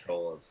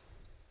control of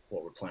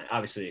what we're playing.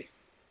 Obviously,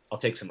 I'll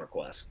take some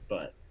requests,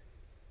 but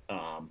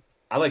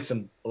I like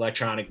some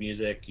electronic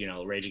music.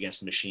 Rage Against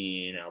the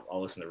Machine.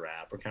 I'll listen to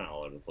rap. We're kind of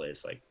all over the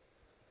place, like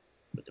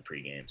with the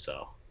pregame.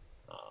 So,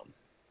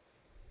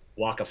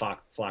 Waka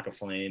Flocka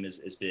Flame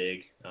is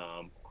big.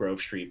 Grove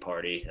Street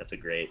Party. That's a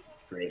great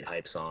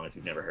hype song. If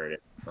you've never heard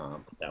it,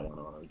 put that one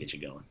on. It'll get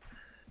you going.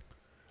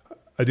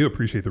 I do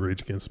appreciate the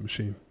Rage Against the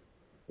Machine.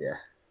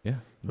 Yeah.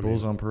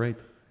 Bulls on Parade.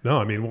 No,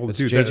 I mean, well, it's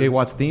dude, JJ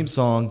Watt's theme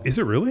song. Is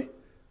it really?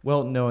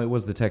 Well, no, it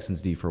was the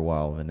Texans D for a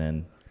while, and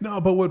then. No,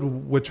 but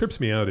what trips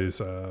me out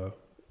is,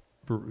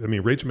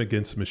 Rage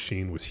Against the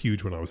Machine was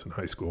huge when I was in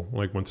high school,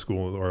 like when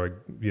school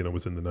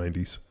was in the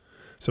 90s.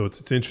 So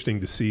it's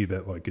interesting to see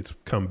that like it's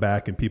come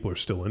back and people are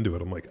still into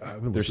it. I'm like,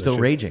 they're still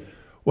raging.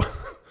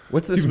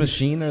 What's this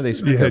machine? Are they?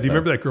 Do you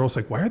remember that girl's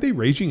like, why are they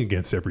raging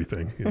against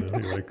everything? You're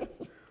like,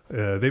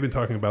 they've been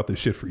talking about this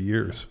shit for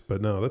years.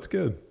 But no, that's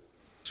good.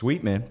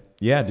 Sweet, man.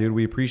 Yeah, dude,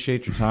 we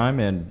appreciate your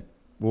time, and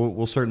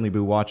we'll certainly be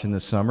watching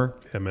this summer.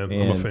 Yeah, man,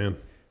 I'm a fan.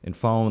 And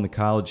following the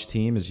college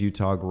team as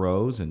Utah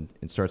grows and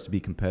starts to be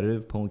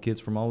competitive, pulling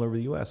kids from all over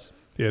the U.S.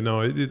 Yeah,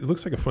 no, it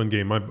looks like a fun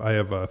game. I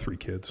have 3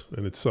 kids,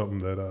 and it's something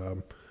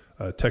that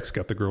Tech's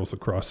got the girls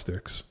lacrosse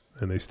sticks,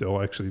 and they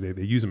still actually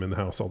they use them in the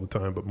house all the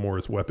time, but more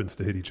as weapons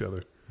to hit each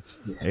other.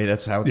 Hey,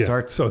 that's how it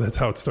starts. So that's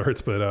how it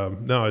starts.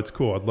 But no, it's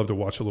cool. I'd love to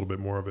watch a little bit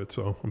more of it,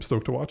 so I'm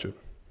stoked to watch it.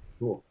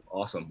 Cool.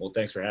 Awesome. Well,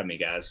 thanks for having me,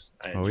 guys.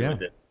 I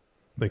enjoyed it.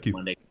 Thank you.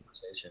 Monday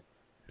conversation.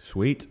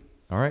 Sweet.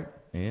 All right.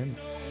 And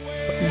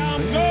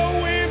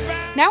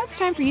now it's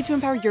time for you to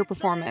empower your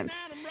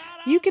performance.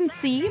 You can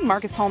see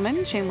Marcus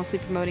Holman shamelessly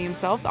promoting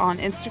himself on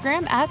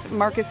Instagram at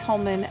Marcus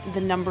Holman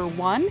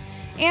 1,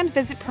 and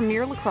visit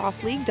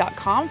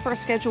PremierLacrosseLeague.com for a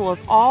schedule of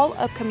all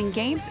upcoming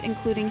games,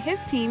 including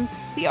his team,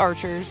 the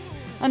Archers.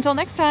 Until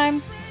next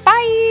time,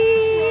 bye!